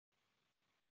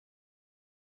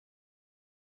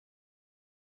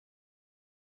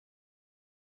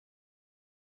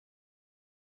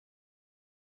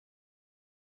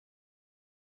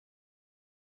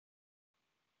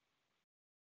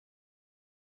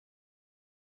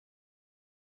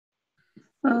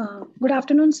Good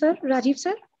afternoon, sir. Rajiv,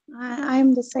 sir. I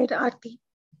am this side, Aarti.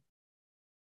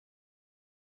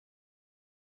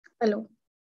 Hello.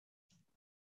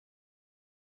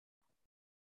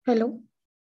 Hello.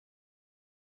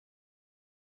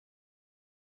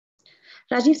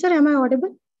 Rajiv, sir, am I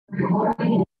audible?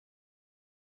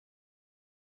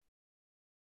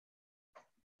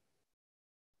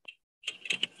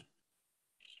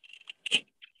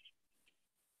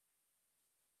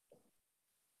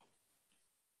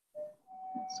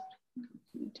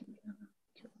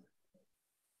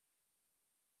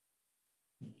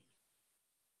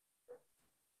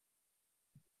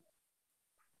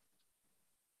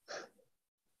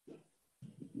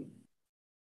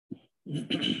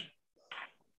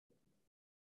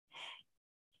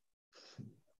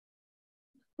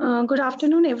 Good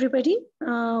afternoon, everybody.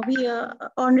 We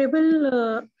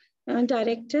Honorable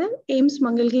Director, AIMS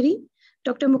Mangalgiri,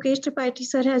 Dr. Mukesh Tripathi,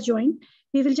 sir, has joined.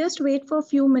 We will just wait for a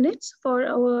few minutes for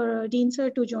our Dean, sir,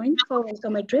 to join for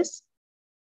welcome address.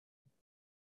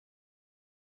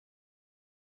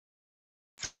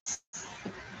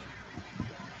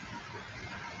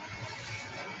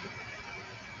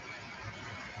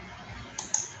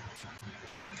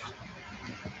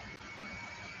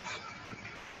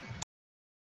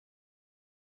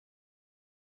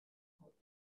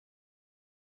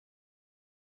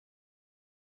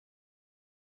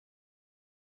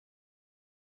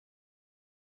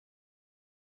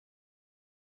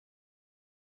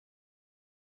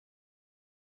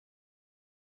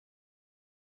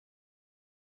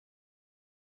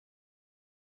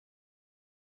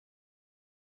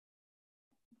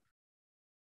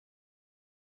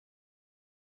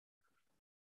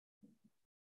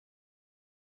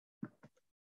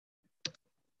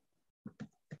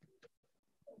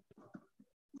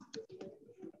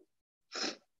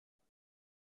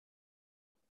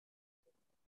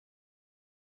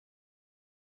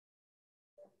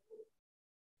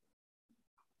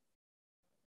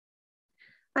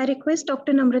 I request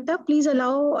Dr. Namrata, please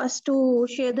allow us to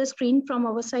share the screen from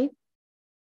our side.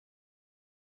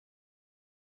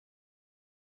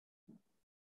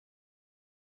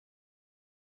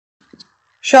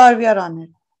 Sure, we are on it.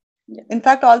 Yeah. In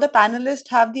fact, all the panelists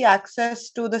have the access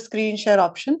to the screen share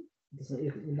option. Maybe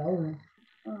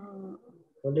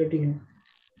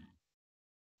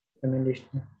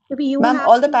you Ma'am,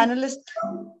 all the panelists.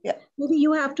 Yeah. Maybe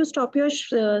you have to stop your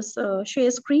share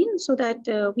screen so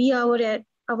that we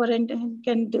our end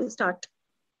can start.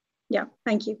 Yeah,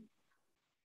 thank you.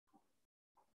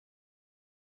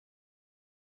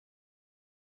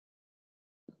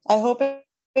 I hope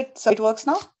it works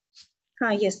now.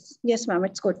 Yes, ma'am,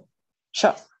 it's good.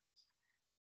 Sure.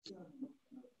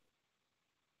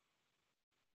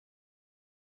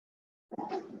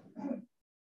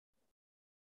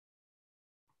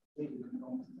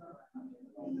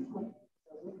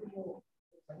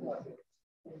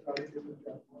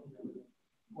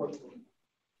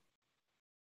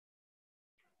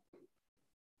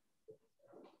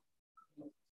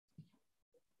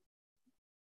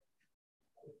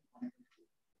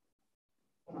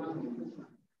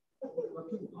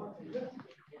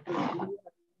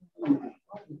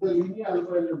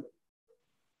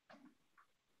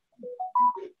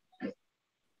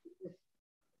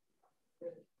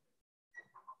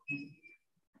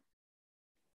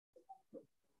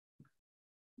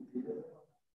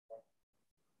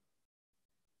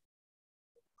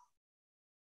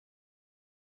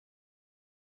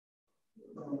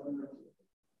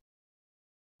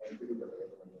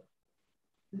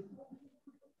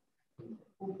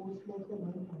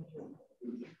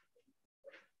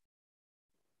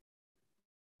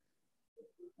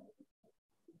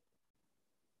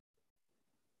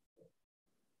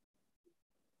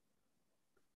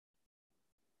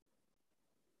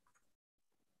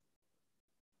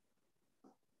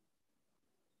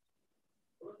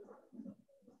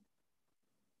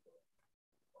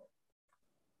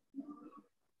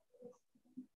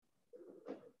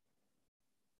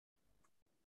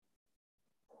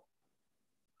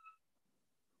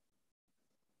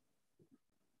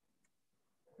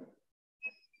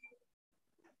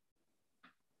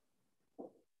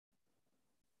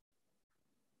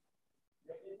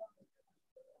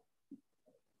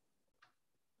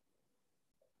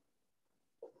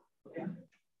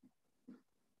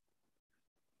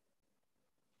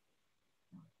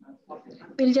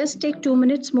 We'll just take 2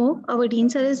 minutes more. Our Dean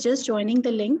sir is just joining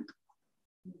the link.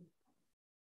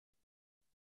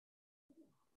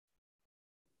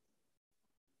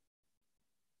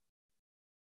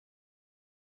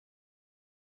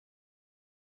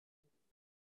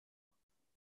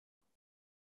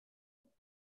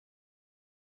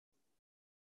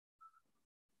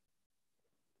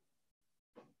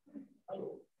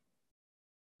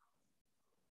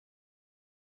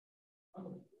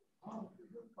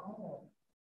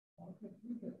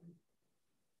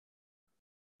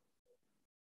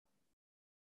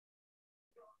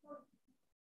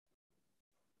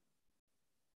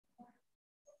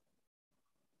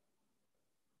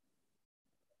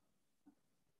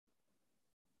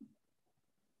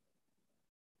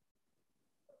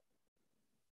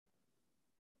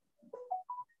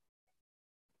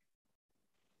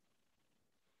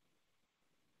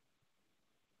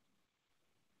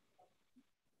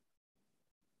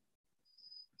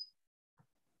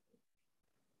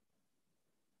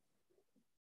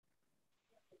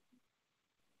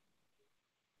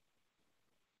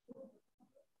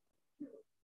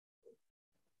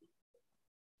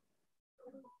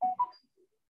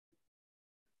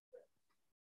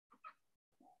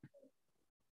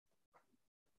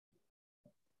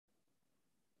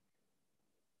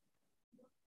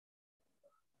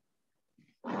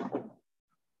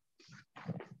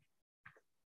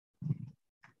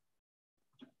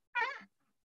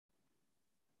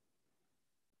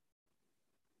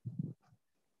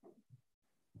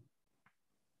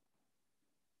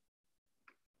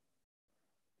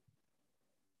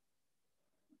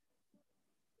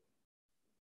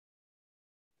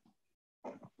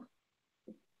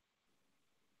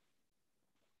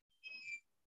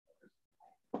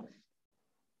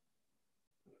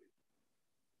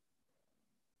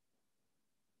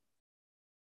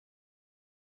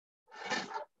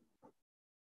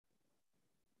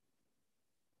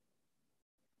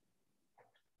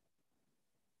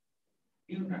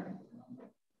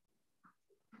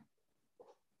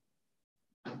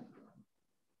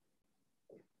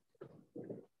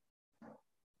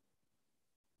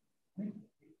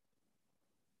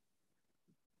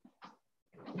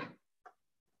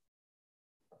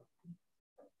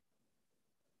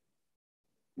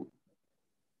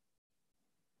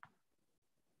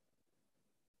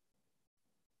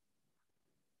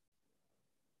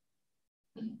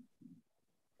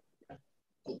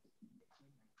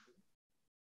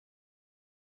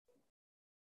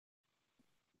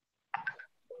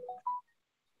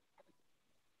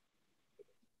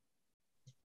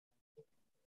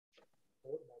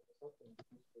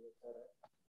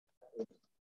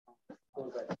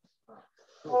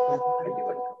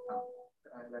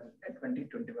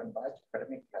 2021 batch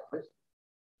academic classes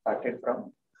started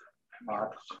from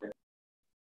March.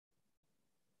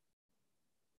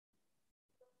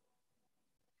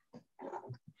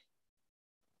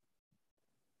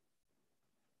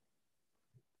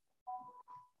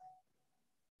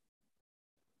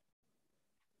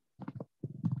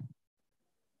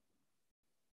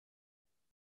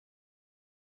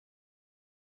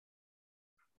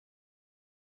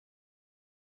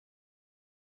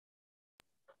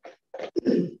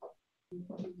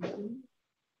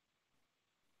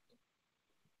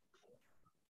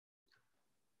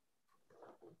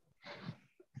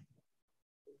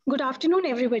 Good afternoon,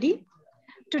 everybody.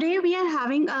 Today, we are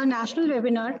having a national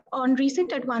webinar on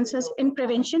recent advances in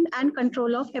prevention and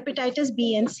control of hepatitis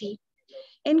B and C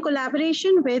in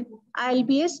collaboration with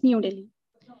ILBS New Delhi.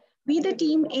 We, the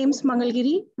team AIMS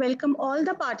Mangalgiri, welcome all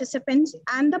the participants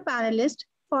and the panelists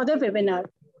for the webinar.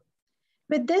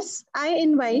 With this, I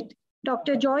invite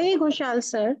Dr. Joy Ghoshal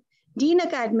Sir, Dean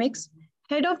Academics,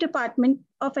 Head of Department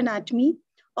of Anatomy,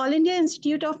 All India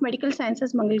Institute of Medical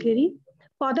Sciences Mangalgiri,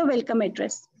 for the welcome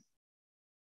address.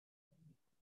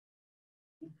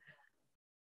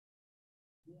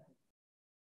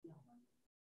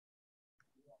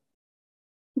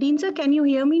 Dean sir, can you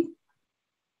hear me?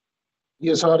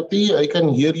 Yes, Aarti, I can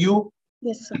hear you.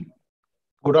 Yes, sir.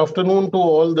 Good afternoon to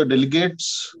all the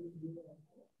delegates.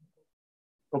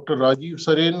 Dr. Rajiv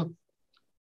Sarin,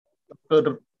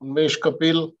 Dr. Umesh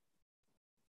Kapil,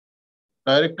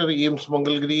 Director AIMS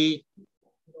Mangalgiri,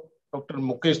 Dr.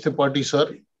 Mukesh Tripathi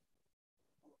sir,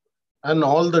 and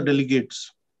all the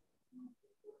delegates.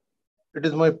 It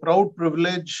is my proud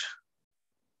privilege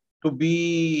to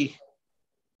be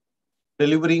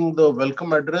delivering the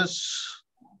welcome address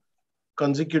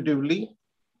consecutively.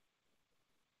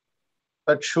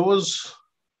 That shows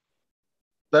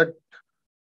that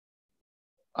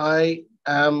I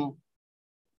am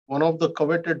one of the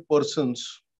coveted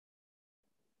persons,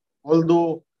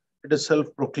 although it is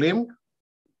self-proclaimed.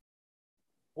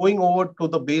 Going over to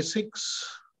the basics,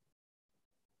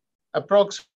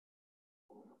 approximately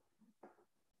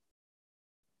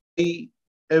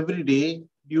every day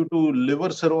due to liver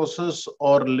cirrhosis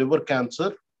or liver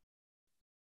cancer.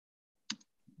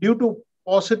 Due to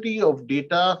paucity of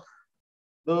data,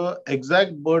 the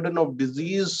exact burden of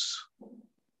disease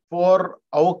for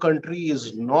our country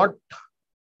is not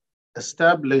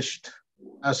established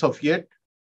as of yet.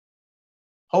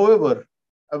 However,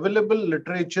 available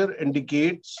literature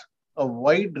indicates a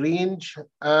wide range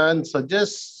and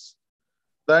suggests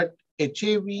that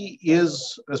HIV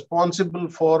is responsible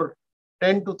for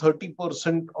 10 to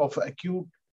 30% of acute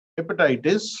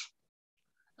hepatitis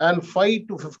and 5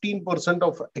 to 15%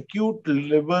 of acute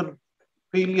liver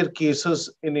failure cases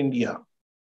in India.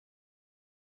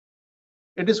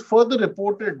 It is further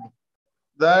reported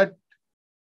that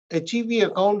HIV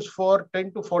accounts for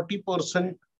 10 to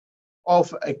 40%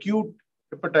 of acute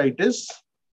hepatitis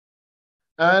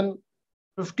and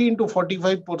 15 to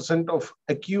 45% of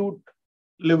acute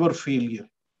liver failure.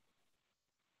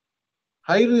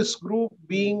 High risk group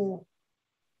being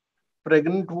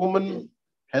pregnant women,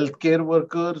 healthcare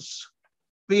workers,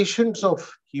 patients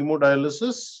of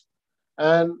hemodialysis,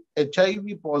 and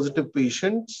HIV positive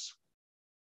patients,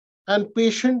 and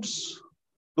patients,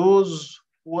 those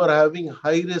who are having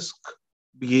high risk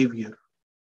behavior.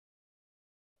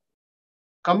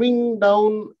 Coming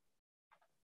down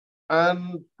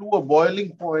and to a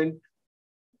boiling point,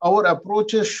 our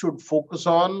approaches should focus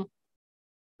on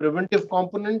preventive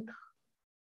component,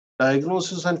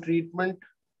 diagnosis and treatment,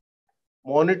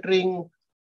 monitoring,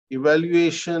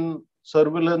 evaluation,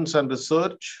 surveillance and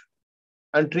research,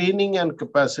 and training and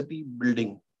capacity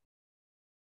building.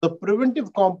 The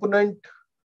preventive component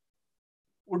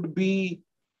would be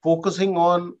focusing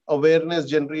on awareness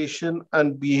generation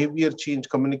and behavior change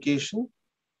communication,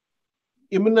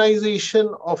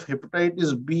 immunization of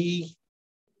hepatitis B,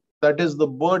 that is the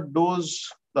birth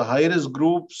dose, the high-risk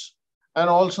groups, and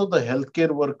also the healthcare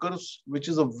workers, which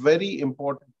is a very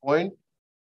important point.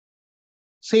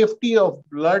 Safety of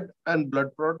blood and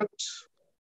blood products,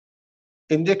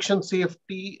 injection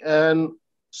safety and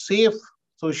safe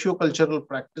socio-cultural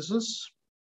practices,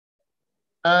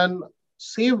 and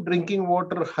safe drinking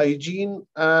water hygiene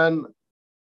and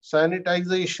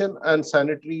sanitization and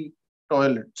sanitary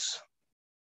toilets.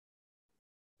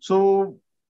 So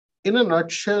in a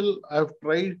nutshell, I've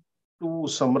tried to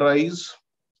summarize,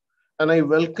 and I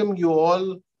welcome you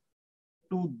all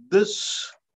to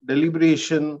this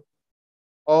deliberation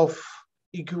of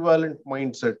equivalent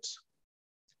mindsets.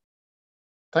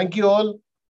 Thank you all.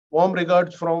 Warm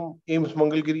regards from AIIMS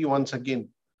Mangalgiri once again.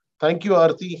 Thank you,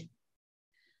 Aarti.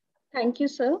 Thank you,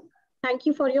 sir. Thank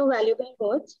you for your valuable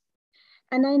words.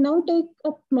 And I now take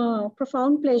a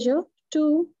profound pleasure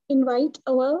to invite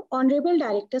our Honorable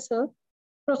Director, sir,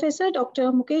 Professor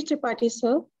Dr. Mukesh Tripathi,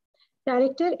 sir,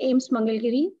 Director, AIIMS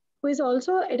Mangalgiri, who is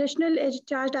also Additional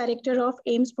Charge Director of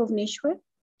AIIMS Bhubaneswar.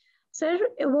 Sir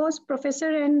was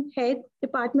Professor and Head,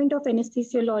 Department of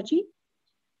Anesthesiology.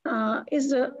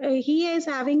 He is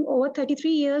having over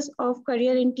 33 years of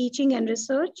career in teaching and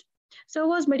research. Sir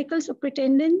was Medical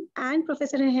Superintendent and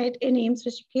Professor and Head in AIIMS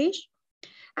Rishikesh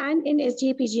and in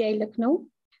SGPGI Lucknow.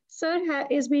 Sir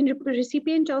has been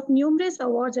recipient of numerous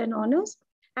awards and honors,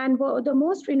 and the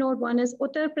most renowned one is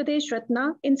Uttar Pradesh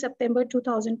Ratna in September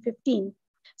 2015.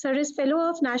 Sir is Fellow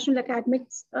of National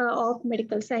Academies of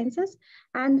Medical Sciences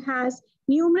and has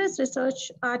numerous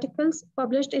research articles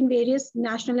published in various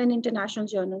national and international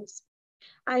journals.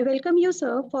 I welcome you,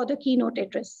 sir, for the keynote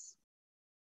address.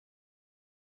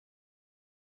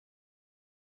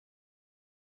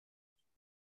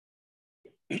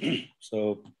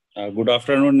 So, good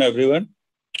afternoon, everyone.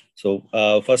 So,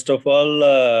 first of all,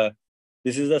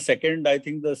 this is the second, I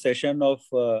think, the session of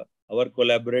our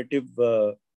collaborative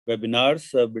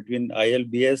webinars between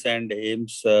ILBS and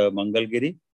AIIMS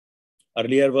Mangalgiri.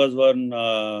 Earlier was one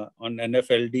on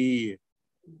NFLD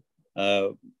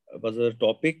was a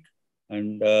topic,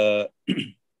 and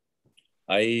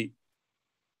I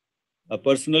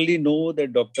personally know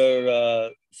that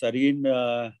Dr.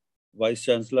 Sareen, Vice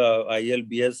Chancellor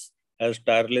ILBS, has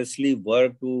tirelessly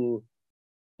worked to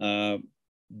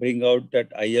bring out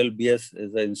that ILBS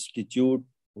is an institute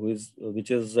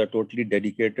which is totally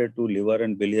dedicated to liver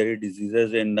and biliary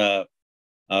diseases in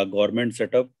government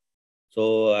setup.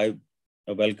 So I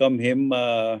welcome him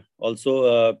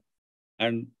also,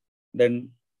 and then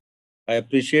I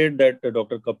appreciate that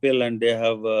Dr. Kapil and they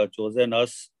have chosen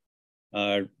us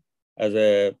as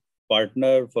a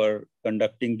partner for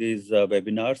conducting these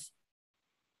webinars.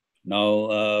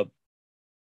 Now,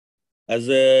 as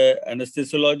an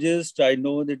anesthesiologist, I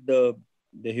know that the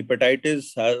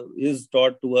hepatitis is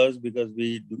taught to us because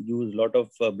we use a lot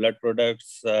of blood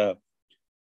products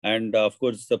and of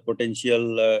course the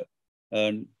potential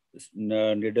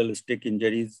needle stick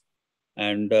injuries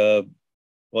and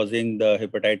causing the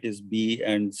hepatitis B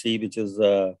and C, which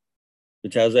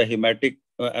has a hematic,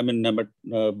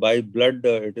 by blood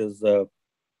it is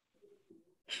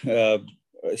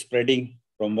spreading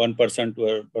from one person to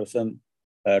a person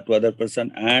to other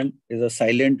person, and is a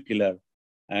silent killer.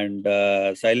 And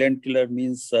silent killer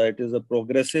means it is a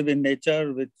progressive in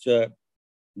nature, which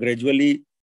gradually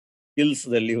kills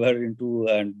the liver into,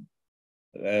 and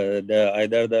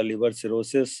either the liver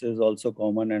cirrhosis is also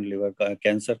common, and liver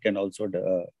cancer can also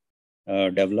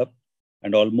develop.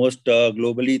 And almost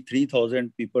globally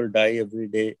 3,000 people die every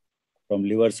day from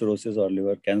liver cirrhosis or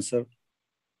liver cancer.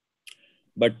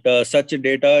 But such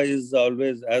data is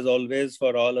always, as always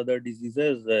for all other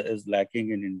diseases, is lacking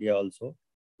in India also.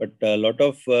 But a lot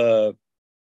of,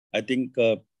 I think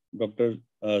Dr.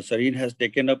 Sareen has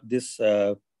taken up this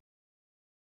as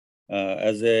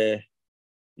a,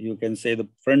 you can say, the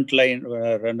frontline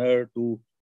runner to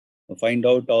find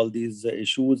out all these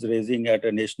issues raising at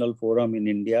a national forum in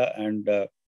India, and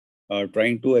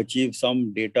trying to achieve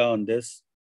some data on this.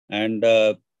 And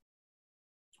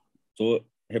so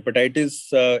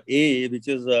hepatitis A, which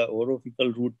is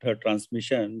orophycal route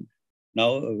transmission,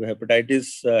 now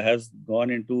hepatitis has gone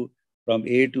into, from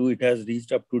A to, it has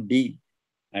reached up to D,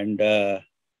 and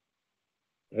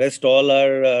rest all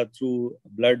are through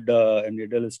blood and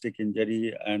needle-stick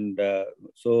injury. And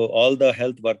so all the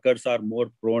health workers are more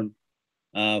prone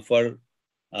for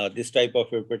this type of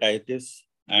hepatitis.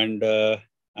 And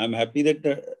I'm happy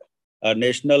that a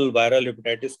national viral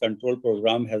hepatitis control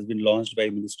program has been launched by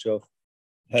Ministry of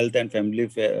Health and Family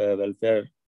Welfare.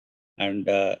 And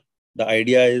the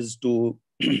idea is to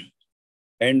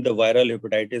end the viral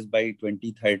hepatitis by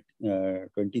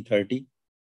 2030.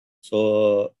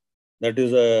 So that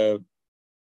is a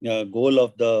goal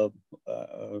of the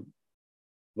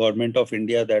government of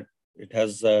India, that it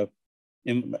has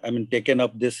taken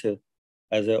up this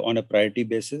as on a priority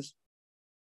basis.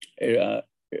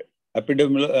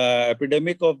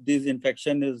 Epidemic of this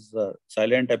infection is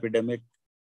silent epidemic,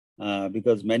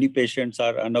 because many patients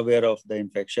are unaware of the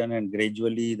infection, and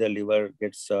gradually the liver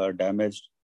gets damaged,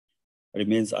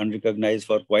 remains unrecognized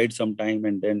for quite some time,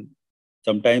 and then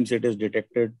sometimes it is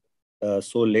detected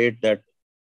so late that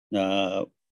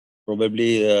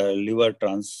probably liver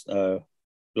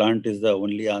transplant is the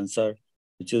only answer,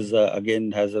 which is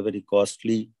again has a very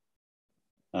costly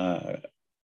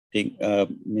thing.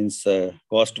 Means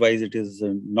cost-wise, it is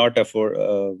not afford.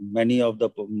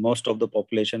 Most of the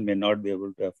population may not be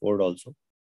able to afford also.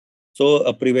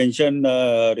 So prevention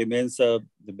remains the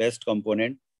best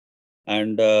component,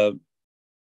 and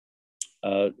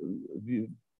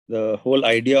the whole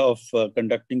idea of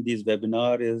conducting these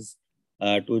webinar is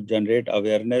to generate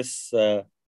awareness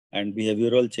and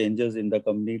behavioral changes in the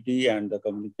community and the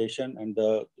communication and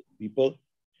the people,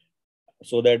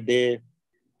 so that they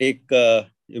take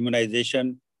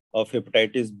immunization of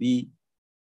hepatitis B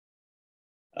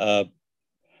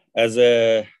as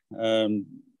a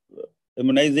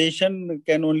immunization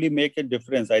can only make a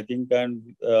difference, I think.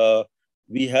 And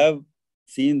we have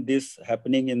seen this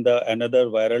happening in another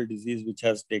viral disease which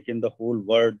has taken the whole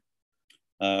world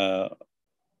as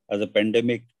a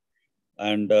pandemic,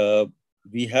 and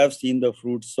we have seen the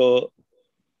fruits. So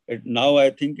now I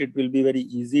think it will be very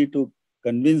easy to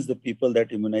convince the people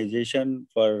that immunization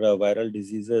for viral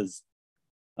diseases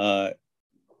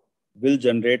will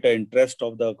generate an interest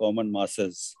of the common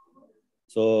masses.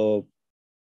 So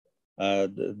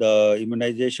the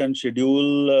immunization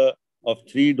schedule of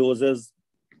 3 doses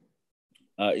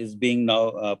is being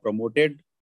now promoted,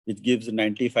 which gives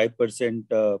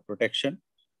 95% protection.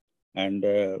 And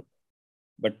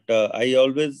but I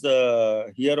always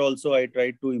here also I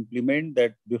try to implement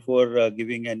that before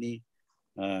giving any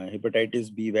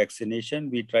hepatitis B vaccination,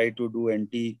 we try to do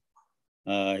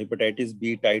hepatitis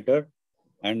B titer,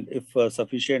 and if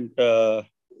sufficient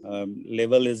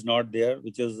level is not there,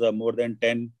 which is more than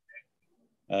 10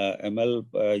 ml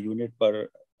unit per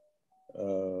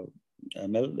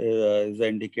ml is an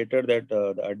indicator that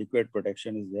the adequate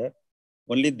protection is there.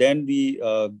 Only then we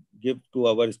give to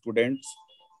our students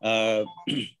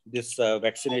this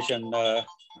vaccination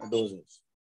doses.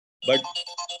 But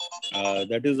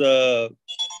that is a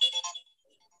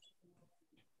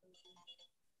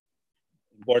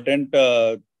important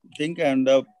thing. And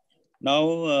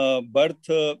now birth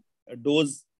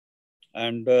dose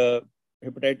and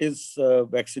hepatitis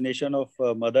vaccination of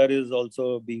mother is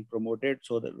also being promoted,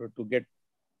 so that to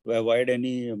avoid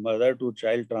any mother to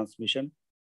child transmission.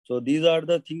 So these are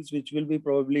the things which will be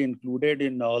probably included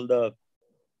in all the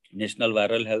National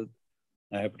Viral Health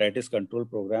Hepatitis Control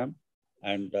Program.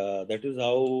 And that is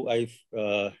how I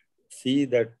see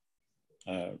that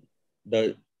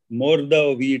the more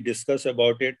we discuss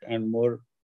about it and more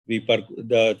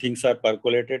the things are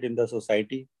percolated in the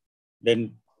society,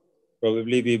 then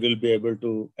probably we will be able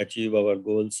to achieve our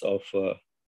goals of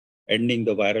ending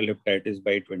the viral hepatitis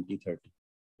by 2030.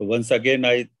 So once again,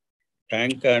 I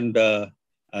thank and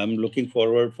I'm looking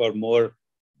forward for more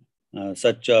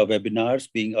such webinars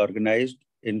being organized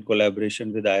in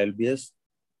collaboration with ILBS.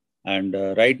 And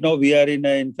right now we are in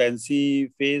an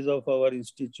infancy phase of our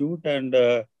institute, and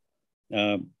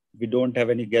we don't have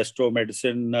any gastro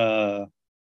medicine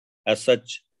as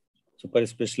such. Super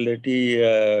specialty,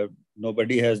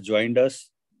 nobody has joined us.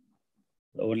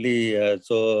 Only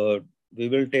so we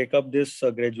will take up this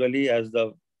gradually as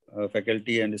the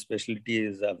faculty and specialty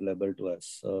is available to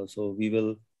us. So we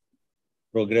will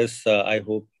progress, I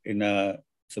hope, in a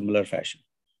similar fashion.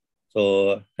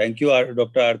 So thank you,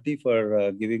 Dr. Aarti,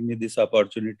 for giving me this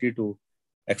opportunity to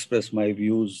express my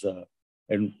views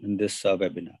in this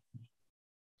webinar.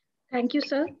 Thank you,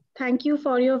 sir. Thank you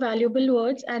for your valuable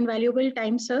words and valuable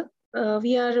time, sir.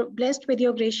 We are blessed with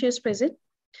your gracious presence.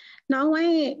 Now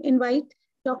I invite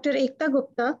Dr. Ekta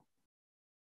Gupta,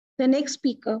 the next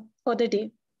speaker for the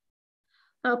day.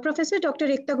 Professor Dr.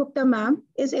 Ekta Gupta ma'am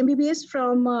is MBBS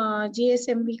from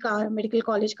GSMB Medical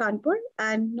College Kanpur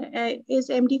and is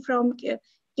MD from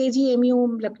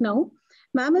KGMU Lucknow.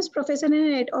 Ma'am is Professor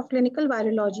and Head of Clinical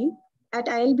Virology at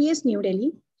ILBS New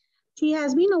Delhi. She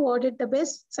has been awarded the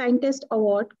Best Scientist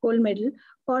Award Gold Medal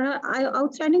for her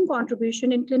outstanding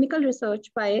contribution in clinical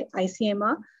research by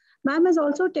ICMR. Ma'am is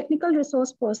also technical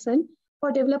resource person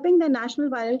for developing the National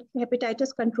Viral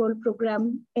Hepatitis Control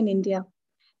Program in India.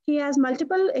 She has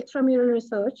multiple extramural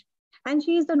research, and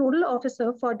she is the nodal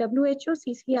officer for WHO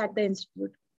CC at the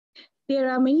Institute. There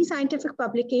are many scientific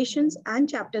publications and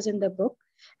chapters in the book,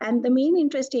 and the main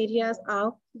interest areas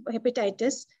are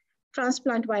hepatitis,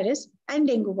 transplant virus, and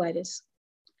dengue virus.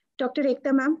 Dr.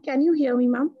 Ekta ma'am, can you hear me,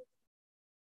 ma'am?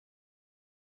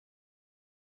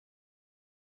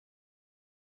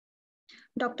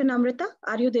 Dr. Namrata,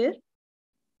 are you there?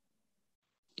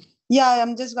 Yeah,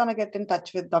 I'm just going to get in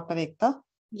touch with Dr. Ekta.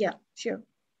 Yeah, sure.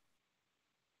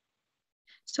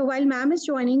 So while ma'am is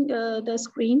joining the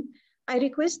screen, I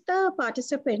request the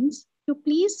participants to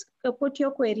please put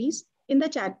your queries in the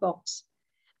chat box,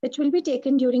 which will be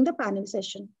taken during the panel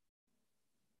session.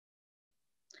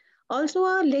 Also,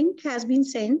 a link has been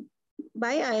sent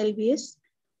by ILBS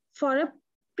for a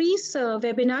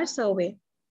pre-webinar survey.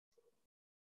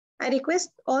 I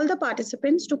request all the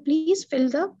participants to please fill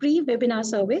the pre-webinar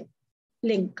survey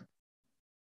link.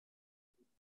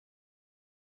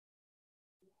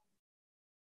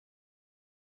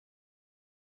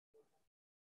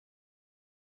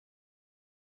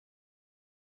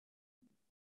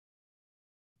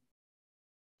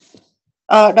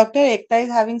 Dr. Ekta is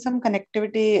having some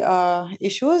connectivity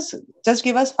issues. Just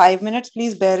give us 5 minutes.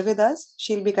 Please bear with us.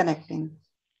 She'll be connecting.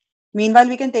 Meanwhile,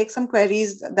 we can take some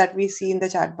queries that we see in the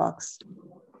chat box.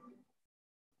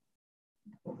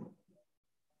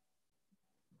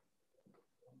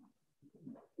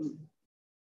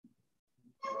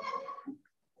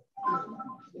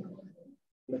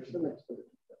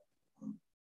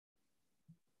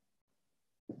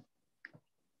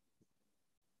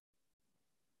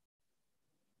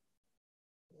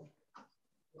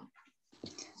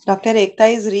 Dr.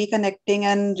 Ekta is reconnecting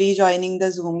and rejoining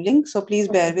the Zoom link. So please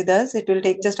bear with us. It will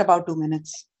take just about 2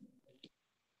 minutes.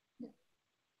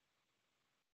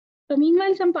 So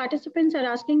meanwhile, some participants are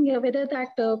asking whether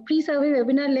that pre-survey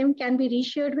webinar link can be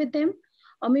reshared with them,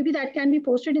 or maybe that can be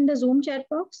posted in the Zoom chat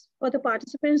box for the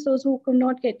participants, those who could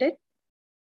not get it.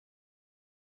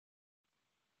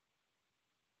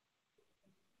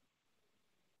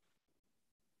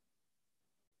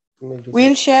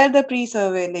 We'll share the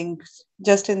pre-survey links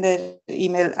just in their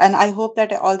email. And I hope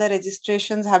that all the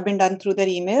registrations have been done through their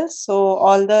emails. So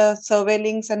all the survey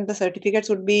links and the certificates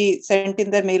would be sent in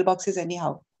their mailboxes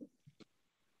anyhow.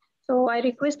 So I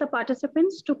request the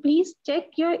participants to please check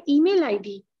your email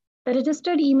ID, the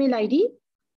registered email ID,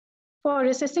 for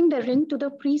accessing the link to the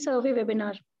pre-survey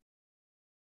webinar.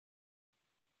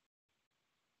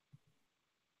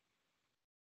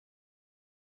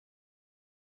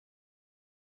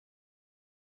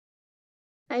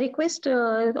 I request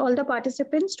all the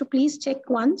participants to please check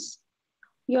once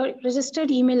your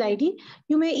registered email ID.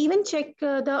 You may even check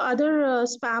the other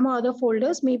spam or other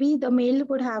folders. Maybe the mail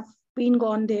would have been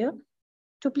gone there.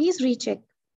 So please recheck.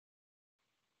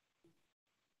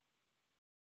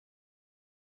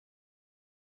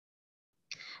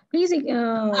 Please,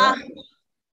 yeah.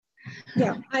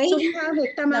 Hi, so we have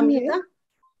Ekta ma'am here.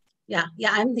 Yeah,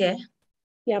 I'm there.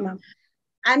 Yeah, ma'am.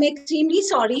 I'm extremely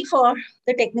sorry for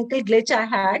the technical glitch I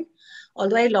had,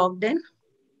 although I logged in.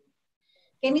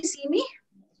 Can you see me?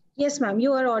 Yes, ma'am.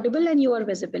 You are audible and you are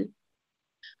visible.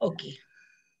 Okay.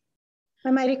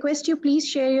 Ma'am, I request you please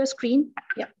share your screen.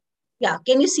 Yeah. Yeah,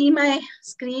 can you see my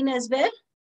screen as well?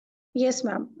 Yes,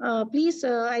 ma'am. Please,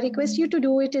 I request you to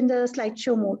do it in the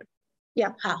slideshow mode.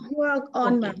 Yeah, you are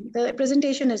on, okay. ma'am. The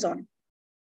presentation is on.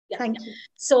 Yeah. Thank you.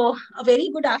 So a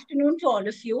very good afternoon to all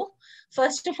of you.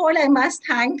 First of all, I must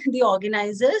thank the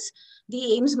organizers,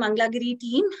 the AIMS Mangalagiri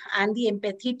team and the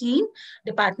Empathy team,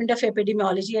 Department of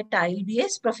Epidemiology at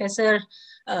ILBS, Professor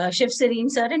Shiv Serene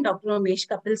sir and Dr. Umesh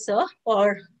Kapil sir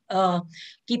for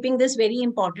keeping this very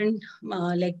important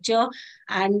lecture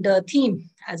and theme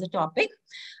as a topic.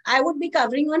 I would be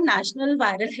covering on National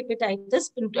Viral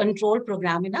Hepatitis Control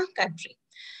Program in our country.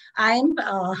 I am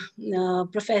a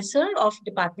professor of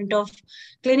Department of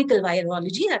Clinical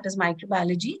Virology, that is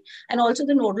microbiology, and also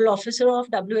the nodal officer of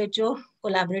WHO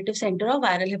Collaborative Center of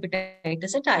Viral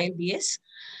Hepatitis at ILBS.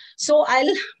 So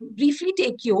I'll briefly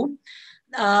take you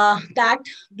that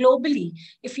globally,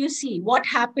 if you see what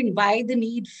happened, why the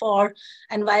need for,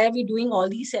 and why are we doing all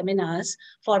these seminars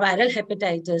for viral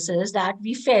hepatitis, is that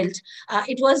we felt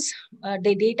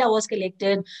the data was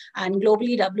collected and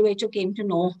globally WHO came to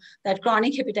know that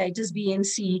chronic hepatitis B and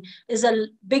C is a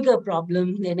bigger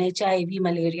problem than HIV,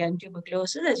 malaria, and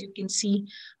tuberculosis, as you can see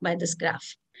by this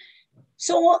graph.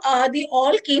 So they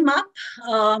all came up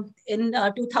in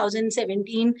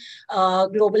 2017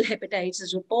 Global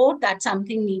Hepatitis Report that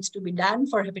something needs to be done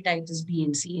for hepatitis B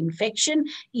and C infection.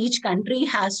 Each country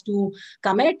has to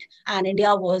commit, and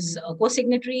India was a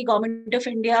co-signatory, Government of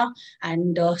India,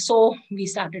 and so we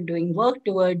started doing work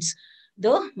towards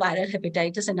the viral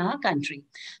hepatitis in our country.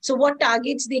 So what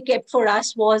targets they kept for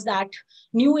us was that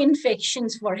new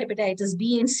infections for hepatitis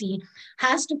B and C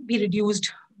has to be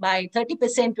reduced by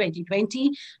 30%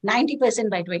 2020, 90%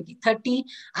 by 2030.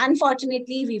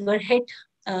 Unfortunately, we were hit.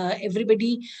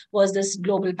 Everybody was this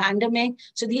global pandemic.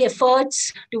 So the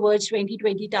efforts towards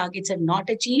 2020 targets are not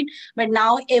achieved. But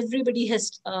now everybody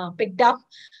has picked up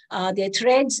their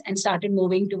threads and started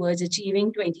moving towards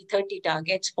achieving 2030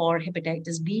 targets for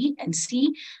hepatitis B and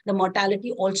C. The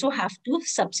mortality also have to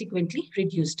subsequently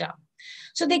reduce down.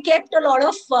 So they kept a lot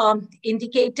of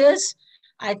indicators.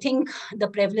 I think the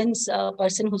prevalence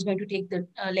person who's going to take the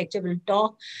lecture will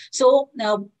talk. So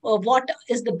what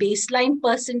is the baseline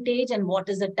percentage and what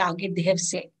is the target they have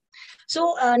set?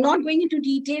 So not going into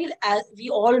detail, as we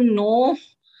all know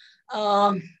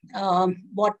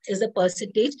what is the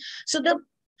percentage. So the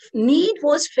need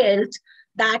was felt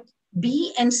that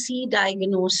B and C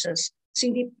diagnosis,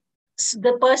 see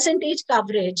the percentage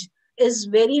coverage is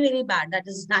very, very bad. That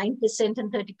is 9%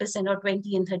 and 30% or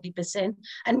 20 and 30%.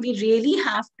 And we really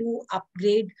have to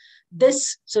upgrade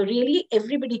this. So really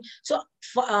everybody, so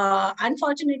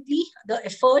unfortunately, the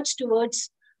efforts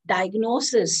towards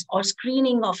diagnosis or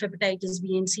screening of hepatitis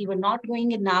B and C were not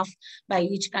going enough by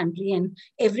each country, and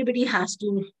everybody has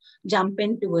to jump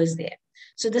in towards there.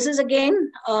 So this is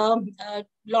again, a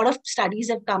lot of studies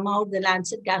have come out, the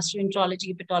Lancet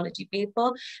Gastroenterology Hepatology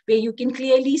paper, where you can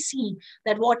clearly see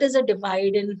that what is a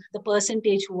divide in the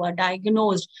percentage who are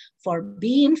diagnosed for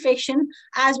B infection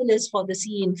as well as for the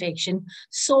C infection.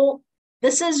 So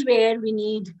this is where we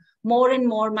need more and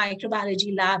more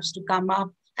microbiology labs to come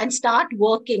up and start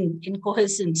working in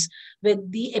cohesence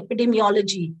with the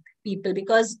epidemiology people,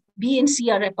 because B and C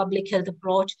are a public health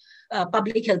approach,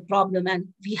 public health problem,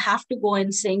 and we have to go in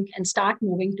sync and start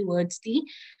moving towards the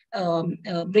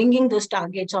bringing those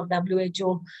targets of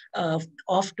WHO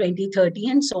of 2030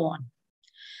 and so on.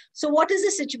 So what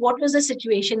was the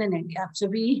situation in India?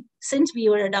 So since we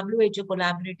were a WHO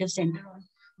collaborative center on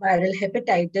viral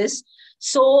hepatitis,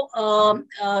 so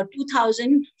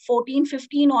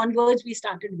 2014-15 onwards, we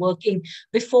started working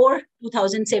before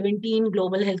 2017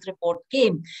 Global Health Report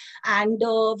came. And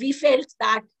we felt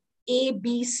that A,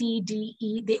 B, C, D,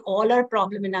 E, they all are a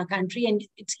problem in our country. And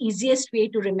it's easiest way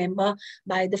to remember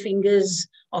by the fingers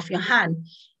of your hand.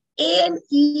 A and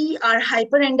E are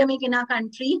hyperendemic in our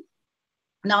country.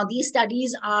 Now, these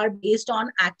studies are based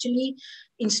on actually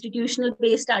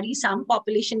institutional-based studies, some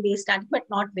population-based studies, but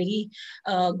not very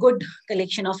good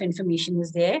collection of information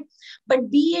is there.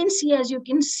 But B and C, as you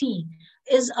can see,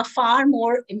 is a far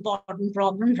more important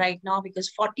problem right now, because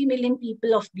 40 million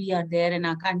people of B are there in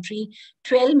our country,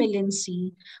 12 million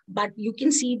C, but you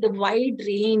can see the wide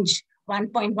range,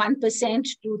 1.1%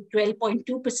 to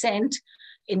 12.2%.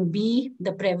 In B,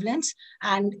 the prevalence,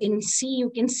 and in C, you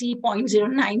can see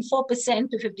 0.094%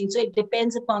 to 15. So it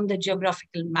depends upon the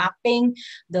geographical mapping,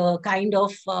 the kind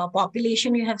of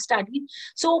population you have studied.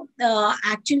 So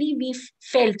actually, we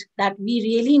felt that we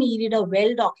really needed a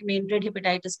well-documented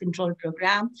hepatitis control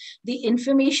program. The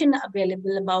information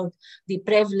available about the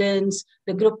prevalence,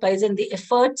 the group wise, and the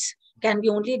efforts can be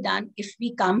only done if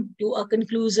we come to a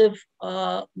conclusive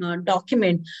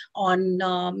document on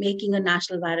making a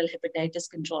national viral hepatitis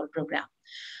control program.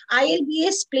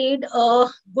 ILBS played a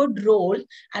good role,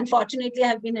 and fortunately I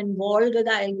have been involved with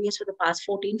ILBS for the past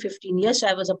 14-15 years, so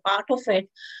I was a part of it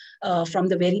from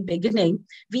the very beginning.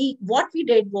 What we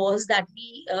did was that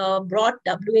we brought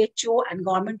WHO and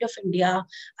Government of India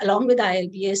along with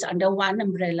ILBS under one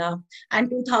umbrella, and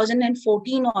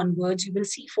 2014 onwards, you will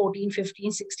see 14,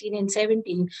 15, 16 and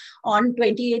 17 on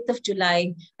 28th of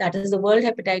July, that is the World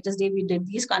Hepatitis Day, we did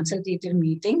these consultative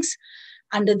meetings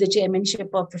under the chairmanship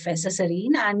of Professor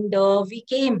Sareen, and we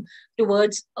came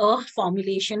towards a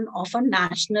formulation of a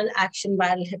national action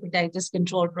viral hepatitis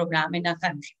control program in our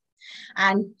country.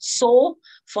 And so,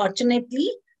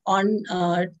 fortunately, in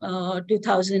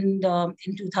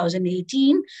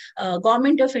 2018,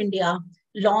 Government of India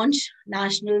launched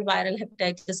National Viral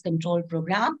Hepatitis Control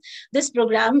Program. This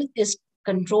program is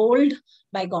controlled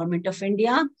by Government of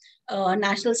India,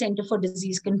 National Center for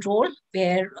Disease Control,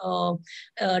 where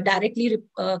directly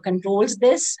controls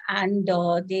this, and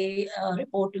they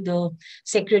report to the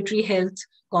Secretary Health,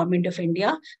 Government of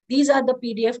India. These are the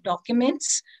PDF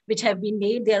documents which have been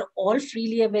made. They are all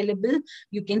freely available.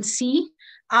 You can see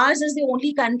ours is the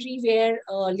only country where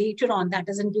later on, that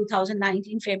is in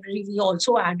 2019 February, we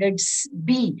also added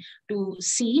B to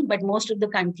C, but most of the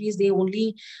countries, they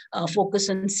only focus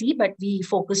on C, but we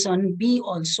focus on B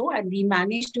also. And we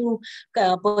managed to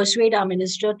persuade our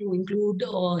minister to include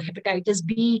hepatitis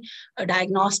B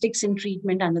diagnostics and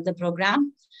treatment under the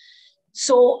program.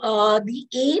 So the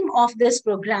aim of this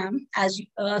program,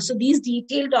 so these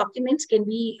detailed documents can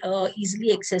be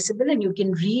easily accessible, and you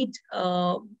can read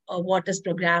what this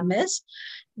program is.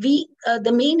 The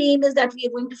main aim is that we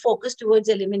are going to focus towards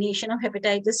elimination of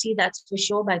hepatitis C, that's for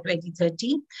sure, by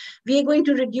 2030. We are going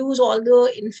to reduce all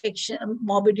the infection,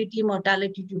 morbidity,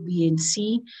 mortality to B and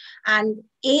C. And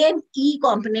A and E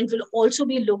component will also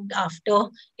be looked after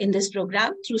in this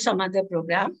program through some other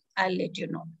program. I'll let you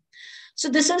know. So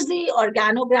this is the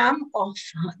organogram of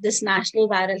this National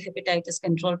Viral Hepatitis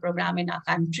Control Program in our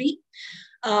country,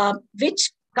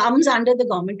 which comes under the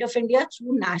Government of India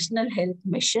through National Health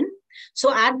Mission.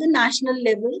 So at the national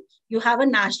level, you have a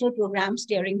National Program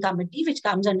Steering Committee, which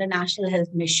comes under National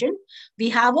Health Mission. We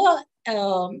have a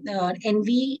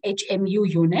NVHMU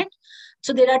unit.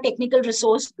 So there are technical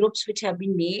resource groups which have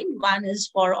been made. One is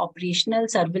for operational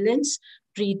surveillance,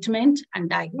 treatment and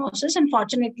diagnosis. And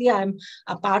fortunately, I'm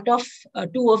a part of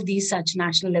two of these such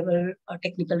national level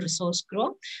technical resource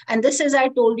group. And this, as I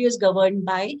told you, is governed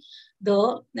by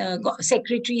the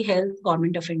Secretary Health,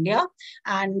 Government of India.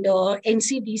 And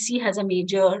NCDC has a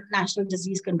major, National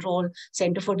Disease Control,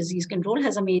 Center for Disease Control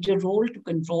has a major role to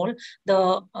control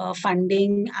the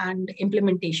funding and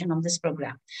implementation of this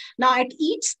program. Now at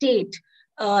each state,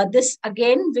 this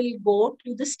again will go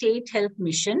to the State Health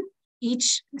Mission.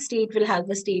 Each state will have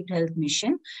the State Health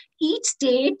Mission. Each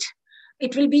state,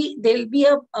 there'll be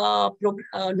a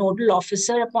nodal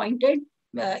officer appointed.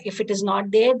 If it is not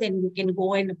there, then you can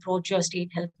go and approach your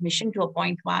State Health Mission to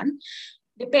appoint one.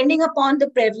 Depending upon the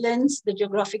prevalence, the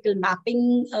geographical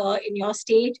mapping in your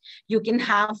state, you can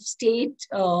have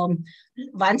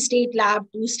one state lab,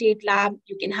 two state lab,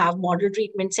 you can have model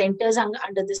treatment centers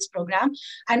under this program.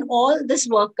 And all this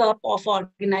workup of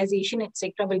organization,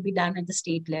 etc., will be done at the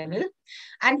state level.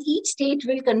 And each state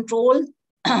will control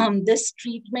this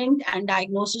treatment and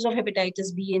diagnosis of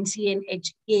hepatitis B and C and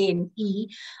H, A and E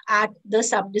at the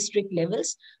sub-district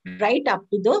levels, right up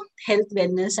to the health,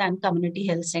 wellness and community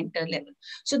health center level.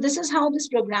 So this is how this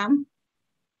program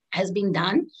has been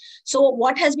done. So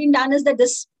what has been done is that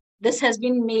this has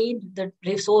been made, the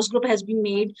resource group has been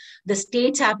made, the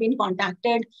states have been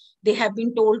contacted, they have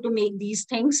been told to make these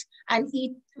things, and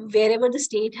wherever the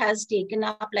state has taken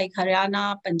up, like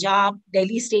Haryana, Punjab,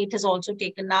 Delhi state has also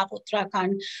taken up,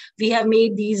 Uttarakhand, we have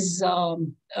made these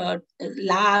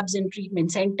labs and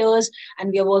treatment centers,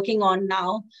 and we are working on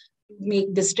now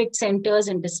make district centers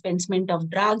and dispensement of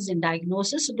drugs and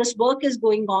diagnosis. So this work is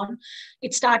going on.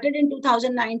 It started in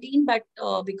 2019, but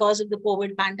because of the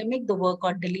COVID pandemic, the work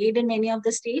got delayed in many of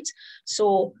the states.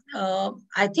 So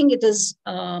I think it is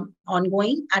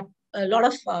ongoing. A lot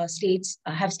of states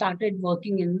have started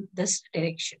working in this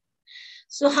direction.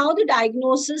 So how the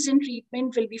diagnosis and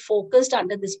treatment will be focused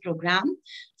under this program?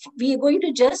 We are going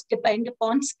to just depend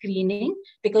upon screening,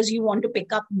 because you want to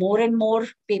pick up more and more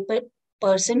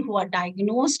person who are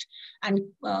diagnosed and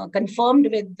confirmed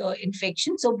with the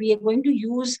infection. So we are going to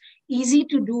use easy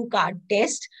to do card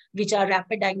tests, which are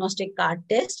rapid diagnostic card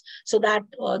tests, so that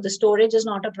the storage is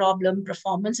not a problem,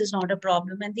 performance is not a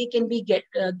problem, and they can be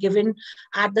given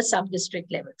at the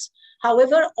sub-district levels.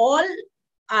 However, all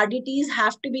RDTs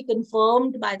have to be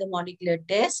confirmed by the molecular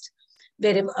test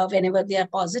whenever they are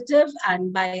positive,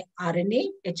 and by RNA,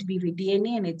 HBV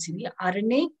DNA and HCV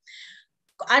RNA.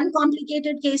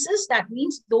 Uncomplicated cases, that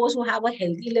means those who have a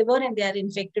healthy liver and they are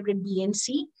infected with B and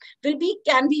C,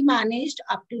 can be managed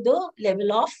up to the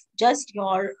level of just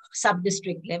your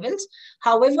sub-district levels.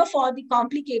 However, for the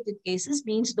complicated cases,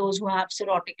 means those who have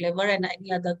cirrhotic liver and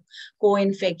any other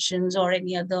co-infections or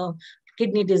any other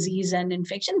kidney disease and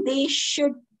infection, they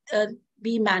should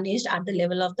be managed at the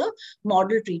level of the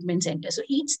model treatment center. So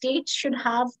each state should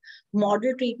have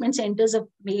model treatment centers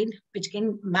made which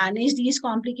can manage these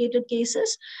complicated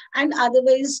cases, and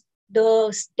otherwise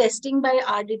the testing by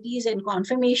RDTs and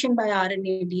confirmation by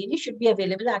RNA DNA should be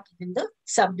available at even the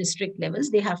sub-district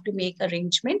levels. They have to make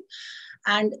arrangement.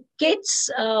 And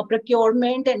kits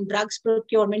procurement and drugs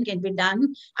procurement can be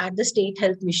done at the state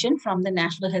health mission from the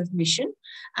national health mission.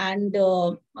 And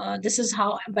this is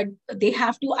how, but they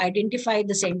have to identify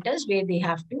the centers where they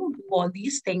have to do all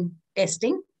these things,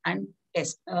 testing and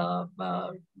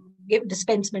give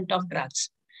dispensement of drugs.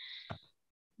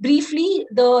 Briefly,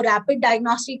 the rapid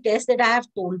diagnostic tests that I have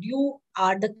told you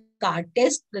are the card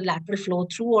test, the lateral flow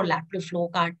through or lateral flow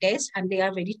card test, and they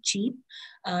are very cheap.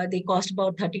 They cost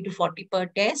about 30 to 40 per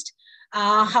test.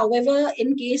 However,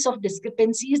 in case of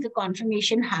discrepancies, the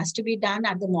confirmation has to be done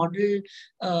at the model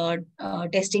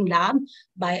testing lab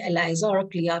by ELISA or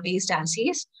CLIA-based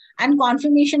assays. And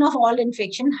confirmation of all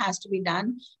infection has to be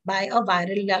done by a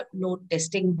viral load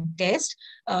testing test,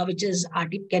 which is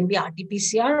can be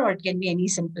RT-PCR or it can be any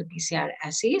simple PCR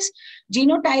assays.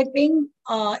 Genotyping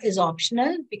is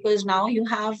optional because now you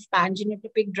have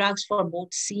pan-genotypic drugs for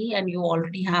both C and you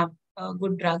already have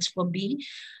good drugs for B.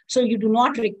 So you do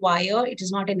not require, it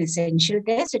is not an essential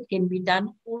test. It can be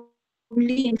done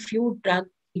only in few drug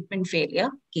treatment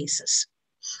failure cases.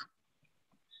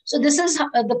 So this is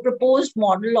the proposed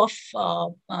model of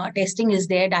testing is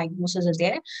there, diagnosis is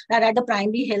there, that at the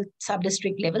primary health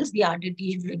sub-district levels, the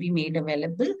RDT will be made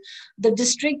available. The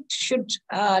district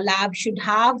lab should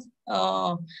have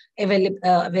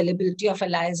availability of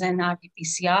ELISA and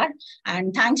RT-PCR.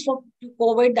 And thanks to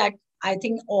COVID, that I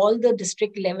think all the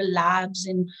district level labs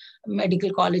in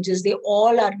medical colleges, they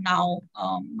all are now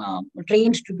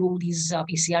trained to do these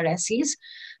PCR assays.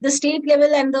 The state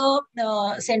level and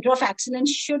the Center of Excellence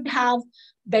should have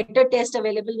better tests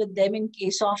available with them in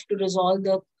case of to resolve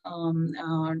the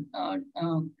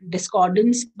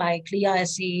discordance by CLIA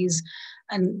assays.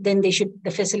 And then the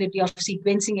facility of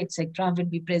sequencing, etc., will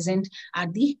be present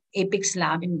at the APIX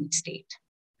lab in each state.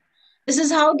 This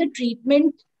is how the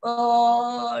treatment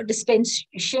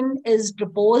dispensation is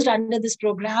proposed under this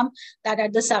program, that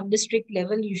at the sub-district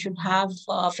level, you should have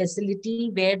a facility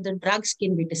where the drugs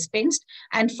can be dispensed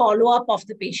and follow-up of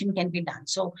the patient can be done.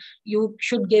 So you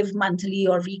should give monthly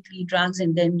or weekly drugs,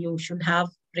 and then you should have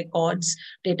records,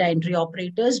 data entry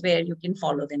operators where you can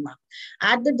follow them up.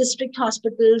 At the district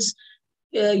hospitals,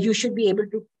 you should be able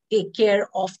to take care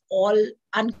of all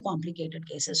uncomplicated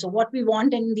cases. So what we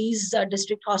want in these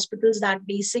district hospitals, that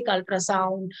basic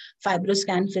ultrasound,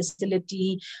 fibroscan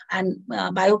facility, and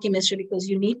biochemistry, because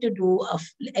you need to do a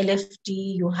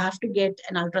LFT, you have to get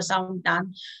an ultrasound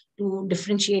done to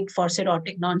differentiate for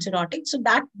cirrhotic, non-cirrhotic. So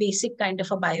that basic kind of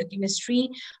a biochemistry,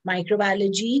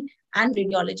 microbiology, and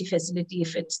radiology facility,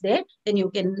 if it's there, then you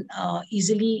can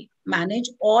easily manage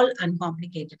all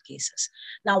uncomplicated cases.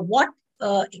 Now, what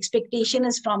expectation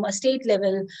is from a state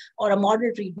level or a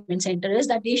model treatment center is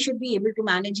that they should be able to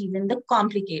manage even the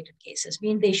complicated cases. I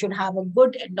mean, they should have a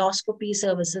good endoscopy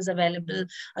services available,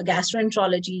 a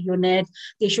gastroenterology unit.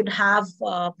 They should have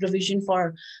provision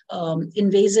for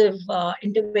invasive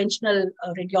interventional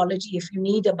radiology if you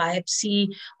need a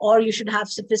biopsy, or you should have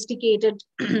sophisticated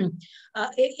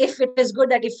if it is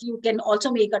good that if you can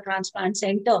also make a transplant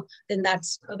center, then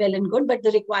that's well and good. But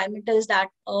the requirement is that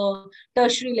a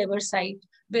tertiary liver site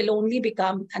will only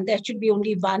become, and there should be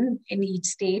only one in each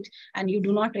state, and you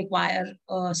do not require,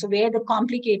 so where the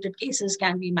complicated cases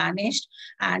can be managed,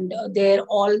 and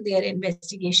all their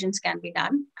investigations can be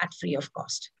done at free of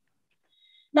cost.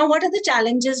 Now, what are the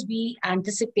challenges we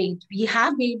anticipate? We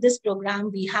have made this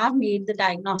program, we have made the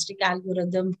diagnostic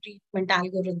algorithm, treatment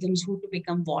algorithms, who to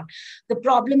become what. The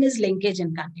problem is linkage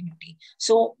and continuity.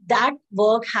 So that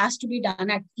work has to be done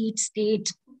at each state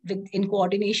in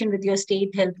coordination with your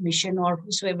state health mission or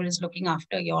whosoever is looking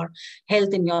after your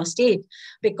health in your state,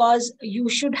 because you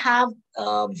should have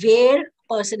where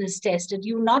person is tested.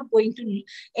 You're not going to,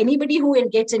 anybody who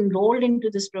gets enrolled into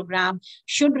this program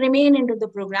should remain into the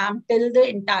program till the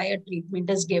entire treatment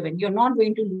is given. You're not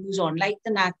going to lose on, like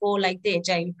the NACO, like the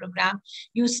HIV program.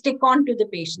 You stick on to the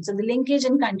patient. So the linkage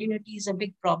and continuity is a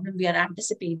big problem we are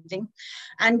anticipating.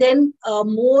 And then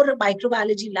more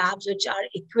microbiology labs which are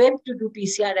equipped to do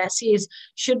PCR assays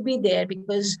should be there,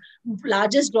 because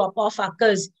largest drop-off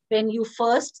occurs when you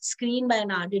first screen by an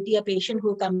RDT a patient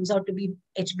who comes out to be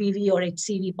HBV or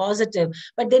HCV positive,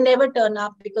 but they never turn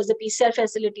up because the PCR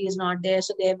facility is not there,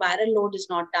 so their viral load is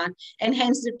not done, and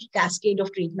hence the cascade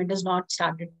of treatment is not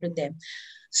started with them.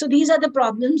 So these are the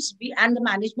problems, and the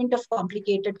management of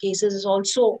complicated cases is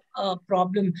also a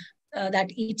problem,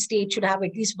 that each state should have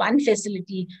at least one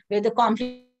facility where the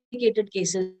complicated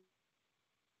cases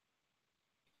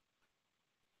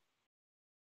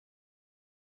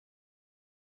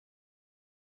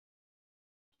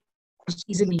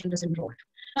easily enrolled.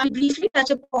 I'll briefly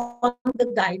touch upon the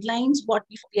guidelines, what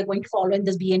we are going to follow in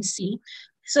this B and C.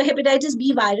 So hepatitis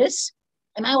B virus,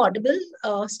 am I audible?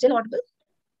 Still audible?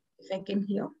 If I can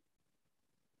hear.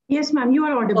 Yes, ma'am, you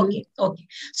are audible. Okay.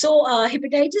 So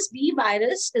hepatitis B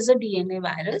virus is a DNA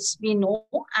virus, we know,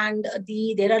 and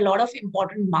there are a lot of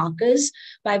important markers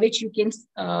by which you can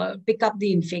pick up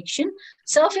the infection.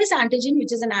 Surface antigen,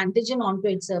 which is an antigen onto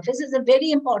its surface, is a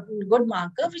very important good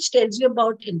marker which tells you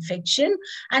about infection,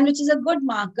 and which is a good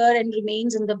marker and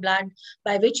remains in the blood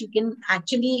by which you can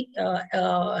actually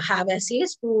have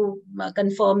assays to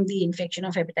confirm the infection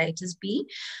of hepatitis B.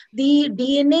 The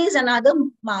DNA is another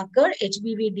marker,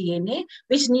 HBV DNA,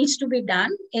 which needs to be done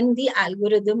in the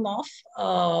algorithm of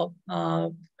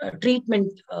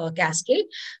treatment cascade.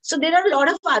 So there are a lot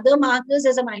of other markers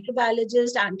as a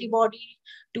microbiologist, antibody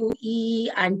to E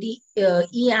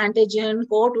antigen,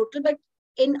 core total, but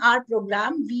in our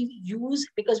program, we use,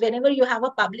 because whenever you have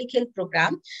a public health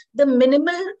program, the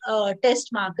minimal test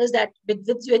markers that with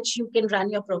which you can run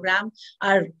your program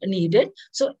are needed.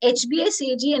 So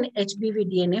HBsAg and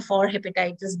HBV DNA for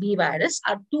hepatitis B virus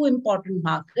are two important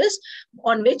markers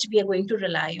on which we are going to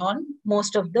rely on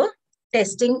most of the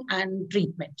testing and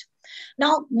treatment.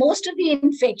 Now, most of the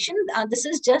infection, this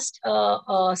is just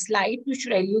a slide to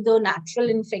show you the natural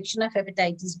infection of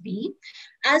hepatitis B.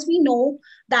 As we know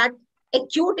that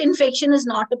acute infection is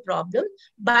not a problem,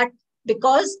 but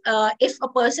because if a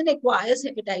person acquires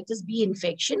hepatitis B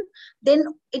infection, then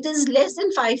it is less than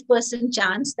 5%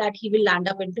 chance that he will land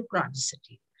up into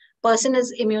chronicity.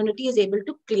 Person's immunity is able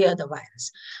to clear the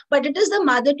virus. But it is the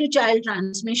mother-to-child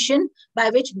transmission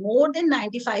by which more than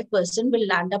 95% will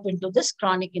land up into this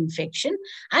chronic infection.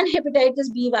 And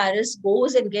hepatitis B virus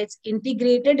goes and gets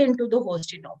integrated into the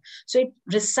host genome. So it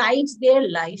resides there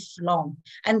lifelong.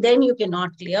 And then you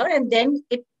cannot clear. And then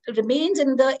it remains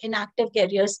in the inactive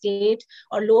carrier state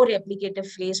or low replicative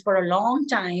phase for a long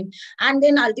time. And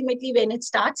then ultimately when it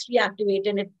starts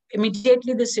reactivating, it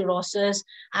immediately the cirrhosis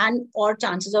and or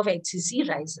chances of HCC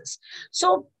rises.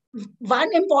 So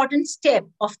one important step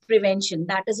of prevention,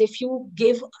 that is if you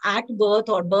give at birth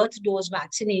or birth dose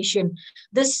vaccination,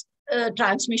 this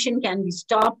transmission can be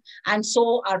stopped. And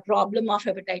so our problem of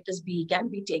hepatitis B can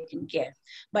be taken care.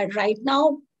 But right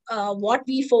now, what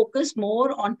we focus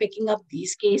more on picking up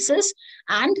these cases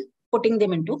and putting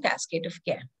them into cascade of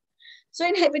care. So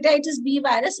in hepatitis B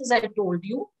virus, as I told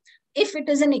you, if it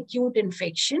is an acute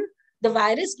infection, the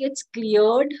virus gets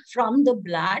cleared from the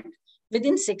blood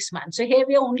within 6 months. So here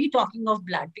we are only talking of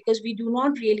blood because we do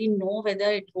not really know whether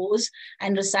it goes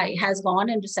and has gone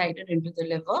and resided into the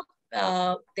liver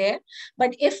there.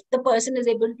 But if the person is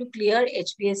able to clear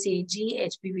HBsAg,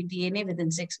 HBV DNA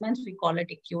within 6 months, we call it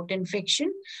acute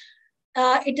infection.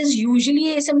 It is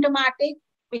usually asymptomatic.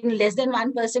 In less than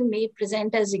 1% may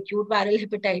present as acute viral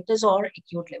hepatitis or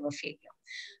acute liver failure.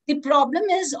 The problem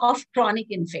is of chronic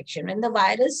infection. When the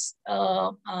virus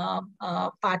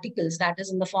particles, that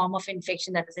is in the form of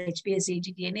infection, that is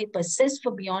HBsAg DNA, persists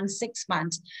for beyond 6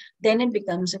 months, then it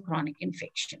becomes a chronic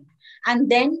infection. And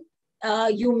then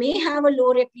you may have a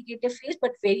low replicative phase,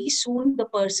 but very soon the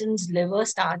person's liver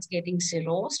starts getting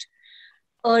cirrhosed.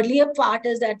 Earlier part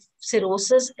is that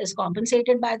cirrhosis is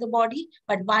compensated by the body,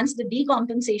 but once the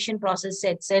decompensation process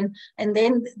sets in, and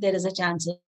then there is a chance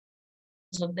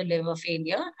of the liver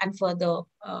failure and further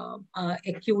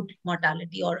acute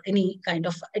mortality or any kind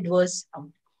of adverse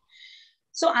outcome.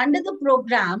 So under the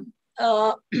program,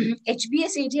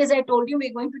 HBsAg, as I told you,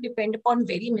 we're going to depend upon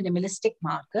very minimalistic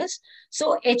markers.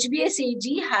 So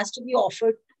HBsAg has to be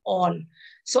offered all.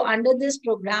 So under this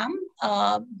program,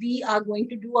 we are going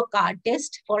to do a card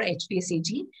test for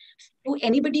HPSAG to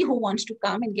anybody who wants to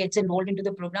come and gets enrolled into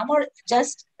the program, or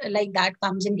just like that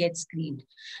comes and gets screened.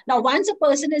 Now, once a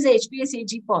person is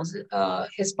HPSAG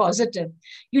is positive,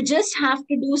 you just have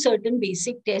to do certain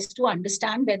basic tests to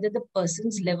understand whether the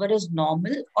person's liver is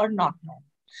normal or not normal.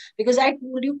 Because I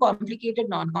told you complicated,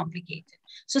 non-complicated.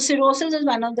 So cirrhosis is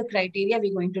one of the criteria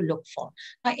we're going to look for.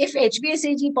 Now, if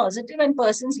HbSAg positive and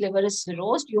person's liver is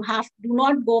cirrhosed, do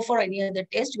not go for any other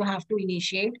test. You have to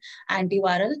initiate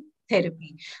antiviral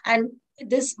therapy. And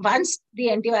this, once the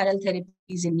antiviral therapy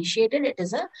is initiated, it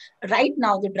is right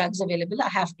now the drugs available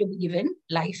have to be given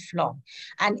lifelong.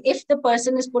 And if the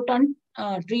person is put on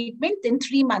treatment, then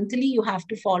 3 monthly you have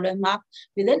to follow him up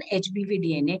with an HBV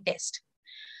DNA test.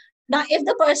 Now, if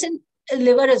the person's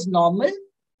liver is normal,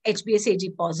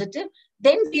 HbSAg positive,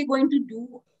 then we're going to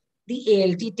do the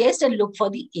ALT test and look for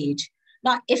the age.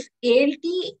 Now, if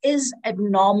ALT is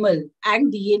abnormal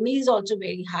and DNA is also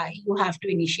very high, you have to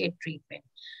initiate treatment.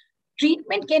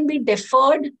 Treatment can be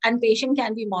deferred and patient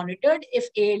can be monitored if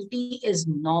ALT is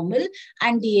normal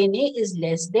and DNA is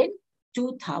less than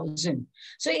 2000.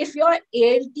 So if your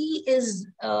ALT is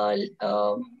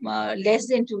less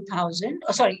than 2000,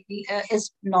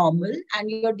 is normal and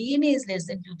your DNA is less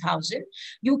than 2000,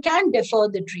 you can defer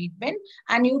the treatment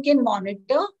and you can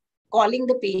monitor calling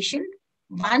the patient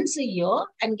once a year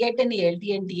and get an ALT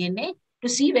and DNA to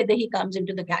see whether he comes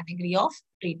into the category of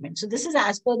treatment. So this is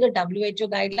as per the WHO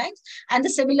guidelines, and the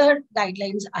similar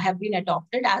guidelines have been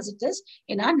adopted as it is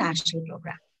in our national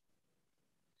program.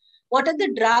 What are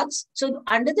the drugs? So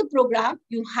under the program,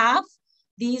 you have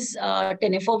these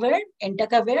tenofovir,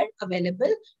 entecavir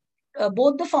available.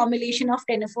 Both the formulation of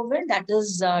tenofovir, that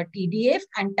is TDF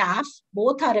and TAF,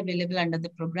 both are available under the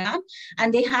program,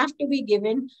 and they have to be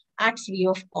given at free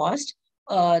of cost.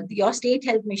 Your state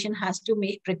health mission has to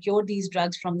procure these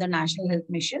drugs from the National Health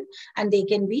Mission, and they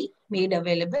can be made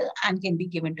available and can be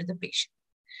given to the patient.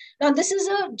 Now, this is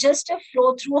just a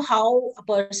flow through how a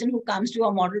person who comes to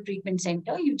a model treatment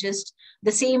center,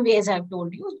 the same way as I've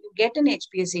told you, you get an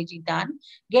HbSAg done,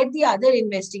 get the other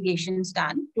investigations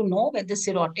done to know whether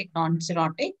cirrhotic,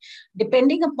 non-cirrhotic,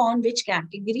 depending upon which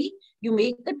category, you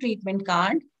make the treatment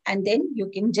card, and then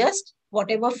you can just,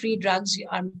 whatever free drugs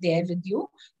are there with you,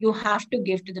 you have to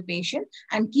give to the patient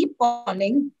and keep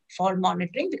calling for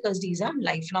monitoring because these are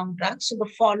lifelong drugs. So the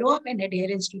follow-up and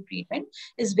adherence to treatment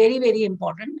is very, very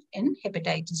important in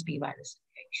hepatitis B virus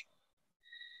infection.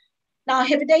 Now,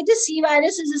 hepatitis C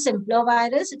virus is a simpler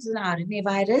virus. It's an RNA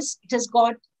virus. It has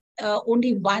got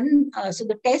only one. So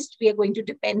the test we are going to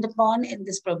depend upon in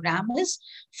this program is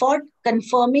for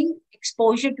confirming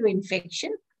exposure to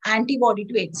infection, antibody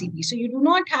to HCV. So you do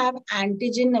not have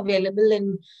antigen available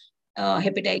in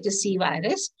hepatitis C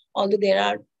virus, although there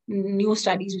are new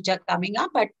studies which are coming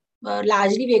up, but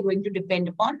largely we are going to depend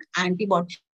upon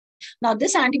antibody. Now,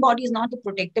 this antibody is not the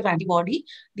protective antibody.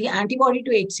 The antibody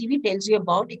to HCV tells you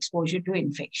about exposure to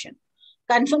infection.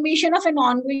 Confirmation of an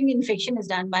ongoing infection is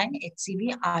done by an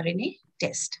HCV RNA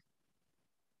test.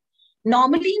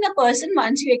 Normally, in a person,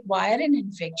 once you acquire an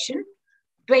infection,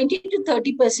 20 to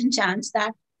 30% chance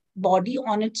that body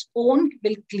on its own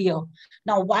will clear.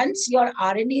 Now, once your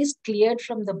RNA is cleared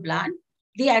from the blood,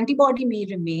 the antibody may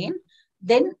remain,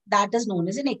 then that is known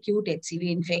as an acute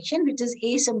HCV infection, which is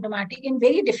asymptomatic and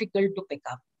very difficult to pick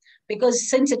up because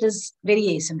since it is very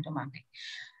asymptomatic.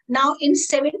 Now, in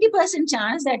 70%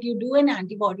 chance that you do an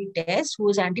antibody test who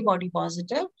is antibody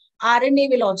positive, RNA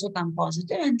will also come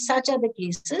positive, and such are the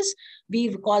cases.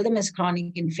 We call them as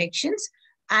chronic infections,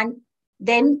 and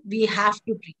then we have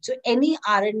to treat. So any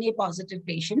RNA positive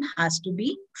patient has to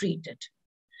be treated.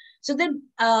 So the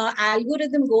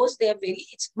algorithm goes,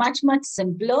 it's much, much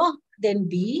simpler than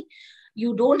B.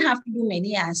 You don't have to do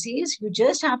many assays. You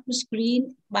just have to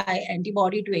screen by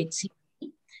antibody to HCV.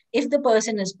 If the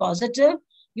person is positive,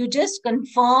 you just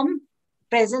confirm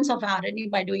presence of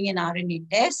RNA by doing an RNA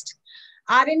test.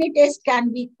 RNA test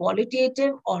can be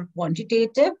qualitative or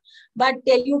quantitative, but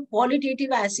tell you qualitative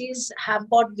assays have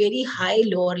got very high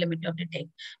lower limit of detect.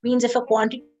 Means if a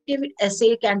quantitative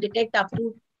assay can detect up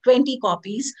to 20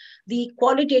 copies, the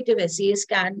qualitative assays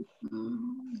can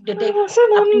detect up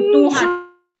to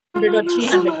 200 or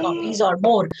 300 copies or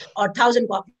more, or 1,000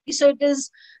 copies. So it is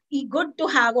good to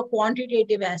have a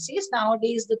quantitative assays.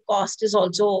 Nowadays, the cost is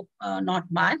also not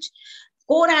much.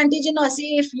 Core antigen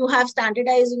assay, if you have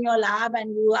standardized in your lab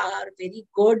and you are very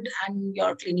good and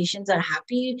your clinicians are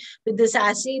happy with this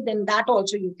assay, then that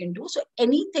also you can do. So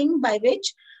anything by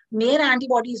which mere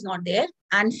antibody is not there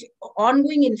and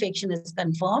ongoing infection is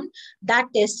confirmed, that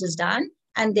test is done,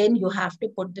 and then you have to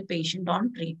put the patient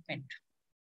on treatment.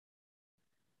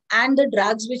 and the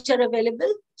drugs which are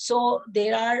available. So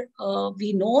there are,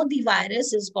 we know the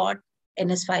virus has got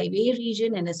NS5A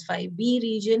region, NS5B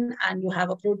region, and you have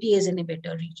a protease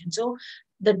inhibitor region. So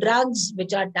the drugs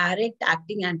which are direct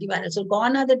acting antivirals. So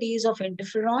gone are the days of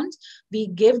interferons. We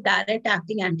give direct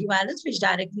acting antivirals which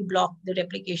directly block the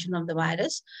replication of the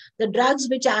virus. The drugs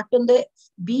which act on the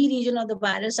B region of the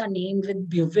virus are named with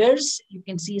buvirs. You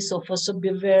can see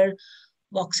sofosbuvir,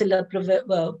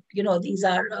 voxeloprevir, these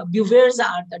are buvirs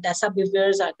are the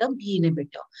dasabuvirs are the B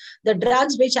inhibitor. The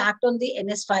drugs which act on the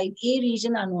NS5A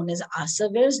region are known as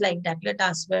asavirs, like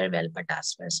daclotasvir,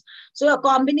 velpatasvir. So a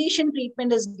combination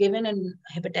treatment is given in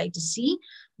hepatitis C,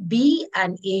 B,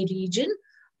 and A region.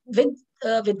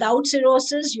 Without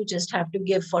cirrhosis, you just have to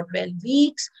give for 12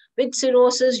 weeks. With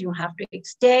cirrhosis, you have to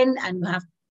extend and you have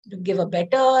to give a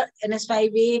better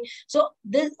NS5A. So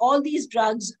all these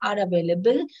drugs are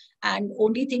available, and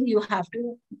only thing you have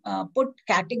to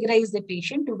categorize the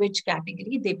patient to which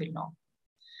category they belong.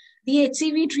 The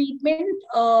HCV treatment,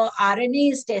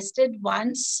 RNA is tested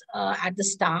once at the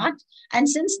start, and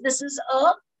since this is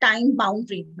a time-bound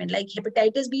treatment, like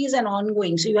hepatitis B is an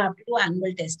ongoing, so you have to do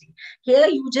annual testing. Here,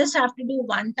 you just have to do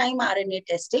one-time RNA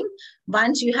testing.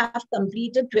 Once you have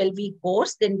completed 12-week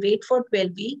course, then wait for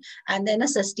 12 weeks, and then a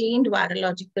sustained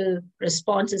virological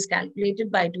response is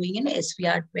calculated by doing an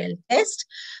SVR12 test.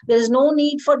 There is no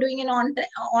need for doing an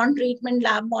on-treatment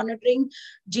lab monitoring.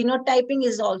 Genotyping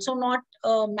is also not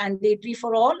mandatory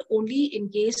for all, only in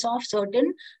case of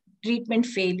certain treatment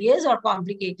failures or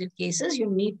complicated cases. You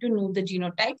need to know the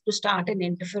genotype to start an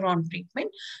interferon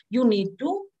treatment. You need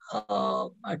to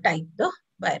type the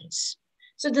virus.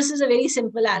 So this is a very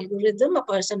simple algorithm. A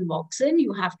person walks in,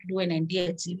 you have to do an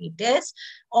anti-HCV test.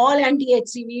 All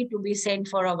anti-HCV to be sent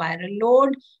for a viral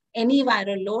load, any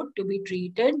viral load to be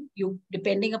treated,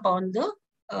 depending upon the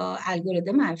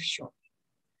algorithm I have shown.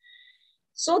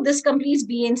 So this completes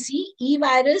B and C.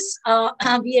 E-virus,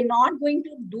 we are not going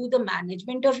to do the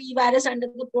management of E-virus under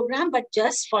the program, but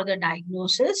just for the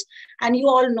diagnosis. And you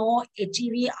all know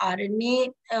HEV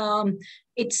RNA,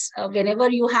 it's whenever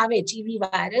you have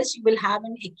HEV virus, you will have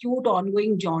an acute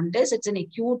ongoing jaundice. It's an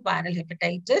acute viral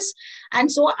hepatitis. And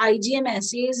so IgM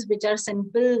assays, which are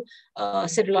simple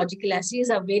serological assays,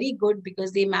 are very good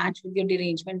because they match with your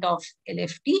derangement of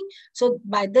LFT. So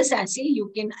by this assay,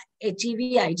 you can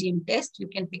HEV IgM test, you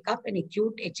can pick up an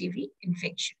acute HEV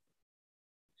infection.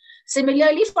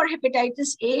 Similarly, for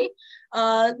hepatitis A,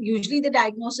 usually the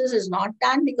diagnosis is not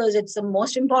done because it's the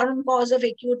most important cause of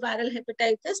acute viral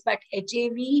hepatitis, but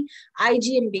HAV,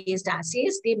 IgM-based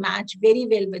assays, they match very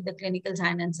well with the clinical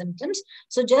sign and symptoms.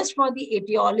 So just for the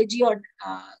etiology or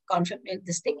confirmation,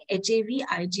 this thing, HAV,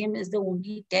 IgM is the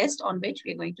only test on which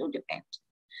we're going to depend.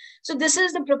 So this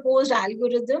is the proposed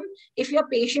algorithm. If your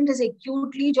patient is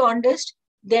acutely jaundiced,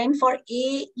 then for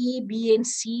A, E, B, and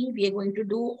C, we are going to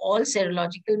do all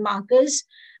serological markers,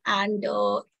 and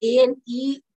A and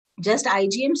E, just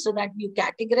IgM, so that you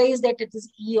categorize that it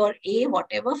is E or A,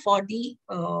 whatever, for the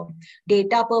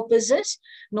data purposes.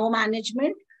 No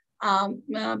management,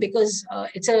 because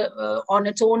it's on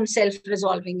its own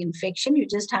self-resolving infection. You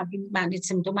just have to manage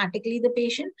symptomatically the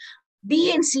patient.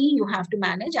 B and C, you have to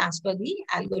manage as per the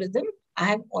algorithm I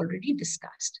have already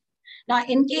discussed. Now,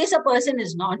 in case a person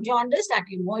is not jaundiced, that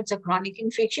you know it's a chronic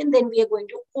infection, then we are going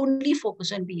to only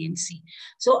focus on B and C.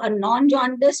 So a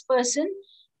non-jaundiced person,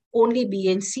 only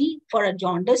B and C. For a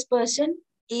jaundiced person,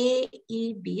 A,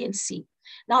 E, B, and C.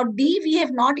 Now, D, we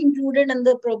have not included in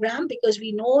the program because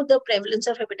we know the prevalence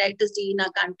of hepatitis D in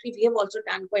our country. We have also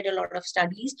done quite a lot of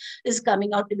studies. Is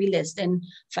coming out to be less than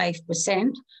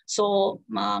 5%. So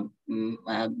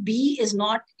B is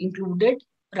not included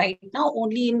right now,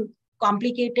 only in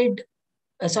complicated,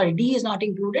 D is not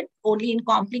included, only in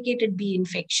complicated B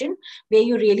infection, where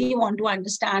you really want to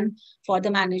understand for the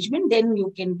management, then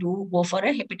you can go for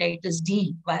a hepatitis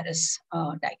D virus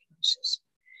diagnosis.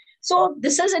 So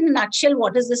this is in a nutshell,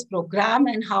 what is this program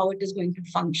and how it is going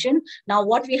to function. Now,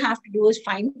 what we have to do is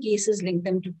find cases, link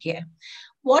them to care.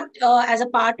 What, as a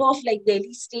part of like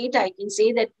Delhi state, I can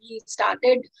say that we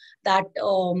started that,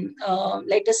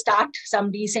 let us start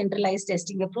some decentralized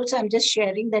testing approach. So I'm just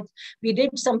sharing that we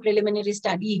did some preliminary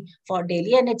study for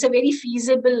Delhi, and it's a very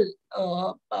feasible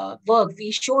work. We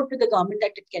showed to the government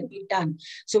that it can be done.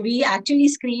 So we actually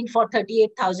screened for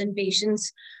 38,000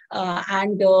 patients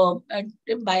and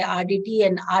by RDT,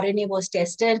 and RNA was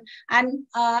tested. And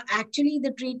actually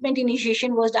the treatment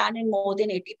initiation was done in more than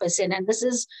 80%. And this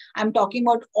is, I'm talking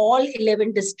about all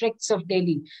 11 districts of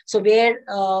Delhi. So where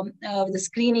the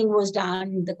screening was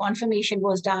done, the confirmation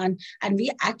was done, and we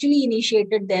actually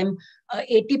initiated them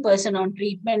 80% on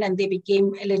treatment, and they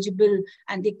became eligible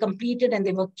and they completed and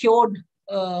they were cured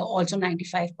also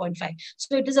 95.5.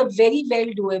 So it is a very well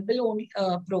doable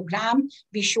program.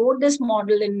 We showed this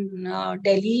model in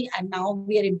Delhi, and now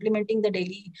we are implementing the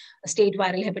Delhi State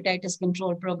Viral Hepatitis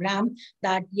Control Program.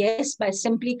 That yes, by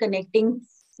simply connecting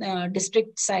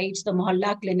district sites, the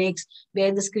mohalla clinics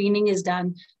where the screening is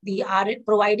done,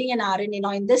 providing an RNA.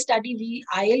 Now in this study,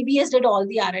 ILBS did all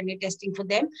the RNA testing for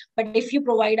them. But if you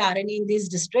provide RNA in these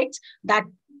districts, that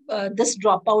this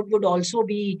dropout would also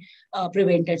be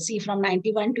prevented. See, from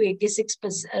 91 to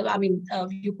 86%. I mean,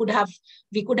 we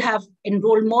could have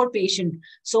enrolled more patients.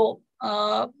 So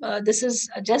this is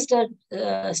just a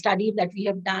study that we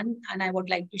have done, and I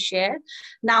would like to share.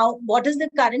 Now, what is the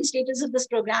current status of this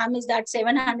program is that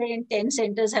 710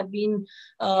 centers have been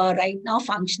right now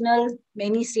functional.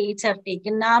 Many states have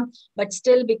taken up, but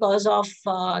still because of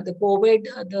the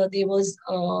COVID, there was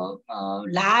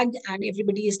lag, and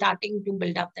everybody is starting to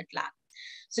build up that lag.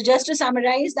 So just to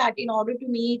summarize that, in order to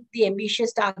meet the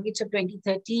ambitious targets of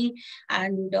 2030,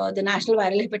 and the National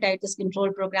Viral Hepatitis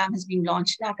Control Program has been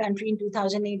launched in our country in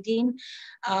 2018,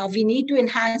 we need to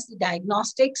enhance the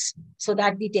diagnostics so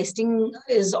that the testing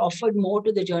is offered more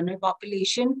to the general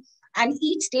population. And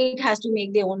each state has to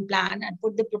make their own plan and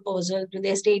put the proposal to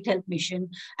their state health mission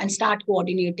and start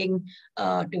coordinating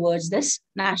towards this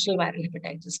National Viral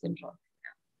Hepatitis Control.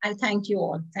 I thank you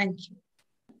all. Thank you.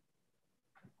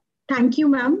 Thank you,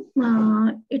 ma'am.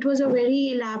 It was a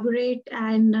very elaborate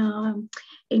and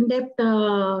in-depth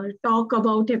talk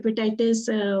about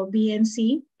hepatitis B and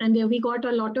C, and we got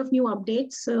a lot of new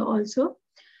updates also.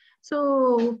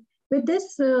 So with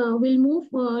this, we'll move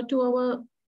to our.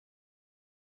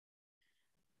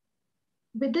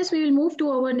 With this, we will move to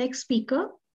our next speaker,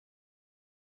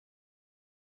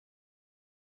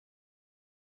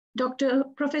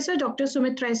 Professor Dr.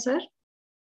 Sumit Rai, sir.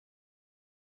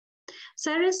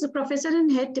 Sir is the Professor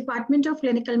and Head Department of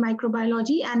Clinical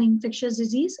Microbiology and Infectious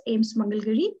Disease, AIIMS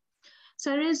Mangalgiri.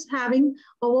 Sir is having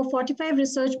over 45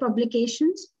 research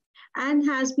publications and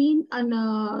has been a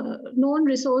known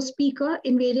resource speaker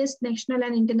in various national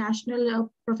and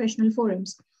international professional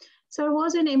forums. Sir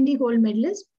was an MD Gold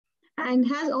Medalist and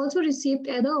has also received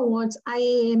other awards,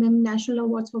 IAMM National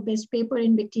Awards for Best Paper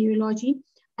in Bacteriology,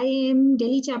 IAM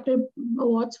Delhi Chapter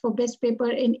Awards for Best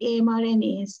Paper in AMR and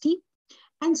AST,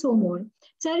 and so more.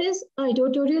 Sir is an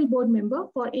editorial board member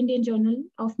for Indian Journal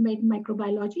of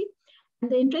Microbiology,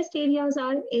 and the interest areas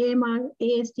are AMR,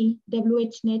 AST,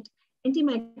 WHNet,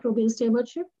 antimicrobial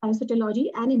stewardship,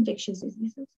 parasitology, and infectious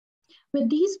diseases.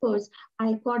 With these words,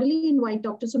 I cordially invite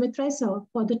Dr. Sumit Rai, sir,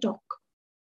 for the talk.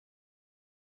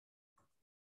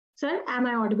 Sir, am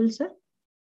I audible, sir?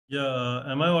 Yeah,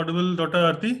 am I audible, Dr.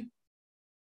 Aarti?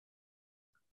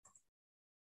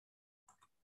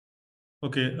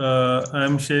 Okay, I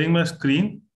am sharing my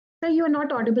screen. Sir, you are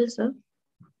not audible, sir.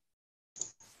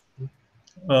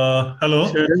 Hello?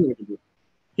 Sir,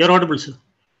 you're audible, sir.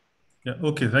 Yeah,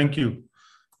 okay, thank you.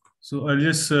 So I'll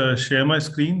just share my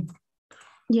screen.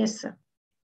 Yes, sir.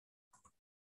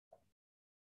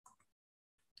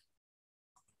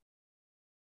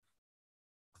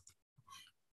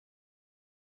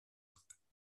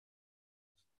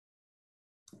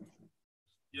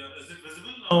 Yeah, is it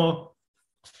visible now?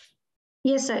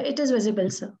 Yes, sir, it is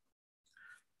visible, sir.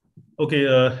 Okay,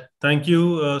 thank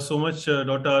you so much,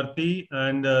 Dr. Aarti,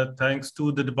 and thanks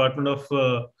to the Department of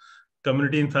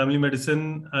Community and Family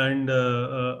Medicine and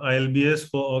ILBS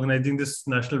for organizing this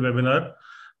national webinar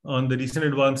on the recent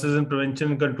advances in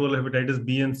prevention and control of hepatitis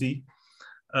B and C.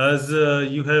 As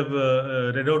you have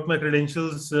read out my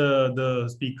credentials,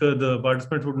 the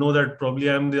participants would know that probably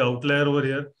I'm the outlier over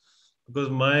here because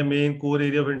my main core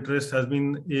area of interest has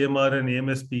been AMR and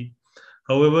AMSP.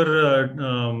 However,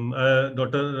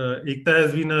 Dr. Ekta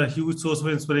has been a huge source of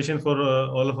inspiration for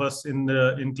all of us in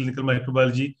clinical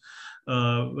microbiology.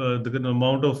 The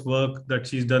amount of work that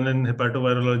she's done in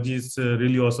hepatovirology is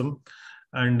really awesome,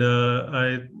 and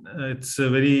it's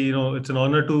very it's an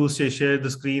honor to share the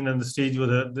screen and the stage with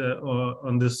her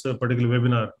on this particular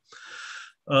webinar.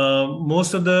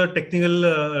 Most of the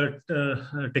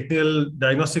technical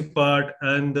diagnostic part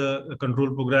and the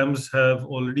control programs have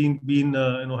already been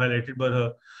highlighted by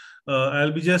her.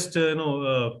 I'll be just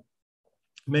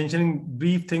mentioning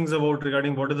brief things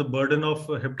regarding what is the burden of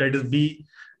hepatitis B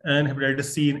and hepatitis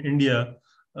C in India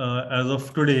as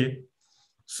of today.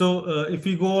 So if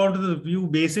we go on to the few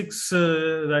basics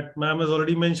that ma'am has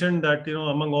already mentioned, that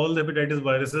among all the hepatitis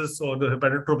viruses or the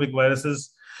hepatotropic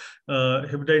viruses,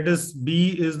 hepatitis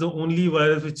B is the only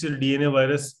virus which is DNA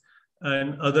virus,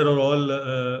 and other are all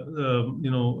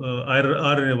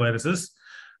RNA viruses.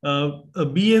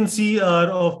 B and C are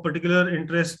of particular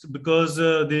interest because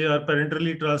they are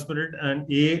parenterally transmitted,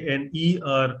 and A and E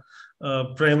are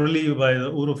primarily by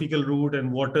the orophycal route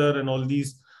and water and all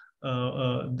these.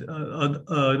 Where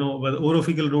the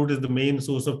orophycal route is the main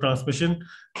source of transmission,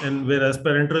 and whereas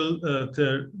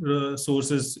parenteral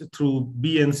source is through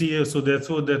B and C. So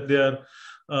therefore, that they are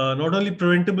not only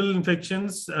preventable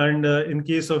infections, and in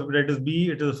case of hepatitis B,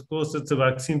 it is, of course, it's a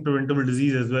vaccine preventable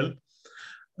disease as well.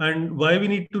 And why we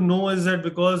need to know is that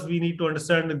because we need to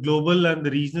understand the global and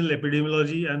the regional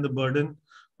epidemiology and the burden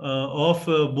of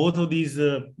both of these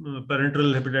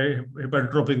parenteral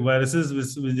hepatotropic viruses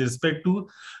with respect to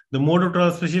the mode of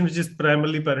transmission, which is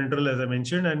primarily parenteral, as I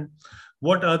mentioned, and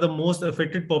what are the most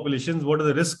affected populations, what are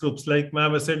the risk groups. Like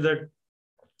ma'am has said that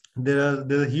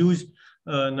there's a huge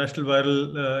national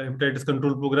viral hepatitis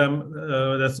control program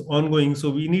that's ongoing. So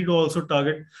we need to also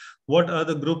target what are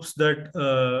the groups that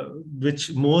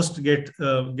which most get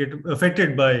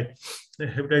affected by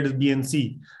hepatitis B and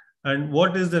C, and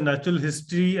what is the natural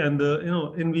history and the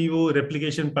in vivo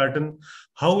replication pattern,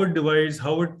 how it divides,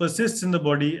 how it persists in the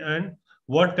body, and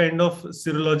what kind of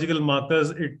serological markers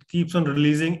it keeps on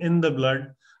releasing in the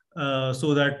blood,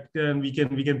 so that we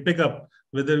can pick up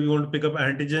whether we want to pick up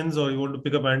antigens or you want to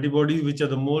pick up antibodies, which are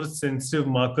the more sensitive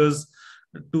markers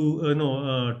to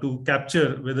to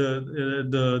capture whether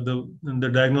the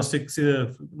diagnostic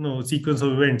sequence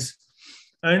of events,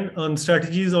 and on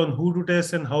strategies on who to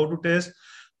test and how to test.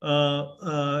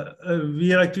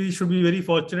 We actually should be very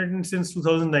fortunate, and since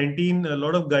 2019 a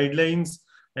lot of guidelines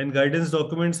and guidance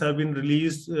documents have been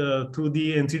released through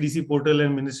the NCDC portal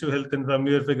and Ministry of Health and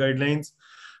Family Welfare guidelines.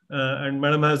 And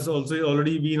Madam has also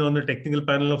already been on the technical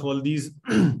panel of all these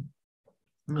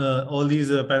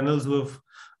panels who have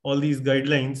all these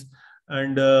guidelines.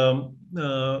 And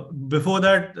before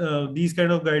that, these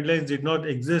kind of guidelines did not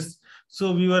exist.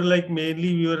 So we were like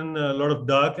mainly we were in a lot of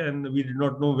dark, and we did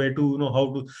not know where to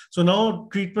how to. So now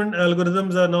treatment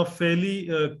algorithms are now fairly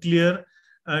clear,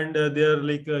 and they are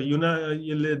like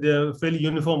they are fairly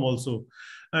uniform also.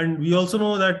 And we also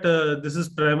know that this is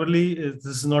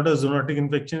not a zoonotic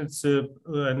infection. It's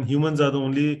and humans are the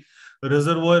only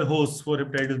reservoir hosts for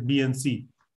hepatitis B and C.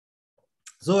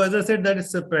 So as I said, that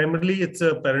it's primarily it's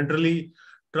a parenterally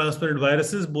transmitted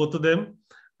viruses, both of them,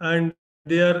 and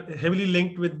they are heavily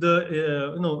linked with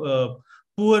the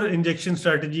poor injection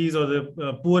strategies or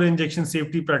the poor injection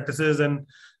safety practices. And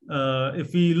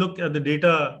if we look at the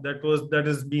data that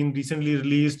has been recently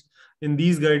released in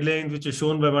these guidelines, which are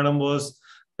shown by Madam, was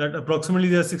that approximately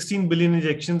there are 16 billion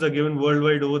injections are given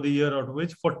worldwide over the year, out of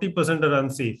which 40% are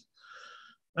unsafe,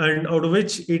 and out of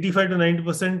which 85 to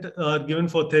 90% are given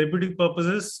for therapeutic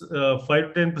purposes, 5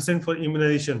 to 10% for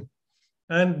immunization.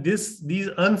 And these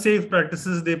unsafe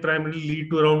practices, they primarily lead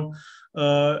to around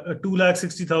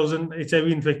 260,000 HIV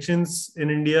infections in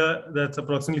India. That's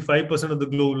approximately 5% of the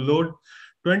global load.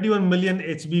 21 million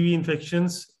HBV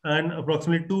infections and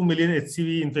approximately 2 million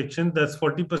HCV infections. That's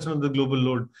 40% of the global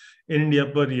load in India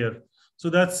per year. So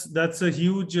that's a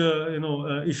huge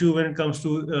issue when it comes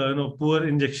to poor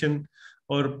injection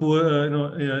or poor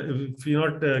if you're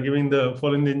not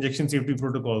following the injection safety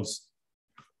protocols.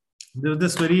 There was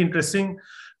this very interesting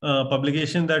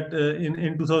publication that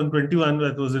in 2021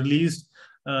 that was released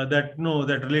that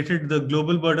related the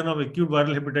global burden of acute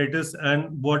viral hepatitis and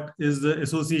what is the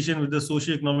association with the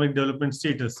socioeconomic development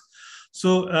status.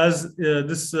 So as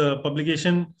this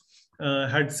publication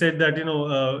had said that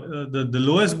the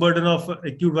lowest burden of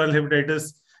acute viral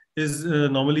hepatitis is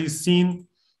normally seen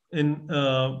in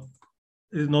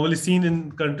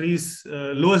countries,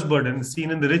 lowest burden is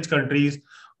seen in the rich countries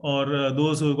or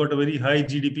those who have got a very high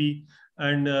GDP.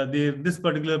 And this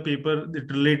particular paper,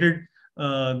 it related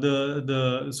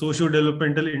the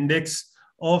socio-developmental index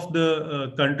of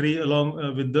the country along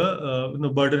with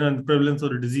the burden and prevalence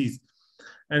of the disease.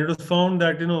 And it was found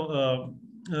that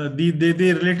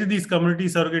they related these community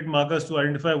surrogate markers to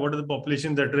identify what are the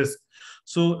populations at risk.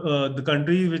 So the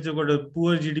countries which have got a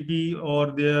poor GDP,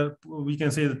 or we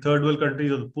can say the third world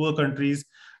countries or the poor countries,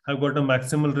 have got a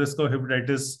maximal risk of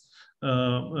hepatitis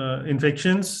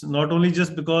infections, not only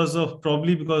just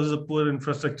probably because of the poor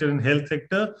infrastructure in health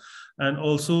sector, and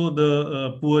also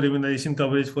the poor immunization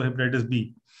coverage for hepatitis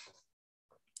B.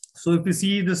 So if you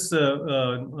see this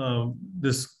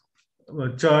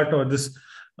chart or this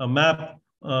map,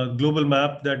 global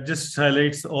map that just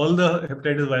highlights all the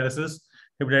hepatitis viruses,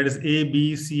 hepatitis A,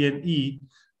 B, C, and E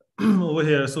over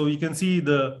here. So you can see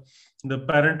the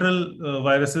parenteral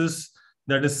viruses,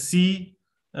 that is C,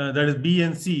 that is B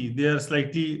and C. They are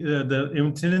slightly, the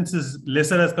incidence is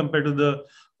lesser as compared to the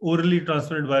orally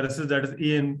transmitted viruses, that is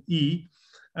A and E.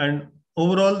 And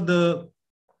overall, the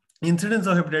incidence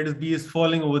of hepatitis B is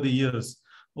falling over the years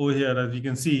over here, as we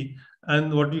can see.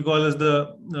 And what we call as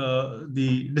the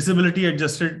disability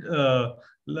adjusted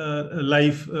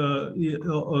life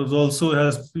also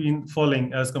has been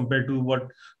falling as compared to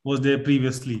what was there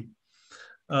previously.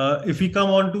 If we come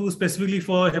on to specifically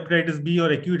for hepatitis B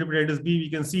or acute hepatitis B, we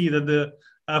can see that the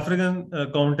African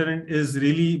continent is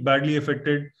really badly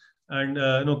affected, and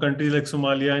countries like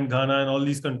Somalia and Ghana and all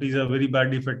these countries are very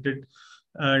badly affected.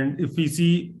 And if we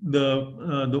see the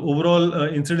overall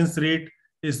incidence rate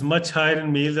is much higher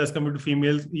in males as compared to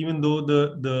females, even though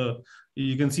the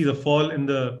you can see the fall in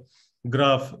the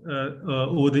graph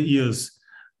over the years.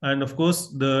 And of course,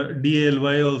 the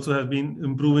DALY also has been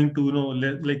improving to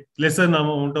like lesser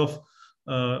amount of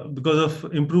because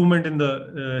of improvement in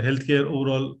the healthcare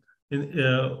overall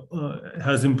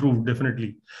has improved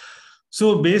definitely.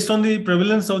 So based on the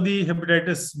prevalence of the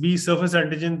hepatitis B surface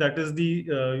antigen, that is the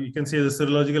you can say the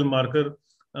serological marker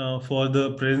for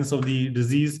the presence of the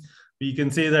disease. We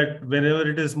can say that whenever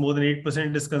it is more than 8%,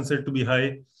 it is considered to be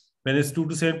high. When it's 2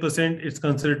 to 7%, it's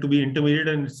considered to be intermediate,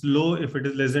 and it's low if it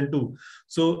is less than 2.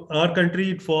 So our country,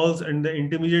 it falls in the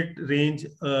intermediate range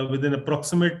with an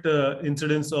approximate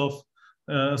incidence of,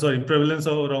 prevalence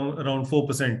of around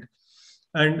 4%.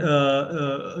 And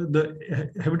the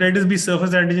hepatitis B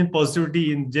surface antigen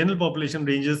positivity in general population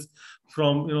ranges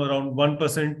from around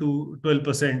 1% to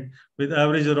 12%, with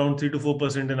average around 3 to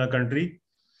 4% in our country.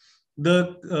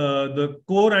 The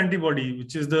core antibody,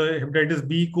 which is the hepatitis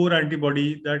B core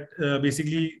antibody, that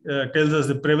basically tells us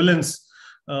the prevalence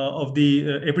of the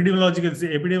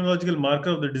epidemiological marker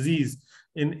of the disease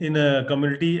in a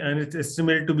community, and it's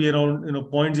estimated to be around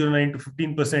 0.09 to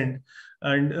 15%,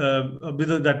 and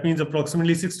that means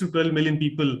approximately 6 to 12 million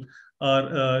people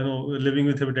are living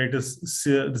with hepatitis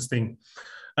this thing.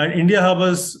 And India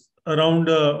harbors around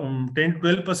 10 to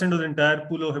 12% of the entire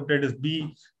pool of hepatitis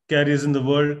B carriers in the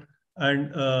world,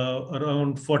 and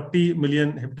around 40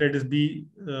 million hepatitis B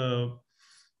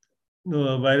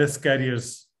virus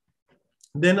carriers.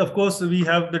 Then, of course, we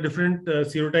have the different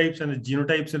serotypes and the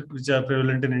genotypes which are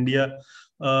prevalent in India.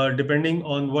 Depending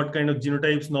on what kind of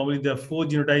genotypes, normally there are 4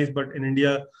 genotypes, but in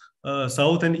India,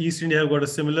 South and East India have got a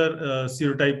similar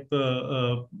serotype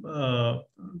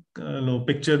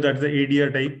picture, that's the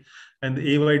ADR type, and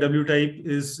the AYW type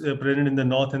is present in the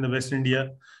North and the West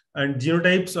India. And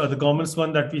genotypes are the commonest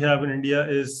one that we have in India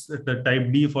is the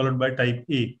type D followed by type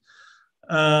A.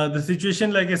 The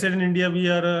situation, like I said, in India, we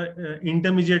are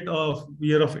of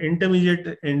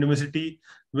intermediate endemicity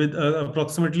with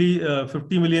approximately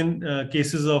 50 million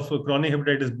cases of chronic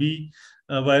hepatitis B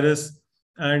virus,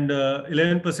 and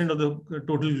 11% of the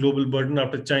total global burden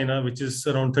after China, which is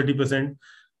around 30%.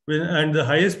 And the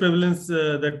highest prevalence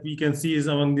that we can see is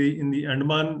in the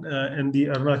Andaman and the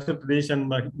Arunachal Pradesh, and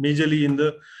majorly in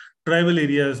the tribal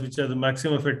areas, which are the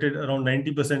maximum affected. Around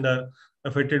 90% are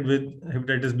affected with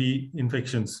hepatitis B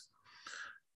infections.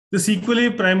 The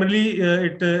sequelae primarily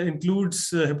it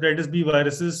includes hepatitis B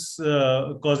viruses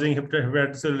causing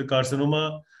hepatocellular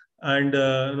carcinoma, and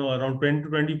around 10 to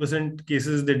 20%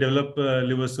 cases they develop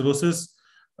liver cirrhosis.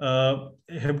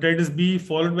 Hepatitis B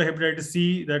followed by hepatitis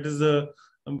C, that is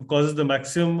causes the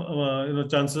maximum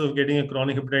chances of getting a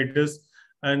chronic hepatitis.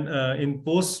 And in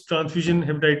post-transfusion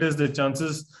hepatitis, the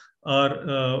chances are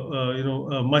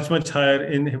much higher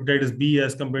in hepatitis B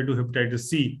as compared to hepatitis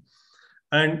C.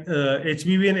 And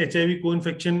HBV and HIV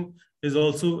co-infection is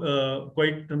also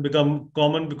quite become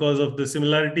common because of the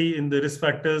similarity in the risk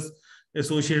factors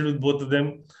associated with both of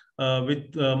them,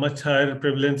 with much higher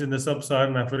prevalence in the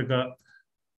sub-Saharan Africa.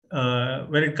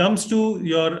 When it comes to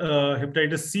your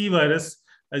hepatitis C virus,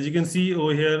 as you can see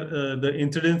over here, the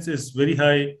incidence is very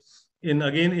high in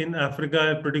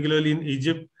Africa, particularly in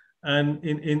Egypt, and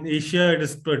in Asia, it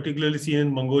is particularly seen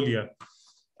in Mongolia.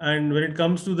 And when it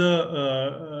comes to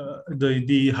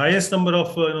the highest number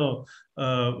of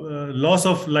loss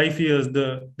of life years,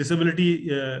 the disability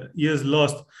years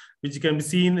lost, which can be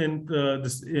seen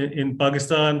in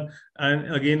Pakistan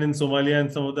and again in Somalia and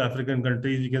some of the African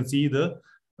countries, you can see the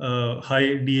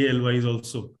high DALYs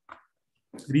also.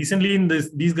 Recently, in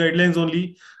these guidelines,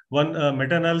 only one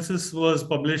meta-analysis was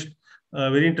published.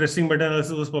 Very interesting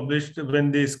meta-analysis was published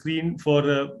when they screened for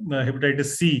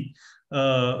hepatitis C,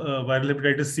 viral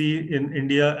hepatitis C in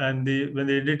India, and when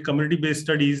they did community-based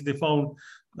studies, they found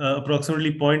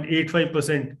approximately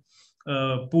 0.85%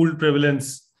 pooled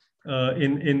prevalence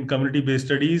in community-based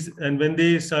studies. And when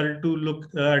they started to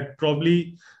look at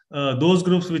probably those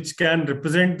groups which can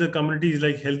represent the communities,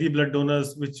 like healthy blood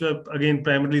donors, which are again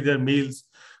primarily they're males,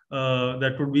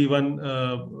 that would be one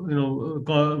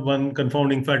one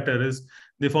confounding factor. Is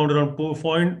they found around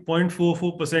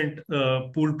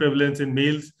 0.44% pooled prevalence in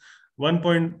males,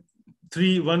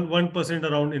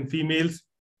 1.311% around in females.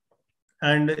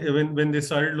 And when they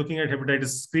started looking at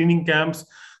hepatitis screening camps,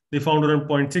 they found around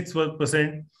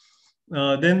 0.61%.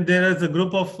 Then there is a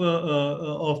group of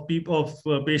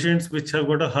patients which have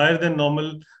got a higher than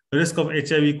normal risk of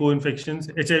HIV co-infections,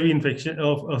 HIV infection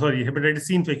hepatitis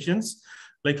C infections.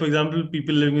 Like for example,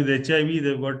 people living with HIV,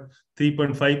 they've got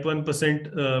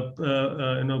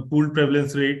 3.51% pooled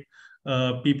prevalence rate.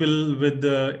 People with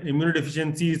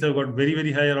immunodeficiencies have got very,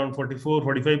 very high, around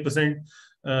 44-45%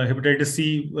 hepatitis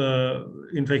C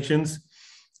infections.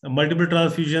 Multiple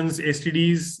transfusions,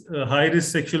 STDs,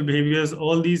 high-risk sexual behaviors,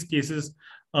 all these cases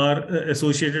are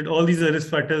associated, all these are risk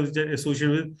factors which are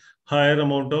associated with higher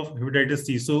amount of hepatitis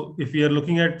C. So if we are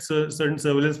looking at certain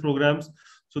surveillance programs,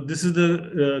 so this is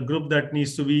the group that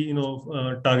needs to be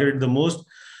targeted the most.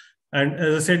 And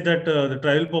as I said that the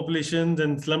tribal populations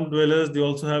and slum dwellers, they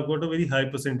also have got a very high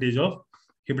percentage of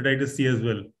hepatitis C as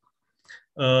well.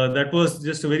 That was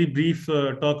just a very brief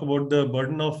talk about the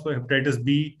burden of hepatitis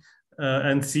B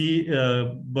and C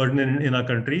burden in our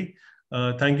country.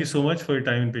 Thank you so much for your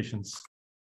time and patience.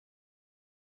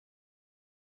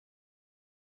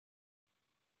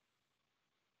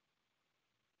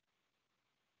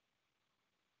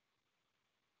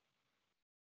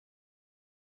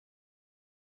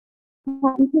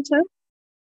 Thank you, sir.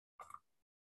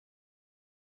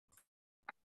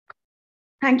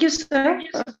 Thank you, sir.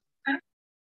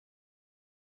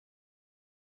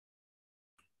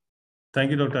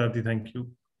 Thank you, Dr. Aarti. Thank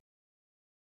you.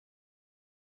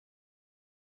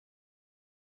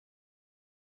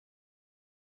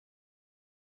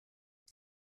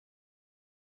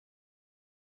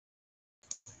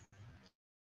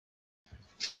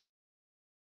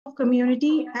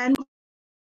 Community and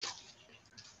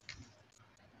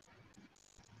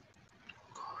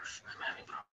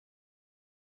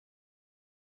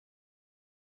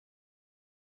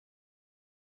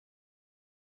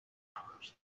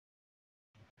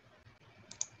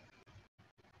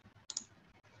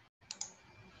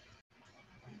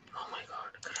Oh my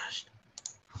God, crashed.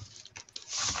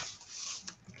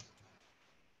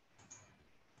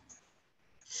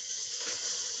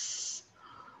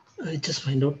 I just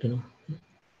find out,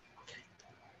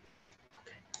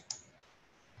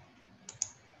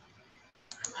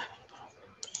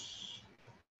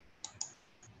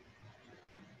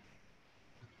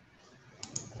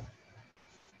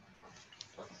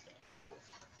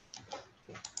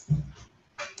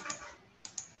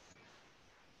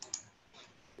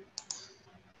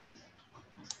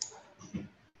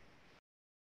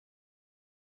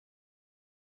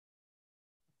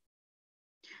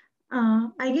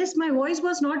 I guess my voice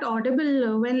was not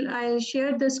audible when I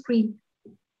shared the screen.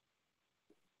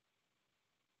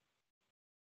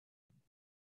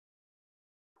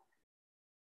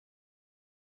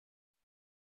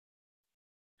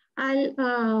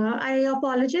 I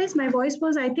apologize. My voice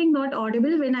was, I think, not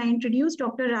audible when I introduced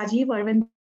Dr. Rajiv Arvind.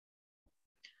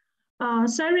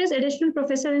 Sir is Additional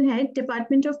Professor and Head,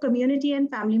 Department of Community and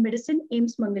Family Medicine,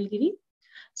 AIMS Mangalgiri.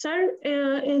 Sir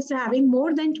is having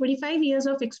more than 25 years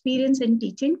of experience in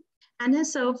teaching and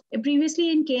has served previously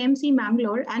in KMC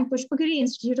Mangalore and Pushpagiri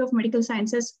Institute of Medical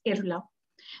Sciences, Kerala.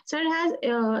 Sir has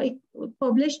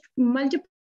published multiple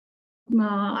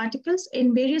articles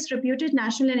in various reputed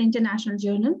national and international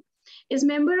journals, is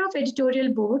member of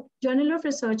editorial board, Journal of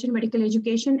Research in Medical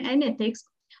Education and Ethics,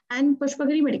 and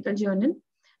Pushpagiri Medical Journal.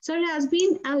 Sir has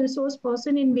been a resource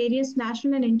person in various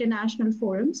national and international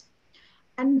forums.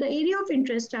 And the area of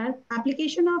interest are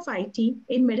application of IT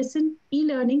in medicine,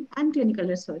 e-learning, and clinical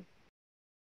research.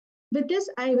 With this,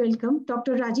 I welcome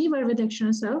Dr. Rajiv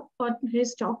Arvind, sir, for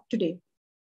his talk today.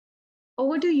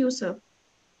 Over to you, sir.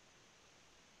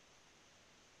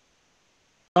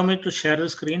 Allow me to share the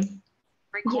screen?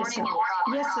 Yes, sir.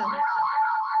 Yes, sir.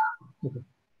 Okay.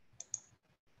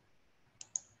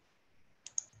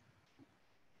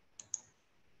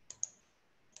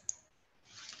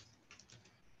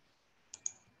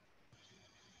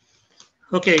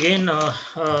 Okay, again,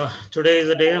 today is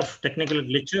the day of technical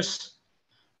glitches.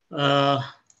 I'm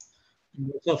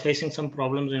also facing some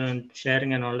problems in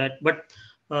sharing and all that. But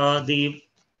the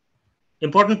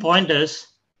important point is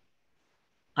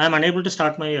I'm unable to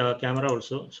start my camera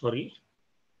also. Sorry.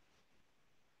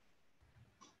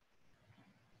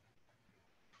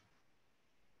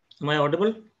 Am I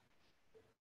audible?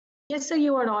 Yes, sir,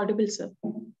 you are audible, sir.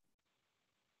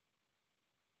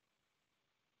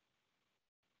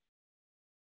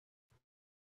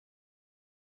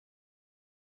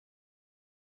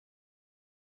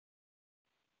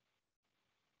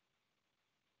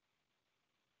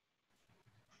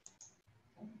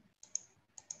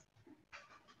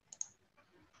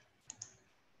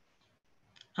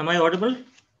 Am I audible?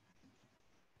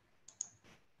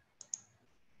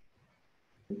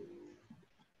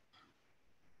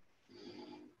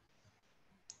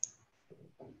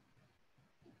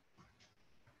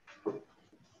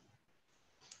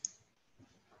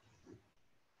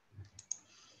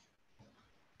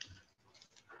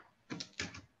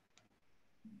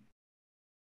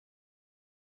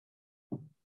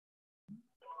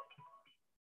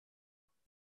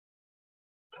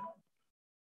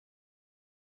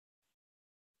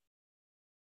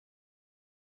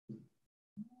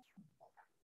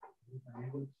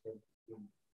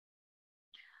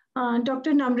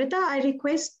 Dr. Namrata, I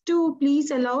request to please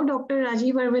allow Dr.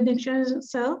 Rajiv Arvind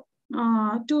sir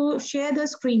to share the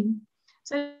screen.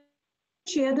 So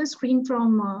share the screen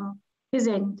from his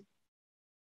end.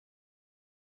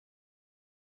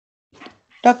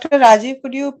 Dr. Rajiv,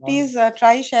 could you please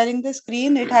try sharing the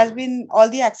screen? It has been, all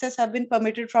the access have been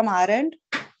permitted from our end.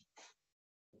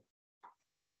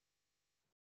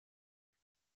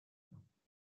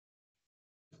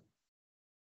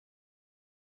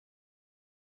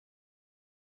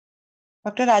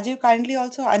 Dr. Rajiv, kindly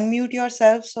also unmute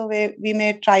yourself so we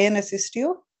may try and assist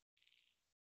you.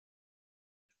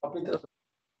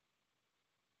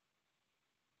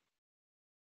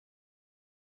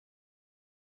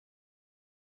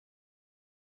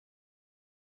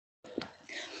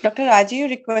 Dr.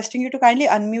 Rajiv, requesting you to kindly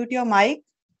unmute your mic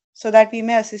so that we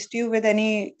may assist you with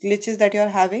any glitches that you're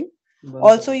having.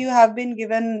 Also, you have been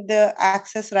given the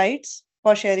access rights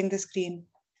for sharing the screen.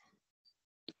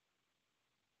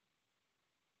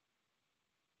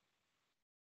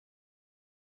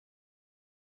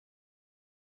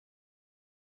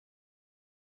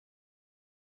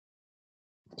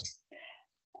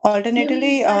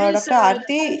 Alternatively, Dr.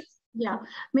 Aarti, yeah,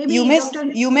 maybe you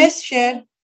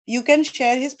can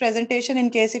share his presentation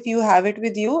in case if you have it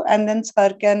with you, and then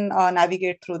sir can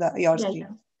navigate through your screen. Yeah.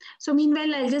 So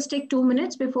meanwhile, I'll just take 2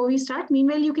 minutes before we start.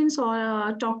 Meanwhile, you can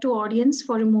talk to audience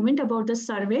for a moment about the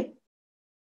survey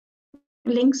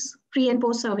links, pre and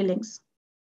post survey links.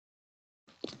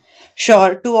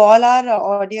 Sure. To all our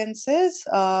audiences,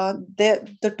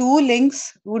 the two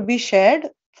links would be shared.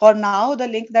 For now, the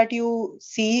link that you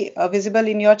see visible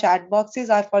in your chat boxes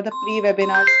are for the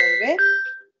pre-webinar survey.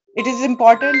 It is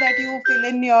important that you fill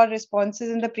in your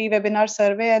responses in the pre-webinar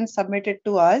survey and submit it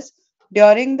to us.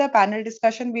 During the panel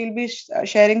discussion, we'll be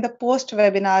sharing the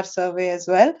post-webinar survey as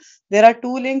well. There are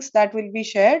two links that will be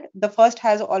shared. The first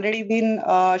has already been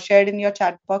shared in your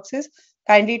chat boxes.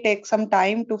 Kindly take some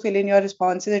time to fill in your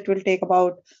responses. It will take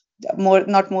about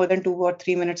not more than 2 or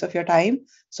 3 minutes of your time.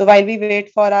 So while we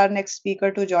wait for our next speaker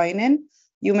to join in,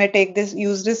 you may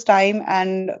use this time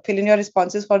and fill in your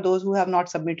responses for those who have not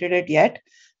submitted it yet.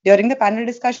 During the panel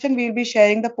discussion, we'll be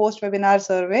sharing the post-webinar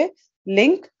survey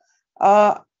link.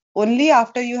 Only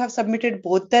after you have submitted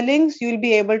both the links, you will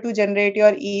be able to generate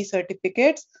your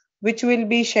e-certificates, which will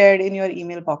be shared in your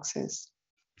email boxes.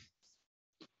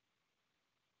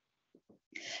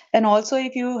 And also,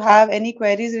 if you have any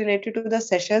queries related to the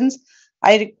sessions,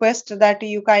 I request that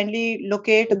you kindly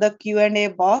locate the Q&A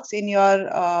box in your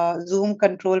Zoom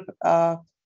control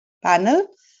panel.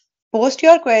 Post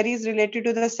your queries related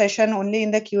to the session only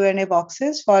in the Q&A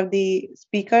boxes for the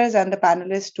speakers and the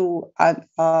panelists to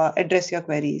address your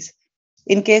queries.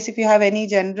 In case if you have any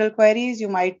general queries, you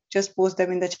might just post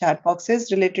them in the chat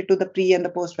boxes related to the pre and the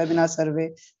post webinar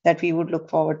survey that we would look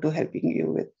forward to helping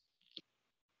you with.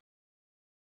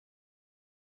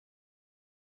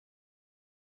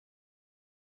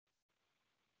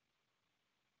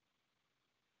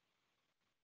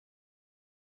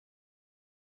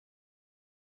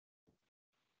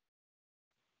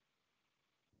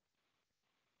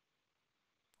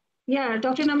 Yeah,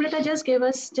 Dr. Namrata, just give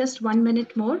us just 1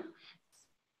 minute more.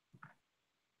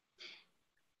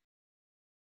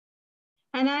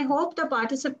 And I hope the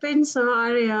participants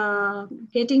are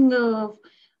getting a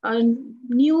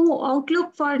new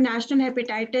outlook for national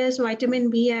hepatitis,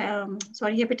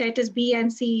 hepatitis B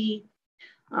and C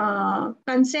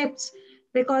concepts,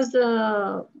 because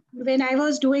when I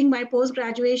was doing my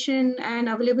post-graduation and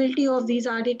availability of these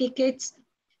RDT kits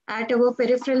at our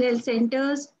peripheral health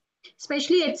centers,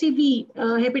 especially HCV,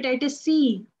 hepatitis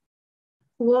C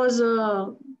was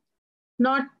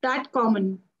not that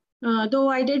common. Though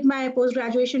I did my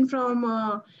post-graduation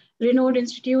from renowned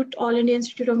institute, All India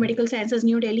Institute of Medical Sciences,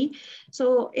 New Delhi.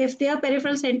 So if their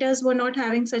peripheral centers were not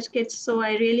having such kits, so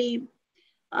I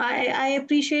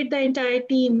appreciate the entire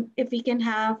team if we can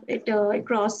have it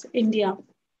across India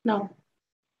now.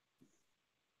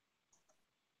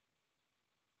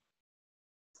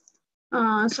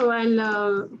 So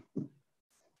I'll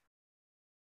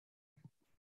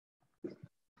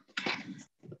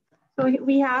So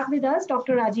we have with us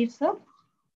Dr. Rajiv sir.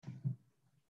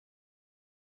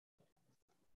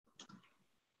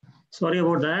 Sorry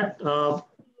about that.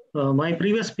 My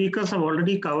previous speakers have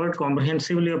already covered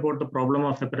comprehensively about the problem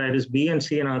of hepatitis B and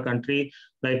C in our country.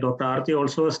 Like Dr. Aarti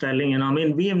also was telling, I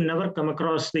mean, we have never come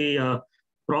across the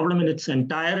problem in its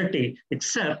entirety,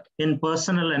 except in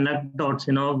personal anecdotes,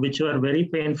 which were very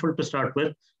painful to start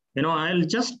with. I'll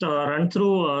just run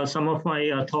through some of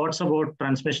my thoughts about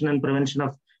transmission and prevention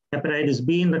of hepatitis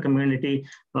B in the community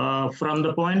from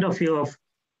the point of view of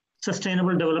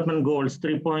Sustainable Development Goals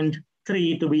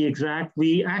 3.3 to be exact.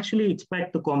 We actually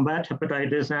expect to combat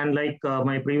hepatitis, and like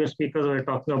my previous speakers were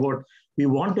talking about, we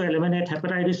want to eliminate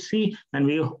hepatitis C, and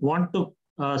we want to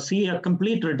see a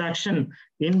complete reduction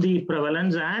in the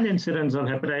prevalence and incidence of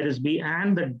hepatitis B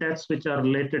and the deaths which are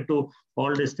related to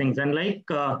all these things. And like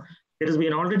it has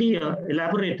been already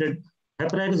elaborated,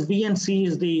 hepatitis B and C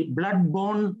is the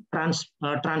blood-borne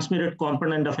transmitted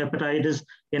component of hepatitis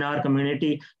in our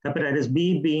community. Hepatitis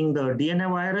B being the DNA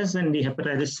virus and the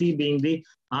hepatitis C being the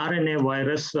RNA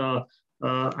virus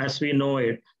as we know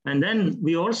it. And then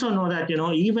we also know that,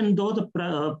 even though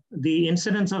the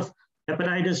incidence of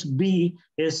hepatitis B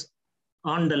is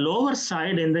on the lower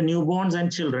side in the newborns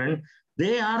and children,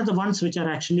 they are the ones which are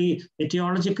actually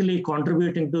etiologically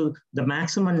contributing to the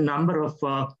maximum number of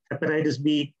hepatitis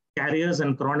B carriers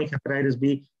and chronic hepatitis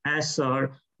B, as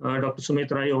Dr.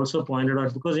 Sumit Rai also pointed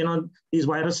out, because these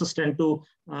viruses tend to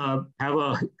have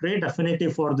a great affinity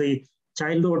for the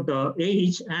childhood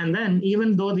age, and then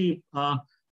even though the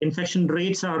infection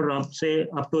rates are say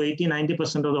up to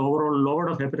 80-90% of the overall load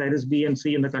of hepatitis B and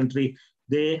C in the country,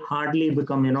 they hardly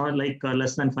become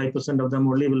less than 5% of them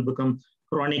only will become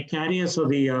chronic carriers of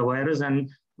the virus, and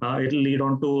it will lead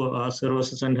on to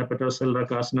cirrhosis and hepatocellular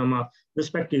carcinoma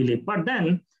respectively. But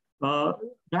then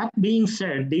that being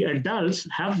said, the adults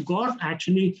have got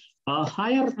actually a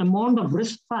higher amount of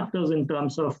risk factors in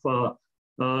terms of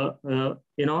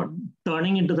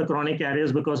turning into the chronic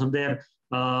carriers because of their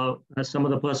some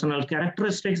of the personal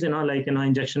characteristics,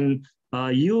 injection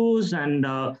use and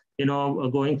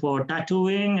going for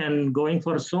tattooing and going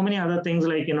for so many other things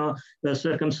like the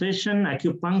circumcision,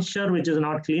 acupuncture, which is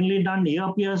not cleanly done,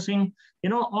 ear piercing,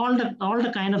 all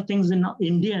the kind of things in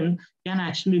Indian can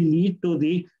actually lead to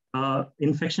the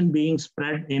infection being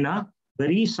spread in a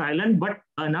very silent but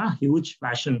in a huge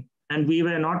fashion. And we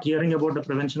were not hearing about the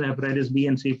prevention of hepatitis B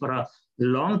and C for a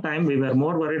long time. We were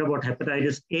more worried about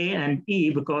hepatitis A and E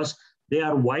because they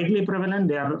are widely prevalent,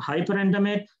 they are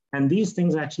hyperendemic, and these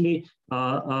things actually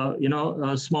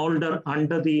smolder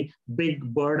under the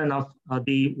big burden of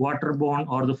the waterborne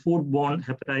or the foodborne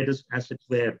hepatitis as it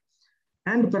were.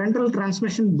 And parental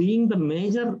transmission being the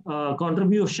major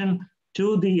contribution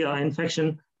to the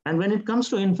infection. And when it comes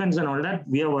to infants and all that,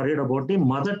 we are worried about the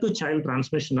mother-to-child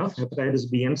transmission of hepatitis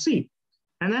B and C,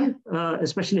 and then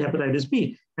especially hepatitis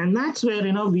B. And that's where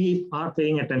we are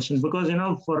paying attention because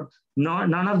for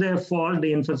none of their fault,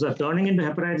 the infants are turning into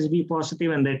hepatitis B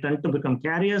positive, and they tend to become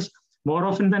carriers more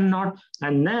often than not.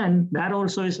 And then that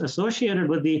also is associated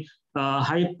with the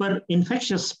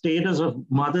hyper-infectious status of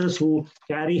mothers who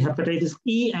carry hepatitis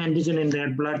E antigen in their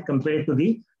blood compared to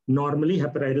the normally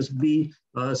hepatitis B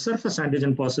surface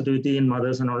antigen positivity in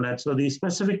mothers and all that. So the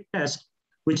specific test,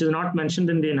 which is not mentioned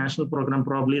in the national program,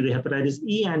 probably the hepatitis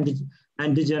E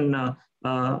antigen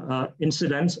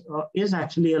incidence is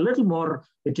actually a little more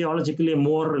etiologically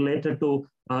more related to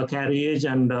carriage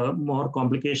and more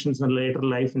complications in later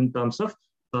life in terms of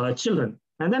children.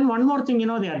 And then one more thing,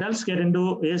 the adults get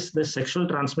into is the sexual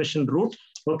transmission route.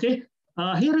 Okay.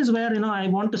 Here is where, I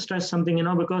want to stress something,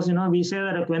 because, we say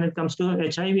that when it comes to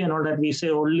HIV and all that, we say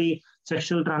only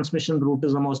sexual transmission route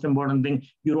is the most important thing.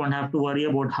 You don't have to worry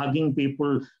about hugging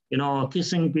people,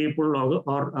 kissing people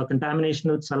or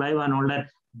contamination with saliva and all that.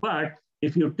 But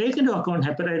if you take into account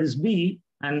hepatitis B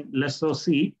and less so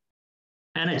C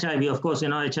and HIV, of course,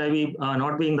 HIV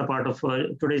not being the part of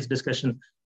today's discussion,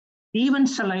 even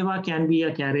saliva can be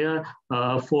a carrier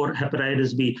for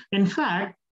hepatitis B. In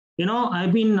fact,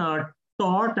 I've been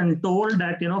taught and told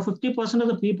that 50% of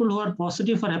the people who are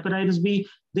positive for hepatitis B,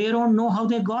 they don't know how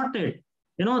they got it.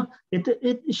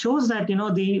 It shows that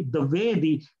the way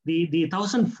the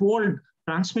 1,000-fold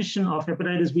transmission of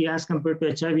hepatitis B as compared to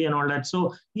HIV and all that.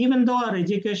 So even though our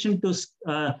education to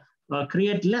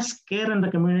create less care in the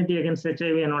community against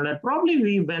HIV and all that, probably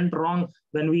we went wrong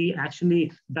when we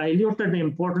actually diluted the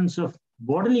importance of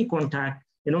bodily contact,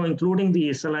 including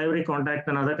the salivary contact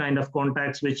and other kind of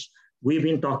contacts, which we've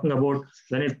been talking about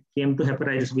when it came to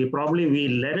hepatitis B. Probably we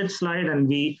let it slide and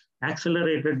we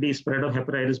accelerated the spread of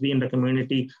hepatitis B in the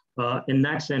community in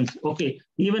that sense. Okay,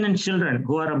 even in children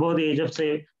who are above the age of,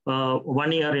 say,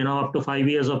 1 year, up to 5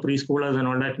 years of preschoolers and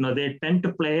all that, they tend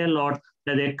to play a lot.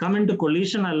 They come into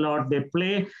collision a lot. They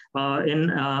play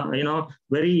in,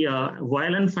 very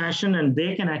violent fashion, and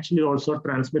they can actually also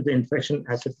transmit the infection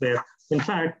as it were. In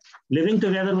fact, living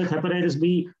together with hepatitis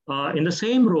B in the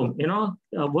same room,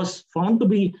 was found to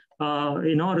be,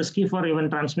 risky for even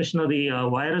transmission of the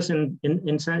virus in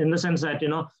the sense that,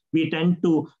 we tend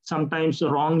to sometimes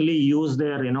wrongly use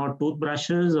their,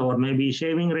 toothbrushes or maybe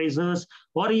shaving razors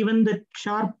or even the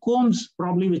sharp combs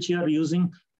probably which you are using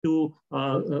to,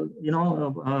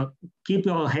 keep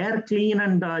your hair clean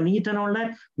and neat and all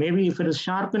that. Maybe if it is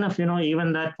sharp enough,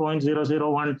 even that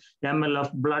 0.001 ml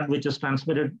of blood which is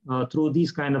transmitted through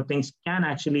these kind of things can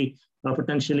actually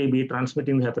potentially be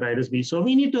transmitting hepatitis B. So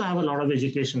we need to have a lot of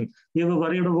education. We were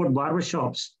worried about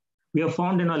barbershops. We have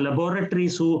found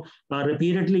laboratories who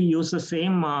repeatedly use the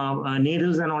same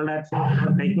needles and all that,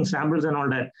 taking samples and all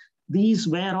that. These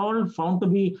were all found to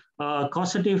be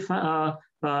causative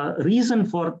reason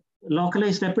for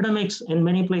localized epidemics in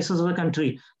many places of the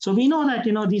country. So we know that,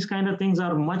 these kind of things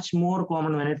are much more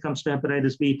common when it comes to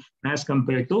hepatitis B as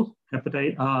compared to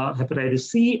hepatitis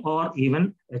C or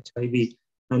even HIV.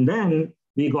 And then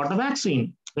we got a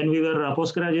vaccine. When we were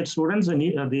postgraduate students,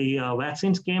 the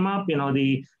vaccines came up,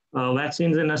 the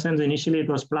vaccines in a sense, initially it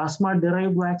was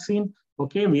plasma-derived vaccine.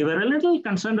 Okay, we were a little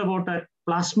concerned about that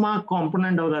plasma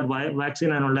component of that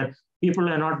vaccine and all that. People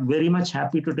are not very much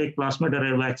happy to take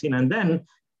plasma-derived vaccine. And then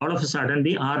all of a sudden,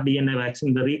 the rDNA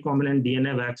vaccine, the recombinant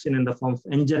DNA vaccine in the form of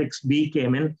Engerix B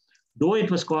came in. Though it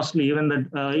was costly, even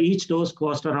that each dose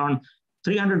cost around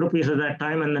 300 rupees at that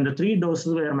time, and then the 3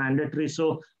 doses were mandatory.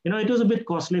 So, it was a bit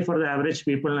costly for the average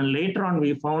people. And later on,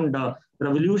 we found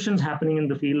revolutions happening in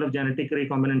the field of genetic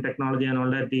recombinant technology and all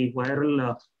that. The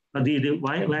viral,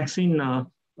 the vaccine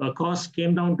cost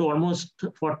came down to almost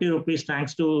 40 rupees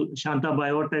thanks to Shanta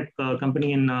Biotech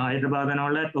company in Hyderabad and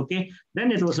all that. Okay,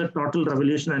 then it was a total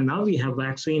revolution, and now we have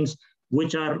vaccines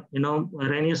which are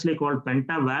erroneously called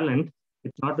pentavalent.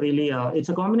 It's not really. It's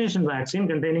a combination vaccine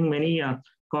containing many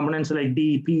components like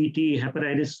D, P, T,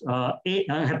 hepatitis A,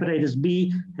 hepatitis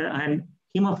B, and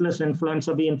Haemophilus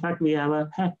influenza B. In fact, we have a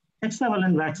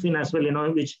hexavalent vaccine as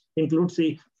well, which includes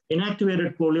the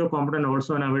inactivated polio component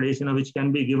also nowadays, which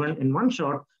can be given in one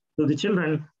shot to the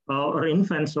children or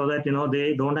infants so that,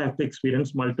 they don't have to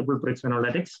experience multiple pricks and all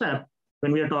that, except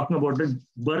when we are talking about the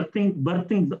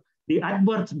birthing the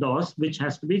at-birth dose, which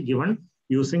has to be given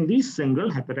using the single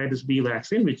hepatitis B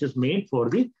vaccine, which is made for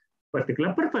the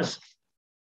particular purpose.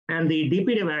 And the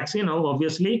DPD vaccine now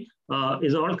obviously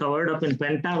is all covered up in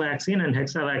penta vaccine and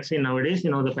hexa vaccine nowadays. The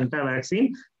penta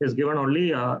vaccine is given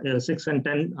only 6 and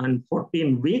 10 and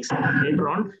 14 weeks. Later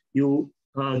on, you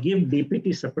give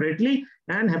DPT separately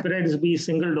and hepatitis B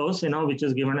single dose, which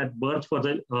is given at birth for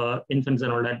the infants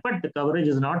and all that. But the coverage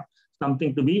is not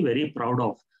something to be very proud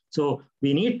of. So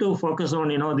we need to focus on,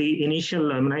 the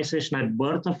initial immunization at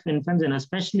birth of infants, and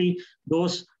especially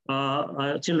those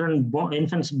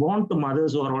infants born to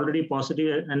mothers who are already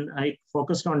positive. And I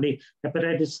focused on the the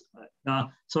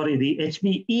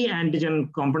HBe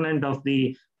antigen component of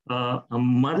the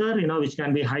mother, which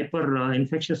can be hyper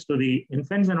infectious to the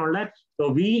infants and all that.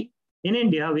 So in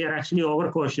India, we are actually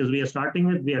overcautious. We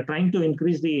are trying to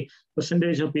increase the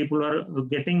percentage of people who are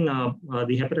getting the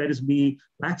hepatitis B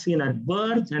vaccine at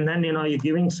birth. And then, you're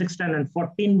giving 6, 10, and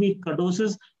 14-week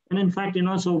doses. And in fact,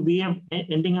 so we are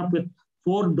ending up with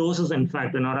 4 doses, in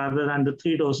fact, rather than the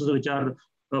 3 doses, which are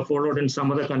followed in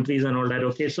some other countries and all that.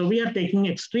 Okay, so we are taking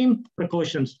extreme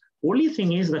precautions. Only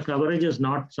thing is the coverage is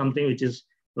not something which is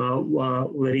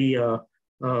very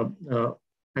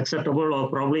acceptable, or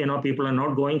probably, people are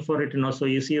not going for it, so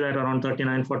you see that around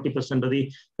 39-40% of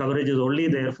the coverage is only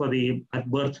there for the at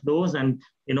birth dose. And,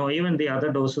 even the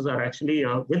other doses are actually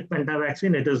with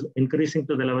pentavaccine, it is increasing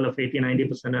to the level of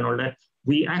 80-90% and all that.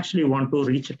 We actually want to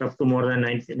reach it up to more than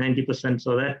 90%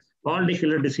 so that all the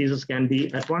killer diseases can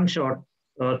be at one shot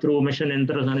through Mission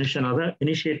Indradhanush and other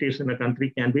initiatives in the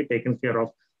country can be taken care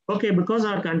of. Okay, because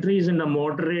our country is in the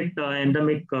moderate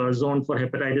endemic zone for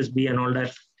hepatitis B and all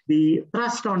that, the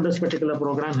thrust on this particular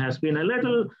program has been a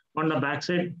little on the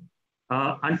backside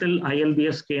until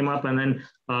ILBS came up and then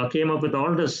came up with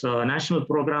all this national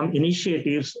program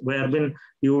initiatives wherein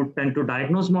you tend to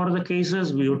diagnose more of the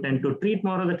cases, you tend to treat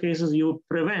more of the cases, you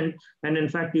prevent, and in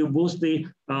fact, you boost the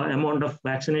amount of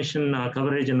vaccination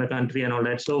coverage in the country and all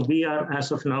that. So we are,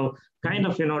 as of now, kind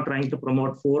of, trying to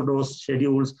promote 4-dose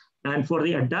schedules. And for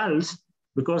the adults,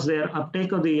 because their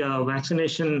uptake of the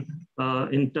vaccination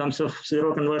in terms of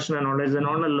seroconversion and all that is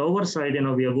on a lower side.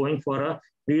 We are going for a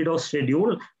 3-dose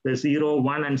schedule, the 0,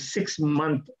 1, and 6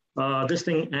 month this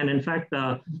thing. And in fact,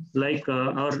 like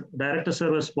our director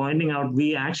sir was pointing out,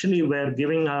 we actually were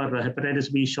giving our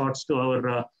hepatitis B shots to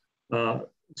our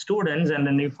students, and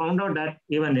then we found out that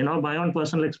even my own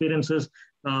personal experiences,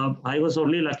 I was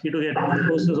only lucky to get 2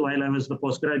 doses while I was the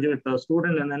postgraduate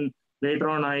student, and then later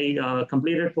on I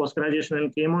completed post-graduation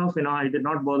and came off. I did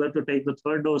not bother to take the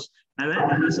 3rd dose, and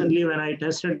then recently when I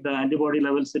tested the antibody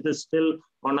levels, it is still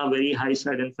on a very high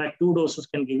side. In fact, 2 doses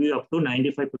can give you up to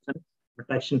 95%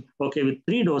 protection. Okay, with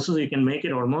 3 doses, you can make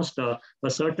it almost a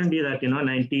certainty that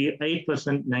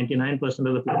 98%, 99%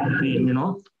 of the people will be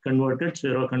converted,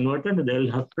 seroconverted.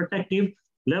 They'll have protective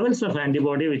levels of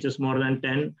antibody, which is more than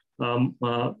 10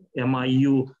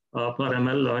 MIU per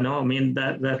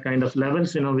ml. That kind of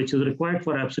levels, which is required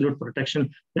for absolute protection,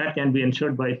 that can be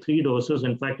ensured by 3 doses.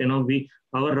 In fact,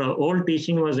 our old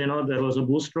teaching was, there was a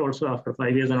booster also after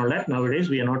 5 years and all that. Nowadays,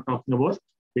 we are not talking about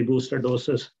the booster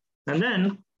doses. And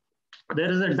then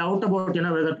there is a doubt about,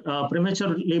 whether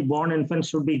prematurely born infants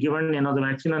should be given, the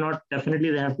vaccine or not.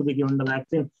 Definitely, they have to be given the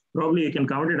vaccine. Probably you can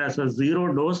count it as a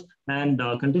 0 dose and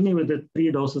continue with the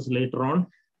 3 doses later on.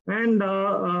 And,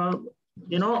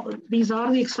 these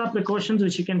are the extra precautions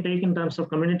which you can take in terms of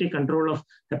community control of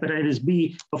hepatitis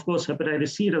B. Of course,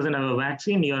 hepatitis C doesn't have a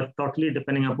vaccine. You are totally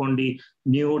depending upon the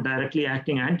new directly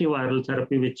acting antiviral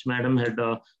therapy, which Madam had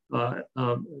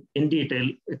in detail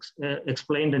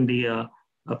explained in the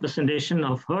presentation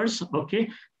of hers. Okay,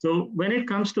 so when it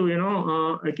comes to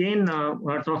again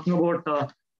talking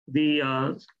about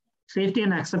the safety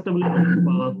and acceptability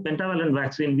of pentavalent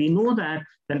vaccine, we know that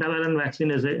pentavalent vaccine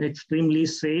is extremely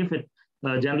safe. It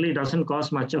generally doesn't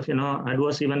cause much of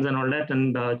adverse events and all that,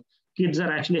 and kids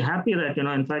are actually happy that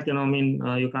in fact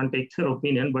you can't take their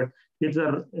opinion, but kids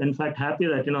are in fact happy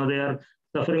that they are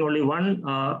suffering only 1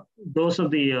 dose of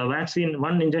the vaccine,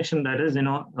 1 injection, that is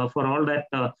for all that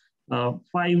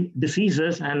 5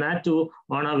 diseases, and that too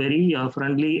on a very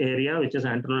friendly area, which is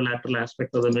anterolateral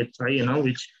aspect of the mid-thigh,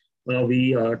 which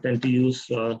we tend to use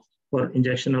for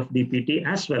injection of DPT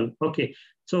as well. Okay,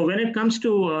 so when it comes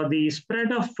to the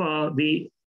spread of the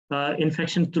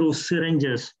infection through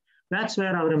syringes, that's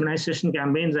where our immunization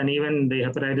campaigns and even the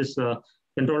hepatitis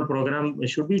control program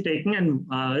should be taking, and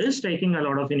is taking a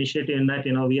lot of initiative in that,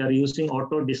 we are using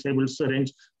auto-disabled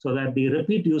syringe so that the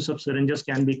repeat use of syringes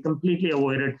can be completely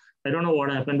avoided. I don't know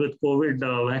what happened with COVID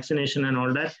vaccination and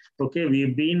all that. Okay,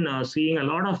 we've been seeing a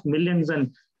lot of millions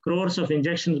and crores of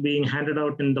injections being handed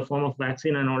out in the form of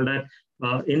vaccine and all that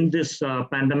in this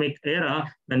pandemic era.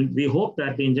 And we hope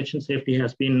that the injection safety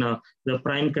has been the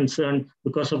prime concern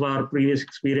because of our previous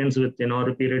experience with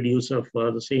repeated use of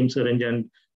the same syringe, and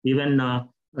even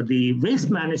the waste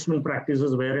management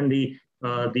practices wherein the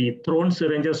thrown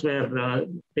syringes were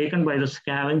taken by the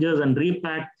scavengers and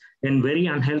repacked in very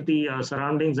unhealthy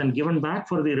surroundings and given back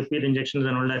for the repeat injections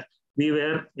and all that. We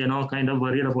were, kind of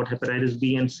worried about hepatitis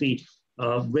B and C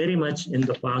very much in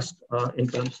the past in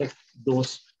terms of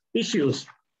those issues.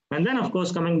 And then, of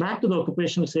course, coming back to the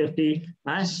occupational safety,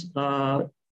 as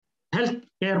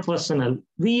healthcare personnel,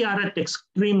 we are at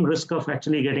extreme risk of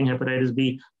actually getting hepatitis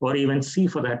B or even C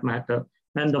for that matter.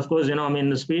 And of course,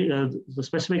 the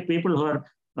specific people who are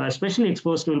especially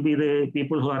exposed will be the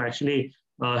people who are actually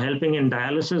helping in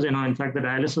dialysis. In fact, the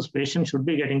dialysis patient should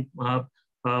be getting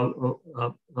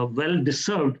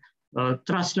well-deserved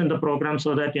thrust in the program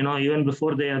so that, even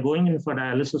before they are going in for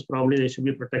dialysis, probably they should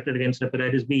be protected against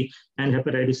hepatitis B, and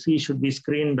hepatitis C should be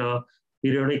screened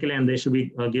periodically, and they should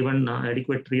be given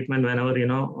adequate treatment whenever,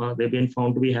 they've been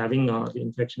found to be having the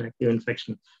infection, active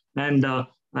infection. And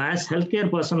as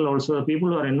healthcare personnel also, the people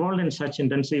who are involved in such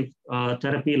intensive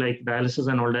therapy like dialysis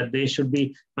and all that, they should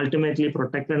be ultimately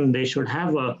protected, and they should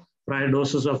have prior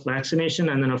doses of vaccination,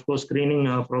 and then of course screening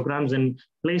programs in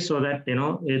place so that,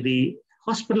 the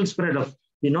hospital spread of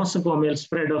the nosocomial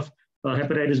spread of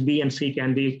hepatitis B and C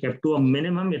can be kept to a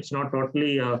minimum. It's not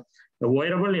totally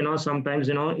avoidable. Sometimes,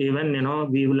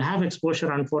 even, we will have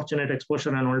exposure, unfortunate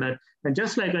exposure and all that. And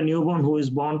just like a newborn who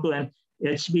is born to an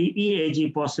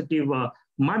HBeAg positive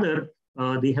mother,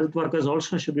 the health workers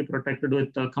also should be protected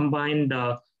with a combined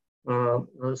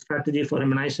strategy for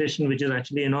immunization, which is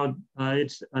actually,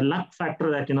 it's a luck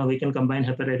factor that, we can combine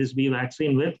hepatitis B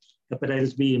vaccine with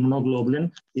hepatitis B immunoglobulin,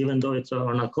 even though it's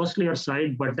on a costlier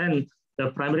side. But then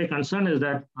the primary concern is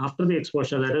that after the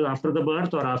exposure, that is after the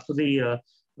birth or after the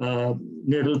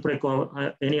needle prick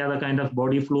or any other kind of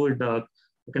body fluid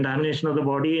contamination of the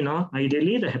body,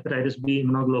 ideally the hepatitis B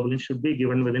immunoglobulin should be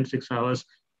given within 6 hours,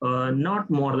 not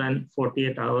more than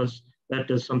 48 hours that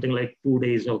is something like 2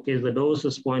 days. Okay, the dose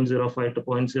is 0.05 to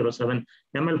 0.07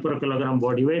 ml per kilogram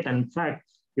body weight. And in fact,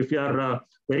 if you are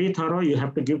very thorough, you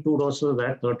have to give 2 doses of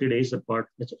that 30 days apart.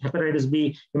 Hepatitis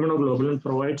B immunoglobulin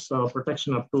provides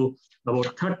protection up to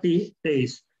about 30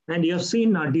 days. And you have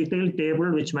seen a detailed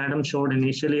table which Madam showed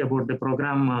initially about the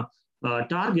program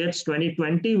targets.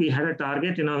 2020, we had a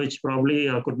target, which probably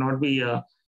could not be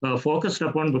focused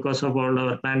upon because of all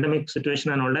our pandemic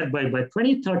situation and all that. By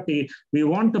 2030, we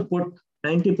want to put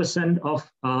 90%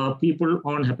 of people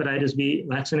on hepatitis B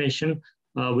vaccination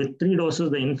with 3 doses,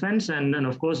 the infants, and then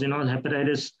of course,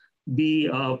 hepatitis B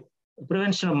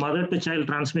prevention of mother-to-child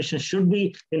transmission should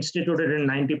be instituted in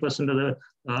 90% of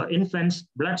the infants.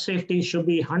 Blood safety should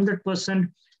be 100%.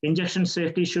 Injection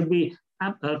safety should be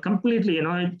completely,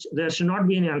 there should not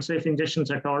be any unsafe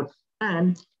injections at all.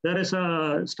 And there is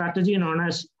a strategy known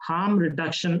as harm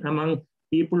reduction among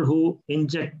people who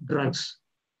inject drugs.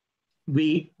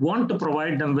 We want to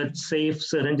provide them with safe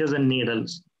syringes and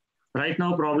needles. Right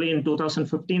now, probably in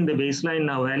 2015, the baseline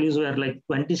values were like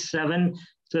 27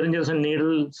 syringes and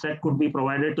needle set could be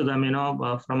provided to them,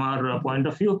 from our point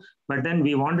of view. But then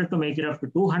we wanted to make it up to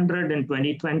 200 in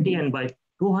 2020, and by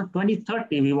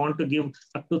 2030, we want to give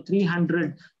up to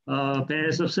 300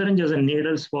 pairs of syringes and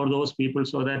needles for those people,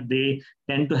 so that they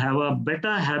tend to have a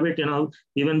better habit.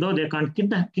 Even though they can't kick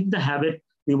the habit,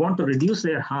 we want to reduce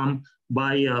their harm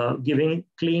by giving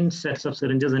clean sets of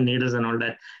syringes and needles and all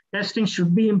that. Testing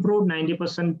should be improved.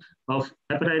 90% of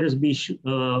hepatitis B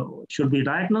should be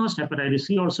diagnosed. Hepatitis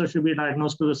C also should be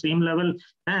diagnosed to the same level.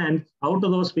 And out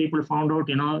of those people found out,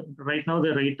 right now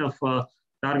the rate of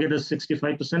target is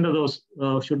 65% of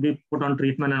those should be put on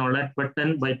treatment and all that. But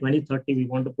then by 2030, we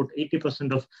want to put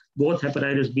 80% of both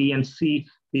hepatitis B and C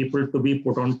people to be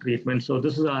put on treatment. So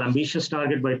this is our ambitious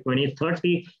target by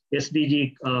 2030,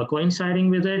 SDG coinciding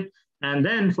with it. And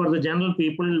then for the general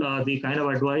people, the kind of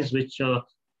advice which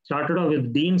started off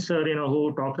with Dean sir,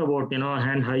 who talked about,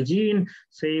 hand hygiene,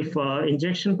 safe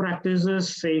injection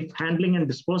practices, safe handling and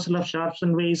disposal of sharps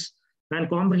and waste, and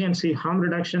comprehensive harm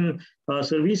reduction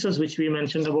services, which we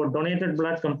mentioned about donated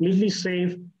blood, completely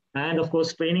safe, and of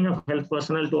course, training of health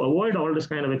personnel to avoid all this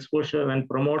kind of exposure, and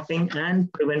promoting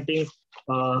and preventing,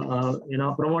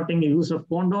 promoting use of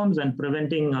condoms and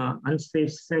preventing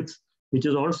unsafe sex, which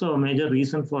is also a major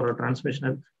reason for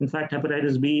transmission. In fact,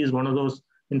 hepatitis B is one of those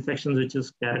infections which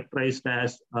is characterized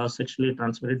as a sexually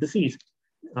transmitted disease.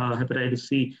 Hepatitis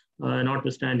C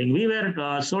notwithstanding. We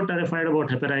were so terrified about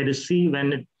hepatitis C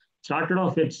when it started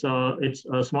off its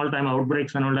small-time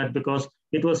outbreaks and all that, because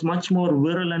it was much more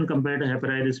virulent compared to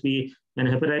hepatitis B, and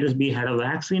hepatitis B had a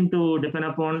vaccine to depend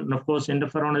upon. And of course,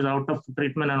 interferon is out of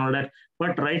treatment and all that.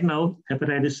 But right now,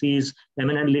 hepatitis C is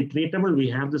eminently treatable. We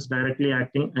have this directly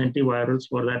acting antivirals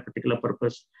for that particular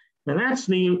purpose. And that's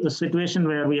the situation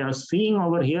where we are seeing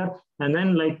over here. And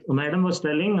then, like Madam was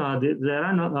telling, there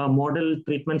are model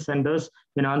treatment centers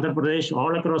in Andhra Pradesh,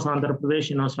 all across Andhra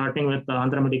Pradesh, starting with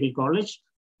Andhra Medical College.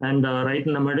 And right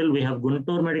in the middle, we have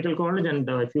Guntur Medical College. And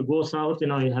if you go south, you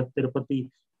have Tirupati,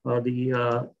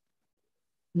 the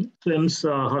SWIMS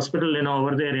hospital,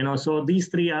 over there, So these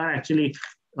 3 are actually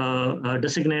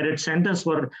designated centers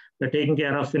for taking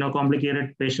care of,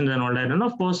 complicated patients and all that. And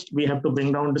of course, we have to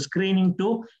bring down the screening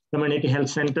to community health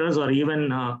centers or even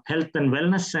health and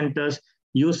wellness centers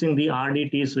using the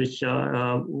RDTs, which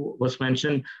was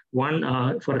mentioned. One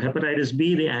for hepatitis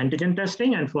B, the antigen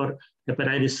testing, and for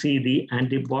hepatitis C, the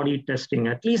antibody testing.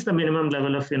 At least the minimum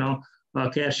level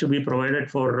of, care should be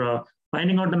provided for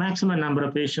finding out the maximum number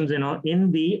of patients,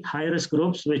 in the high-risk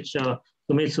groups, which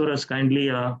Sumit Sur is kindly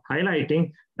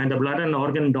highlighting. And the blood and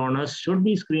organ donors should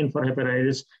be screened for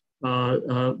hepatitis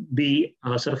B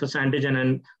surface antigen,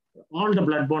 and all the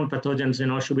bloodborne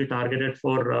pathogens, should be targeted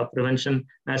for prevention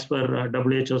as per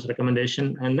WHO's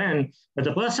recommendation. And then at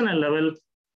the personal level,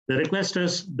 the request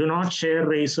is do not share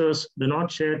razors, do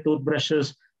not share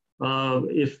toothbrushes.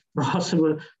 If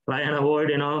possible, try and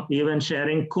avoid, even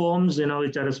sharing combs,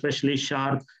 which are especially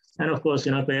sharp. And of course,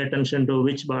 pay attention to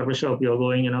which barbershop you're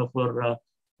going, for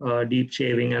deep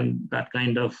shaving and that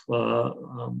kind of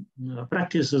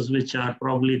practices, which are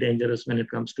probably dangerous when it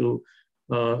comes to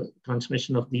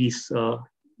transmission of these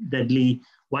deadly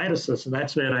viruses. So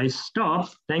that's where I stop.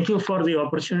 Thank you for the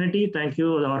opportunity. Thank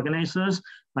you, the organizers,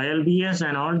 ILBS,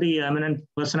 and all the eminent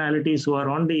personalities who are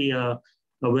on the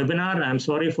webinar. I'm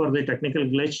sorry for the technical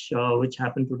glitch which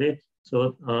happened today.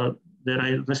 So there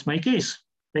I rest my case.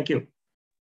 Thank you.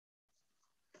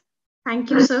 Thank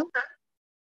you, sir.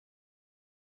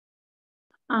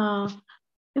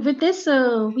 With this,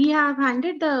 we have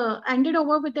handed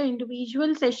over with the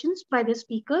individual sessions by the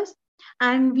speakers,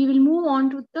 and we will move on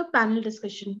to the panel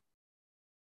discussion.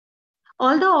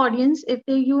 All the audience, if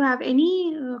you have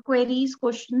any queries,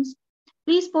 questions,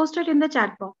 please post it in the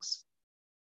chat box.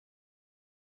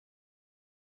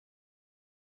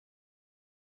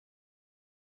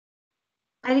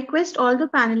 I request all the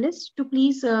panelists to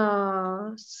please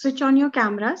switch on your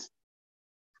cameras.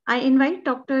 I invite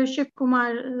Dr. Shiv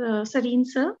Kumar Sareen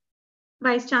sir,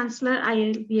 Vice Chancellor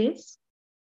ILBS.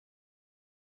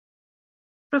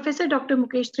 Professor Dr.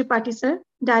 Mukesh Tripathi sir,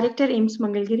 Director AIIMS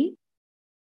Mangalgiri.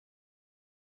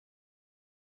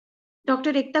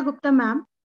 Dr. Ekta Gupta ma'am.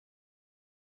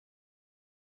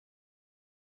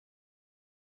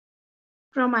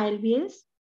 From ILBS.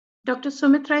 Dr.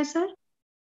 Sumit Rai sir.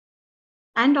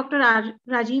 And Dr.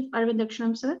 Rajiv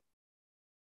Arvindakshanam sir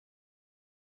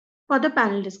for the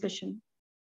panel discussion.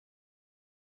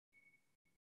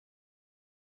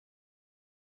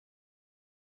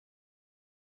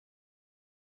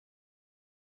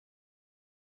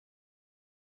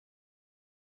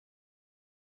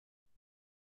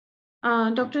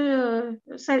 Dr.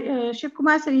 Shiv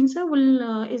Kumar Sareen sir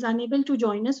is unable to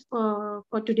join us for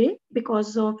today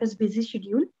because of his busy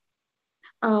schedule.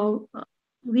 Our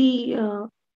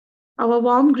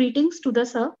warm greetings to the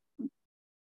sir.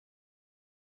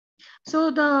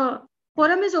 So the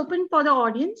forum is open for the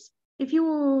audience. If you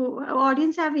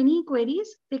audience have any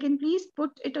queries, they can please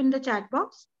put it in the chat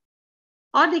box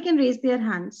or they can raise their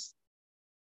hands.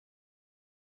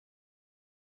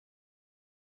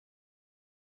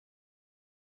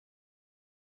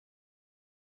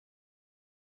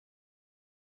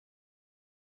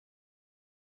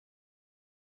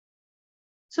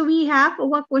 So we have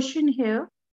our question here.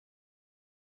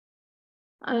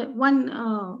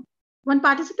 One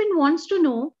participant wants to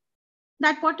know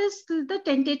that what is the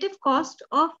tentative cost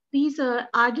of these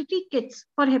RDT kits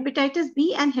for hepatitis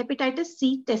B and hepatitis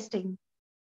C testing.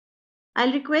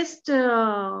 I'll request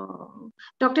Dr.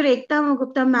 Ekta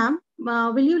Gupta ma'am,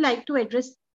 will you like to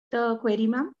address the query,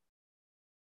 ma'am?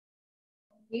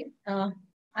 Okay.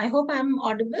 I hope I'm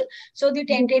audible. So the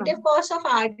tentative cost of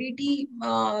RDT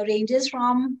ranges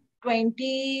from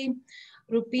 20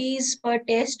 rupees per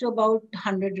test to about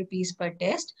 100 rupees per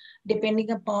test,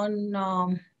 depending upon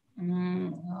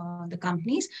the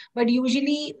companies. But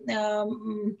usually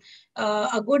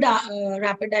a good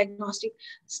rapid diagnostic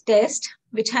test,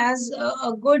 which has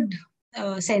a good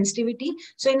sensitivity.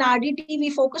 So in RDT, we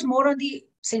focus more on the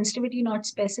sensitivity, not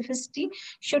specificity,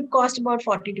 should cost about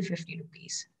 40 to 50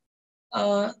 rupees.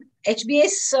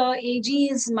 HBS AG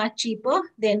is much cheaper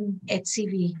than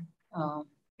HCV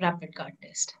rapid card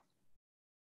test.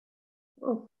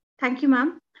 Oh, thank you,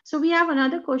 ma'am. So we have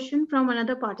another question from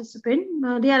another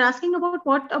participant. They are asking about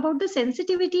what about the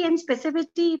sensitivity and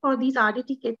specificity for these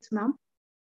RDT kits, ma'am?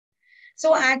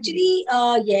 So actually,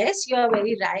 yes, you are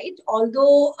very right.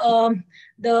 Although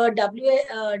the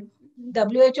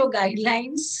WHO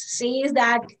guidelines says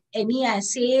that any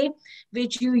assay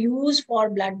which you use for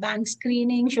blood bank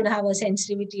screening should have a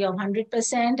sensitivity of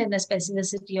 100% and a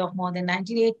specificity of more than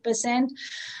 98%.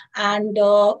 And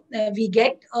we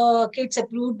get kits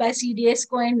approved by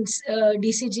CDSCO and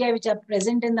DCGI, which are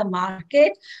present in the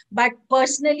market. But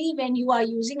personally, when you are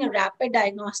using a rapid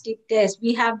diagnostic test,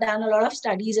 we have done a lot of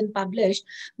studies and published,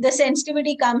 the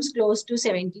sensitivity comes close to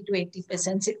 70 to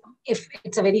 80% if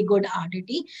it's a very good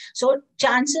RDT. So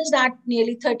chances that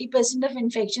nearly 30% of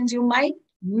infections you might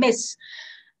miss.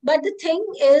 But the thing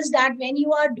is that when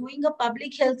you are doing a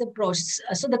public health approach,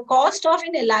 so the cost of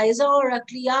an ELISA or a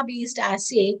CLIA-based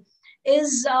assay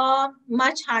is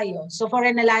much higher. So for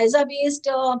an ELISA-based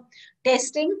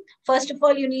testing, first of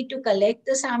all, you need to collect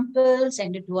the sample,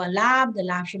 send it to a lab. The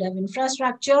lab should have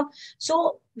infrastructure.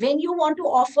 So when you want to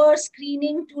offer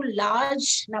screening to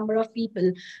large number of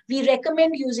people, we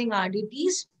recommend using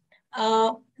RDTs.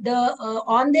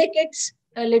 On their kits,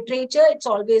 literature, it's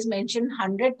always mentioned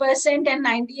 100% and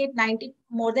 90,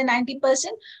 more than 90%.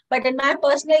 But in my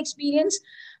personal experience,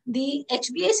 the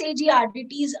HBS AG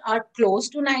RDTs are close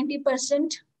to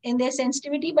 90% in their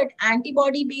sensitivity, but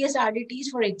antibody-based RDTs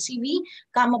for HCV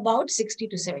come about 60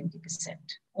 to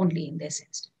 70% only in their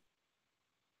sensitivity.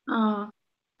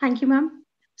 Thank you, ma'am.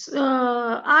 So,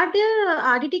 are there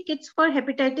RDT kits for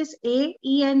hepatitis A,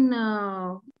 E, and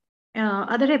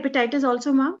other hepatitis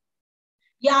also, ma'am?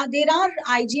 Yeah, there are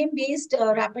IgM-based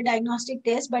rapid diagnostic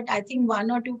tests, but I think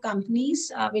one or two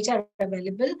companies which are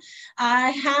available. I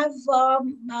have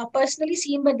personally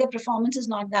seen, but their performance is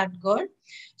not that good.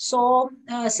 So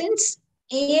since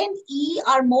A and E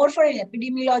are more for an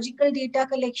epidemiological data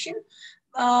collection,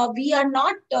 we are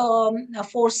not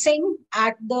forcing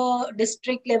at the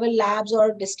district level labs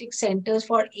or district centers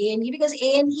for A&E, because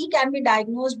A&E can be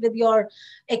diagnosed with your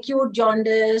acute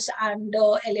jaundice and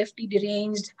LFT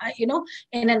deranged.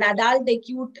 In an adult, the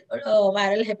acute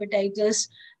viral hepatitis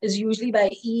is usually by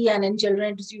E, and in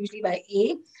children, it is usually by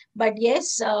A. But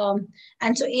yes,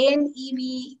 and so A&E,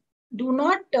 we do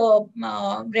not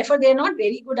refer. They are not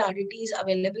very good RDTs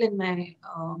available in my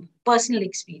personal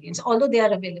experience, although they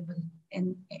are available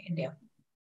in India.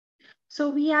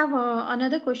 So we have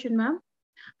another question, ma'am.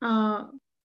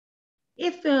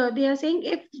 If they are saying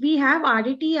if we have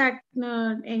RDT at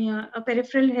a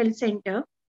peripheral health center,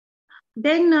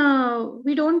 then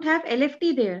we don't have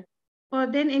LFT there, or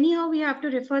then anyhow we have to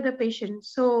refer the patient.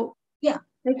 So yeah,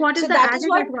 like what is the added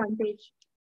advantage?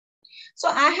 So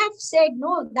I have said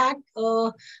no that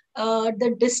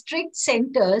the district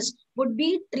centers would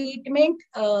be treatment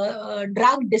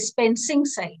drug dispensing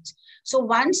sites. So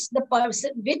once the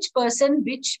person,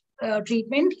 which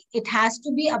treatment, it has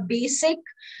to be a basic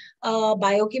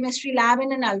biochemistry lab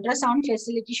and an ultrasound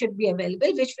facility should be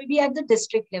available, which will be at the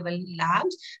district level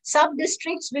labs.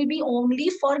 Sub-districts will be only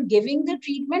for giving the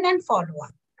treatment and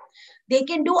follow-up. They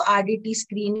can do RDT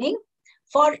screening.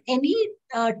 For any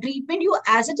treatment, you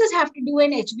as it is have to do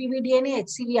an HBV DNA,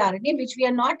 HCV RNA, which we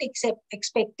are not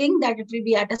expecting that it will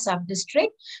be at a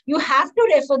sub-district. You have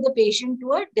to refer the patient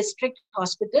to a district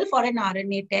hospital for an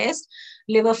RNA test,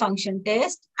 liver function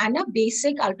test, and a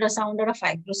basic ultrasound or a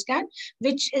fibroscan,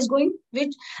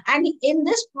 and in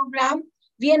this program,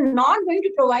 we are not going to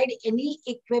provide any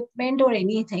equipment or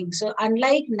anything. So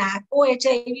unlike NACO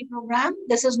HIV program,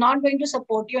 this is not going to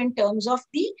support you in terms of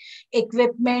the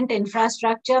equipment,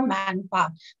 infrastructure, manpower.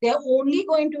 They're only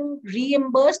going to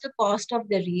reimburse the cost of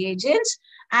the reagents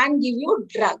and give you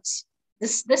drugs.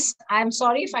 This I'm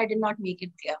sorry if I did not make it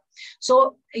clear.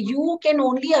 So you can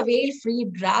only avail free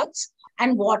drugs,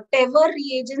 and whatever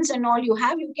reagents and all you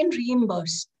have, you can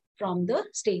reimburse from the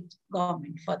state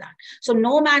government for that. So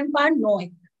no manpower, no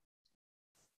equipment.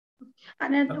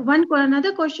 And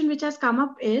another question which has come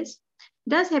up is,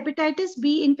 does hepatitis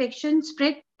B infection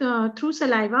spread through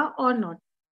saliva or not?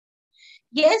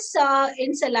 Yes,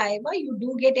 in saliva, you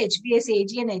do get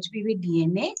HBsAg and HBV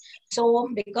DNA. So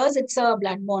because it's a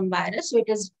blood-borne virus, so it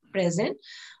is present.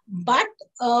 But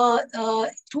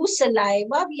through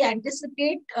saliva, we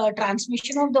anticipate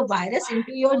transmission of the virus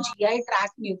into your GI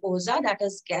tract mucosa, that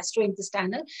is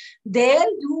gastrointestinal. There,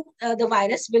 the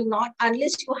virus will not,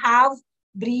 unless you have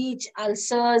breach,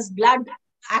 ulcers, blood,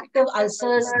 active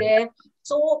ulcers there.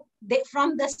 So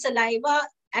from the saliva,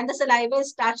 and the saliva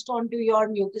is touched onto your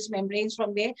mucous membranes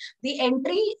from there, the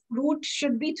entry route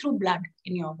should be through blood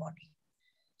in your body.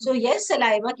 So yes,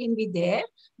 saliva can be there,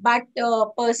 but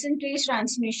percentage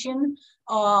transmission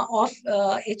of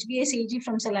HBsAg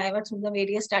from saliva through the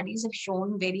various studies have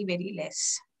shown very, very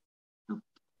less.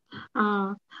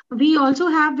 We also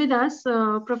have with us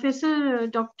Professor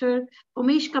Dr.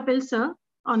 Umesh Kapil sir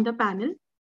on the panel.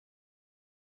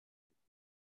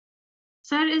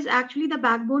 Sir is actually the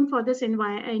backbone for this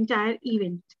entire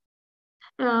event.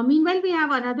 Meanwhile, we have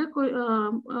another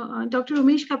Dr.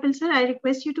 Umesh Kapil sir. I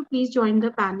request you to please join the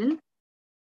panel.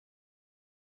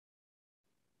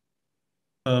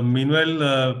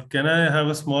 Meanwhile, can I have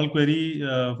a small query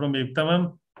from Ekta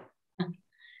ma'am?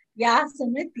 Yeah,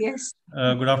 Sumit, yes.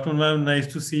 Good afternoon, ma'am. Nice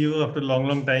to see you after a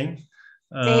long time.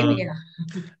 Same here.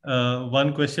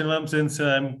 One question, ma'am, since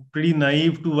I'm pretty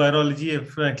naive to virology,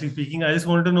 frankly speaking, I just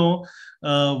want to know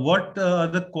what are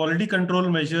the quality control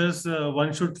measures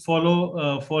one should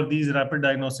follow for these rapid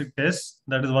diagnostic tests.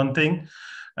 That is one thing.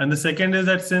 And the second is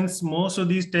that since most of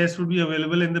these tests would be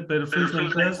available in the peripheral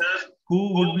centers,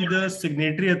 who would be the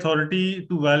signatory authority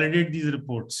to validate these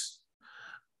reports?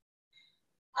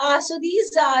 So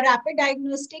these rapid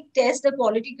diagnostic tests, the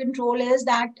quality control is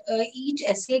that each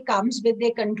assay comes with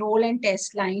their control and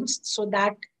test lines, so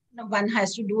that one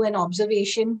has to do an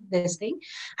observation, this thing.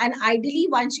 And ideally,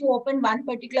 once you open one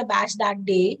particular batch that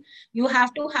day, you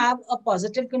have to have a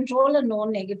positive control, a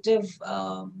non-negative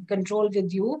control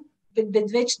with you,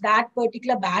 with which that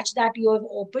particular batch that you have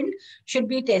opened should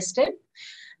be tested.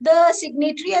 The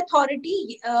signatory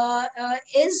authority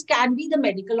can be the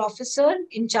medical officer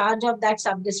in charge of that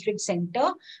sub-district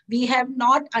center. We have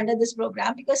not under this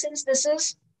program, because since this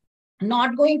is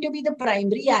not going to be the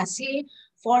primary assay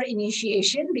for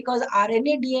initiation, because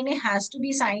RNA DNA has to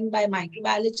be signed by a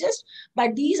microbiologist,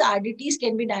 but these RDTs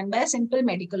can be done by a simple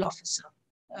medical officer.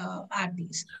 At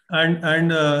these.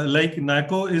 And like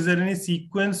NACO, is there any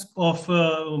sequence of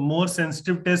more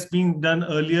sensitive tests being done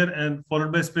earlier and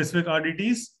followed by specific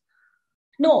RDTs?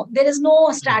 No, there is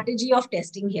no strategy of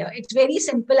testing here. It's very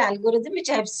simple algorithm which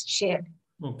I have shared.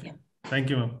 Okay. Yeah. Thank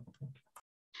you, ma'am.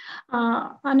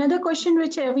 Another question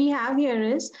which we have here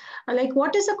is, like,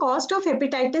 what is the cost of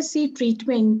hepatitis C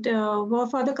treatment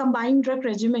for the combined drug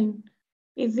regimen?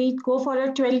 If we go for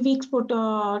a 12 weeks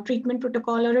treatment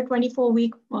protocol or a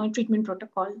 24-week treatment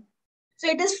protocol. So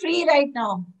it is free right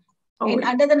now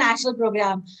under the national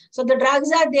program. So the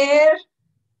drugs are there,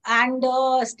 and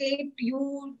state,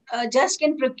 you just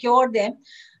can procure them.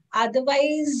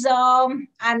 Otherwise, I'm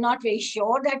not very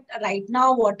sure that right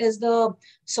now what is the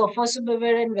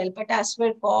sofosbuvir and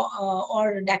velpatasvir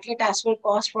or daclitaspir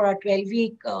cost for a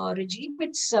 12-week regime.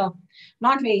 It's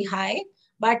not very high.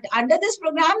 But under this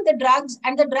program, the drugs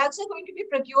are going to be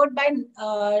procured by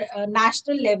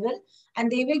national level,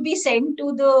 and they will be sent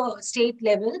to the state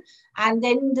level, and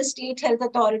then the state health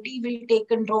authority will take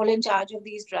control and charge of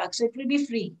these drugs. So it will be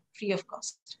free of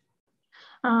cost.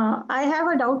 I have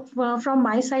a doubt from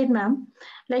my side, ma'am.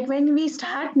 Like when we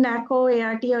start NACO,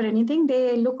 ART or anything,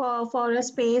 they look for a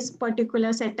space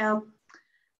particular setup,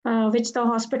 which the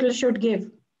hospital should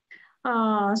give.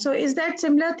 So is that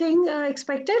similar thing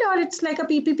expected, or it's like a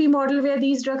PPP model where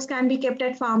these drugs can be kept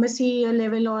at pharmacy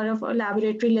level or a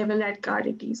laboratory level at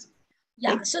RDTs?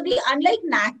 Yeah, so unlike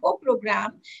NACO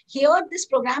program, here this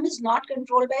program is not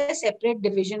controlled by a separate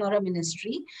division or a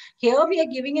ministry. Here we are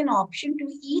giving an option to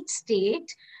each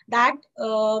state that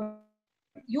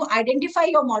you identify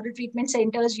your model treatment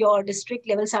centers, your district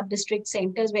level, sub-district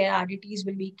centers where RDTs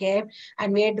will be kept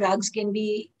and where drugs can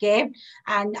be kept,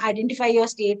 and identify your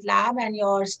state lab and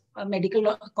your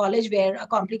medical college where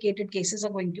complicated cases are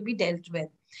going to be dealt with.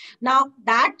 Now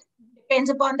that depends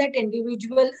upon that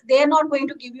individual. They are not going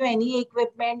to give you any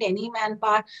equipment, any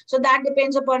manpower. So that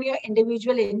depends upon your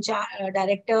individual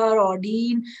director or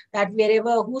dean, that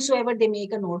whosoever they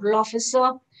make a nodal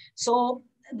officer. So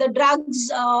the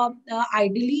drugs,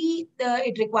 ideally,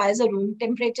 it requires a room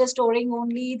temperature storing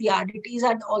only. The RDTs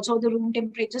are also the room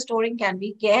temperature storing can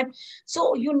be kept.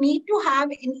 So you need to have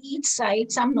in each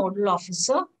site some nodal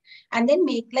officer, and then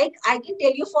I can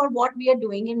tell you for what we are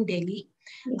doing in Delhi.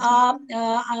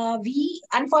 We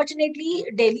unfortunately,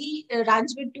 Delhi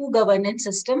runs with two governance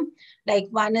systems. Like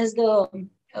one is the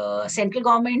central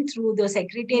government through the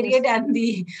secretariat, and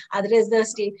the other is the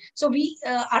state. So we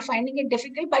are finding it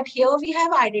difficult, but here we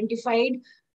have identified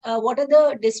what are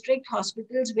the district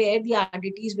hospitals where the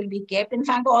RDTs will be kept. In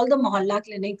fact, all the mohalla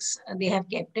clinics, they have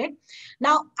kept it.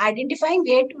 Now, identifying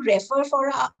where to refer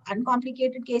for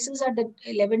uncomplicated cases are the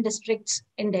 11 districts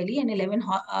in Delhi, and 11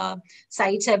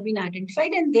 sites have been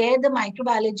identified. And there the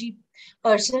microbiology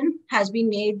person has been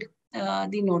made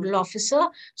the nodal officer,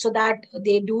 so that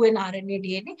they do an RNA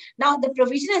DNA. Now, the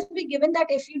provision has been given that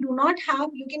if you do not have,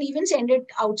 you can even send it,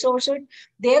 outsource it.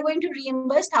 They're going to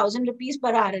reimburse 1,000 rupees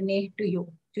per RNA to you,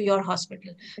 to your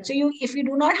hospital. Okay. So if you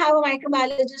do not have a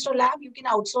microbiologist or lab, you can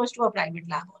outsource to a private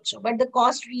lab also. But the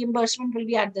cost reimbursement will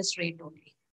be at this rate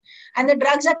only. And the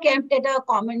drugs are kept at a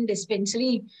common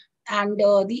dispensary, and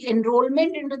the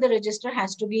enrollment into the register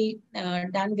has to be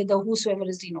done with whosoever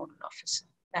is the nodal officer.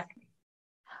 That way.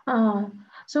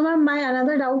 So ma'am, my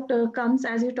another doubt comes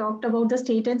as you talked about the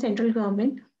state and central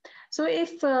government. So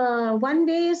if one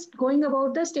way is going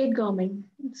about the state government,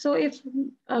 so if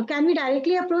can we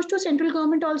directly approach to central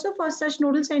government also for such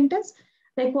nodal centers?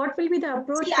 Like what will be the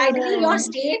approach? See, ideally your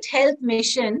state health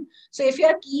mission. So if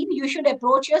you're keen, you should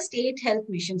approach your state health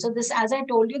mission. So this, as I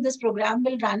told you, this program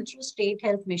will run through state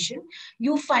health mission.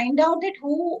 You find out that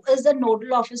who is the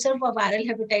nodal officer for viral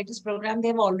hepatitis program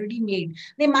they've already made.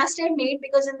 They must have made,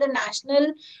 because in the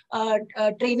national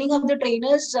training of the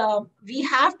trainers, we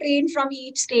have trained from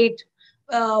each state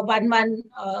one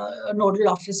nodal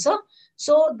officer.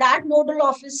 So that nodal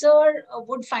officer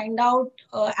would find out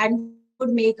and would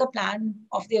make a plan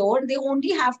of their own. They only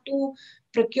have to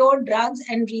procure drugs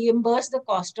and reimburse the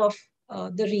cost of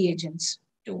the reagents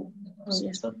to.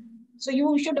 Yes. So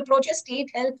you should approach a state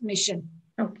health mission.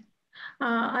 Okay.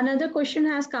 Another question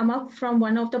has come up from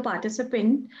one of the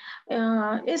participants.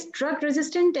 Is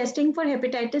drug-resistant testing for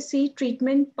hepatitis C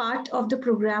treatment part of the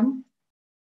program?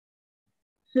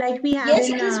 Like we have. Yes,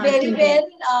 it is very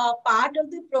well part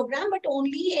of the program, but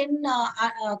only in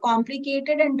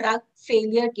complicated and drug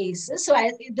failure cases. So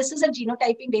this is a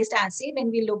genotyping based assay when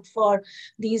we look for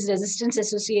these resistance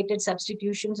associated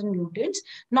substitutions and mutants.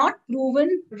 Not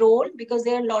proven role, because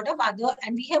there are a lot of other,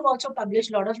 and we have also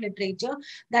published a lot of literature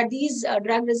that these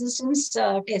drug resistance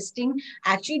testing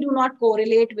actually do not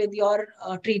correlate with your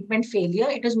treatment failure.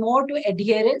 It is more to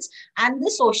adherence and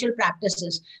the social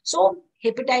practices. So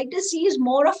hepatitis C is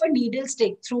more of a needle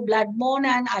stick through bloodborne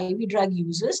and IV drug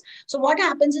users. So what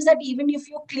happens is that even if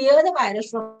you clear the virus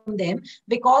from them,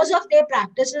 because of their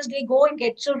practices, they go and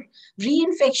get so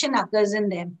reinfection occurs in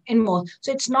them in more.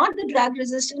 So it's not the drug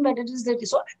resistance, but it is the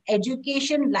so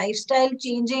education, lifestyle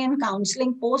changing, and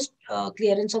counseling post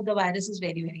clearance of the virus is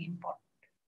very, very important.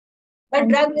 But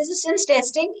drug resistance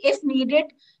testing, if needed,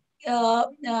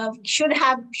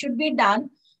 should be done.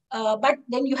 But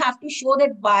then you have to show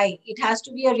that why. It has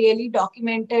to be a really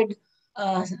documented,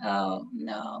 and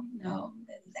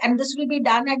this will be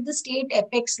done at the state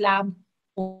Apex lab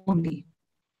only.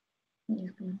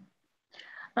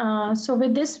 So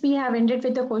with this, we have ended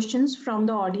with the questions from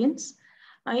the audience.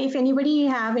 If anybody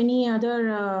have any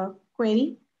other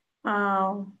query,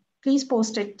 please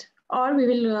post it, or we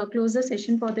will close the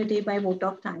session for the day by vote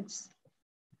of thanks.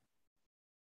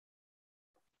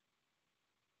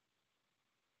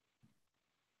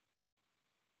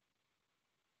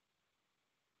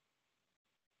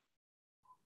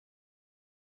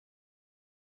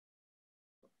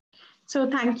 So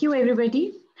thank you,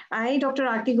 everybody. I, Dr.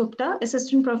 Aarti Gupta,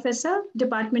 Assistant Professor,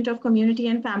 Department of Community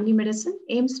and Family Medicine,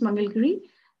 AIIMS Mangalgiri,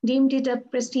 deemed it a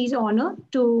prestige honor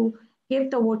to give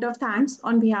the vote of thanks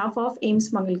on behalf of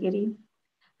AIIMS Mangalgiri.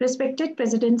 Respected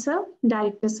President Sir,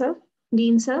 Director Sir,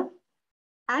 Dean Sir,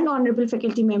 and Honorable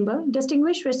Faculty Member,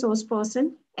 distinguished resource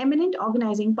person, eminent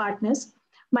organizing partners,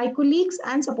 my colleagues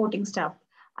and supporting staff,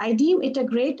 I deem it a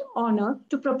great honor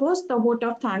to propose the vote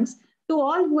of thanks to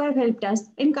all who have helped us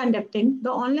in conducting the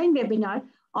online webinar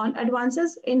on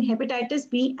advances in hepatitis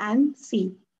B and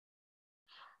C.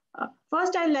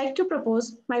 First, I'd like to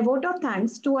propose my vote of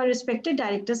thanks to our respected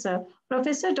Director, Sir,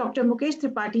 Professor Dr. Mukesh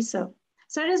Tripathi, Sir.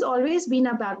 Sir has always been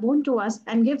a backbone to us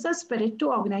and gives us spirit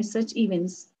to organize such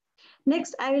events.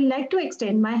 Next, I would like to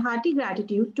extend my hearty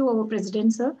gratitude to our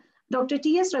President, Sir, Dr.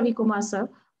 T.S. Ravi Kumar, Sir,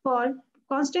 for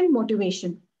constant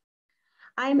motivation.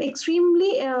 I am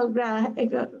extremely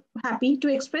happy to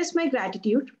express my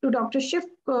gratitude to Dr. Shiv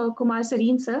Kumar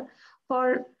Sareen, Sir,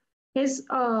 for his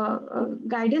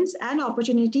guidance and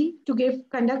opportunity to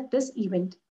conduct this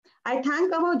event. I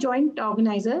thank our joint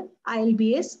organizer,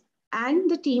 ILBS,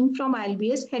 and the team from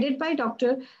ILBS, headed by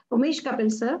Dr. Umesh Kapil,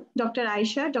 Sir, Dr.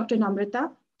 Aisha, Dr. Namrata,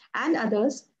 and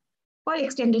others for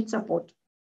extended support.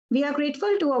 We are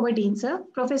grateful to our Dean, Sir,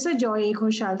 Professor Joy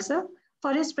Ghoshal, Sir,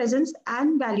 for his presence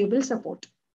and valuable support.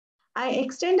 I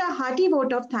extend a hearty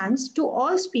vote of thanks to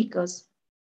all speakers,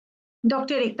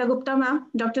 Dr. Ekta Gupta ma'am,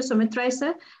 Dr. Sumit Rai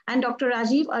sir, and Dr.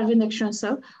 Rajiv Arvindakshan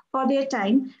sir for their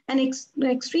time and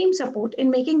extreme support in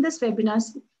making this webinar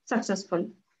successful.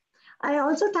 I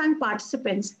also thank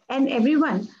participants and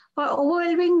everyone for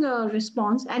overwhelming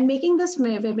response and making this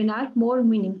webinar more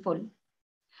meaningful.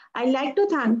 I'd like to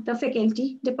thank the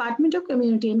faculty, Department of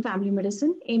Community and Family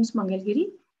Medicine, AIIMS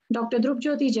Mangalgiri, Dr.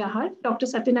 Drupjyoti Jahar, Dr.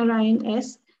 Satyanarayan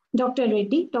S., Dr.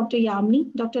 Reddy, Dr. Yamni,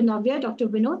 Dr. Navya, Dr.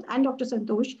 Vinod, and Dr.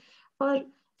 Santosh for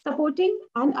supporting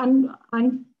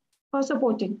and for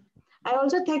supporting. I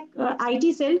also thank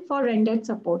IT Cell for rendered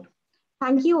support.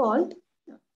 Thank you all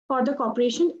for the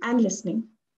cooperation and listening.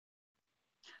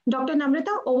 Dr.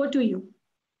 Namrata, over to you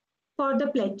for the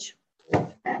pledge.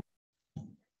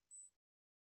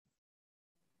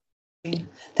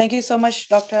 Thank you so much,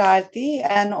 Dr. Aarti,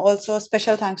 and also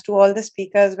special thanks to all the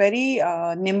speakers. Very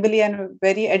nimbly and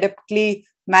very adeptly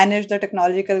managed the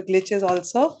technological glitches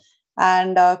also,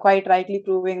 and quite rightly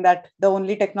proving that the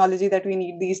only technology that we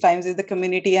need these times is the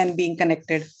community and being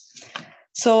connected.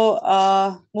 So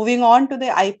moving on to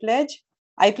the I Pledge.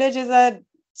 I Pledge is a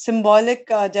symbolic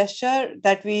gesture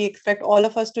that we expect all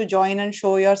of us to join and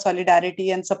show your solidarity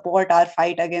and support our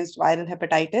fight against viral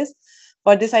hepatitis.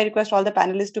 For this, I request all the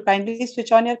panelists to kindly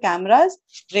switch on your cameras,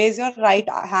 raise your right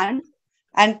hand,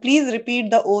 and please repeat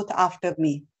the oath after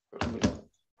me.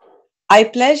 I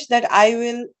pledge that I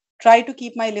will try to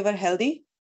keep my liver healthy.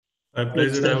 I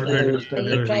pledge that I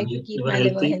will try to keep my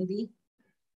liver healthy.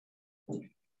 I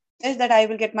pledge that I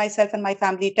will get myself and my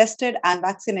family tested and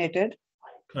vaccinated.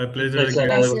 I pledge that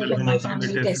I will get myself and my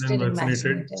family tested and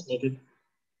vaccinated.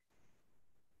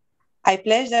 I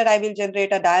pledge that I will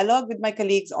generate a dialogue with my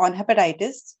colleagues on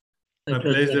hepatitis. I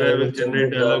pledge that I will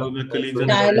generate dialogue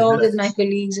with my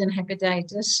colleagues on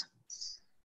hepatitis.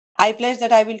 I pledge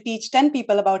that I will teach 10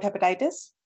 people about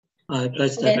hepatitis. I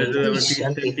pledge that I will teach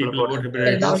 10 people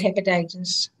about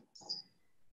hepatitis.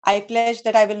 I pledge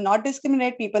that I will not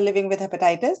discriminate people living with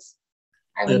hepatitis.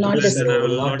 I will not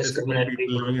discriminate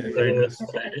people living with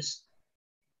hepatitis.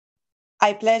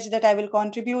 I pledge that I will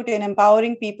contribute in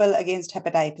empowering people against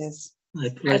hepatitis. I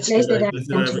pledge that I will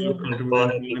contribute in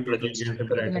empowering people against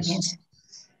hepatitis.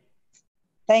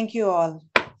 Thank you all.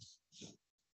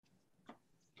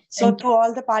 So to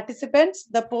all the participants,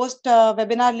 the post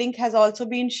webinar link has also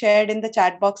been shared in the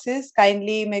chat boxes.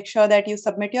 Kindly make sure that you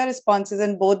submit your responses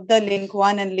in both the link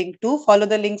 1 and link 2. Follow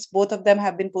the links, both of them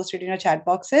have been posted in your chat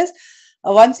boxes.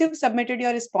 Once you've submitted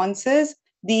your responses,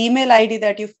 the email ID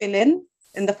that you fill in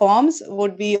the forms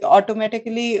would be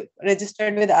automatically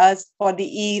registered with us for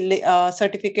the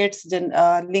certificates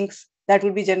links that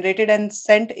will be generated and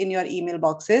sent in your email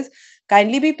boxes.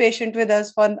 Kindly be patient with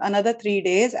us for another 3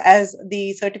 days, as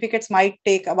the certificates might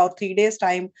take about 3 days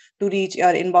time to reach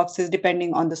your inboxes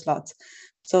depending on the slots.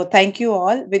 So thank you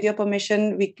all. With your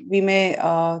permission, we may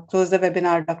close the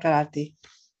webinar, Dr. Aarti.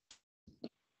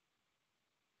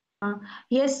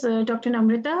 Yes, Dr.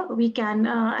 Namrata, we can.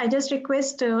 I just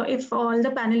request if all the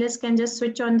panelists can just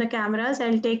switch on the cameras.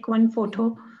 I'll take one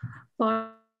photo for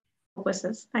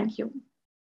purposes. Thank you.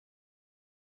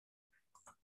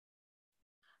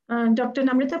 Dr.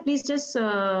 Namrata, please just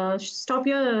stop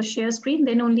your share screen,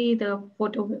 then only the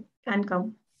photo can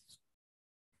come.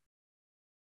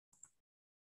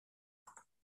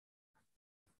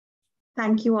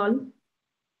 Thank you all.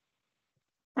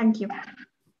 Thank you.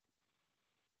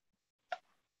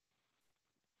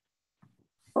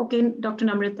 Okay, Dr.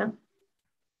 Namrata.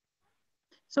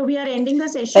 So we are ending the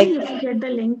session. You will get the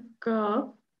link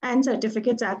and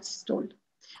certificates as told.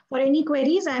 For any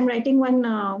queries, I am writing one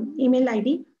email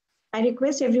ID. I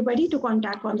request everybody to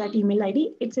contact on that email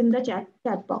ID. It's in the chat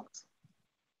box.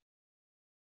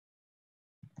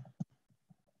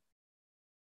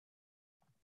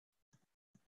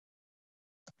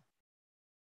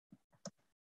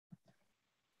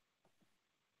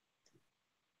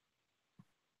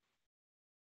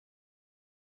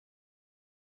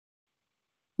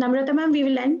 Namrata ma'am, we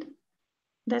will end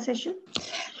the session.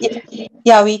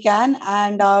 Yeah, we can.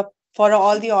 And for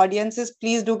all the audiences,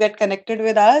 please do get connected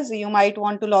with us. You might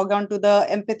want to log on to the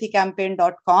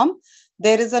empathycampaign.com.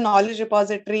 There is a knowledge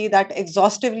repository that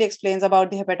exhaustively explains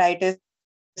about the hepatitis.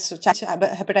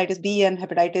 Hepatitis B and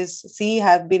hepatitis C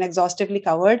have been exhaustively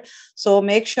covered. So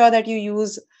make sure that you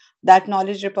use that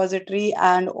knowledge repository.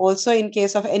 And also, in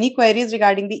case of any queries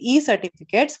regarding the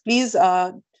e-certificates, please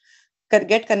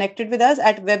get connected with us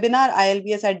at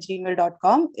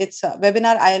webinarilbs@gmail.com. It's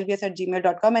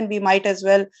webinarilbs@gmail.com, and we might as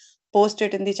well post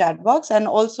it in the chat box. And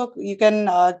also you can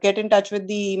get in touch with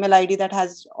the email ID that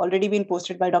has already been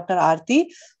posted by Dr.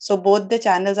 Aarti. So both the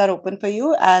channels are open for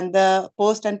you, and the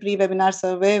post and pre-webinar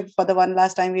survey for the one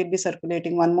last time, we'll be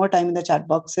circulating one more time in the chat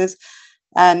boxes.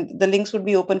 And the links would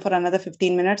be open for another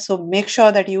 15 minutes. So make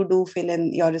sure that you do fill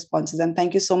in your responses. And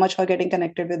thank you so much for getting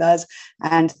connected with us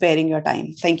and sparing your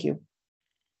time. Thank you.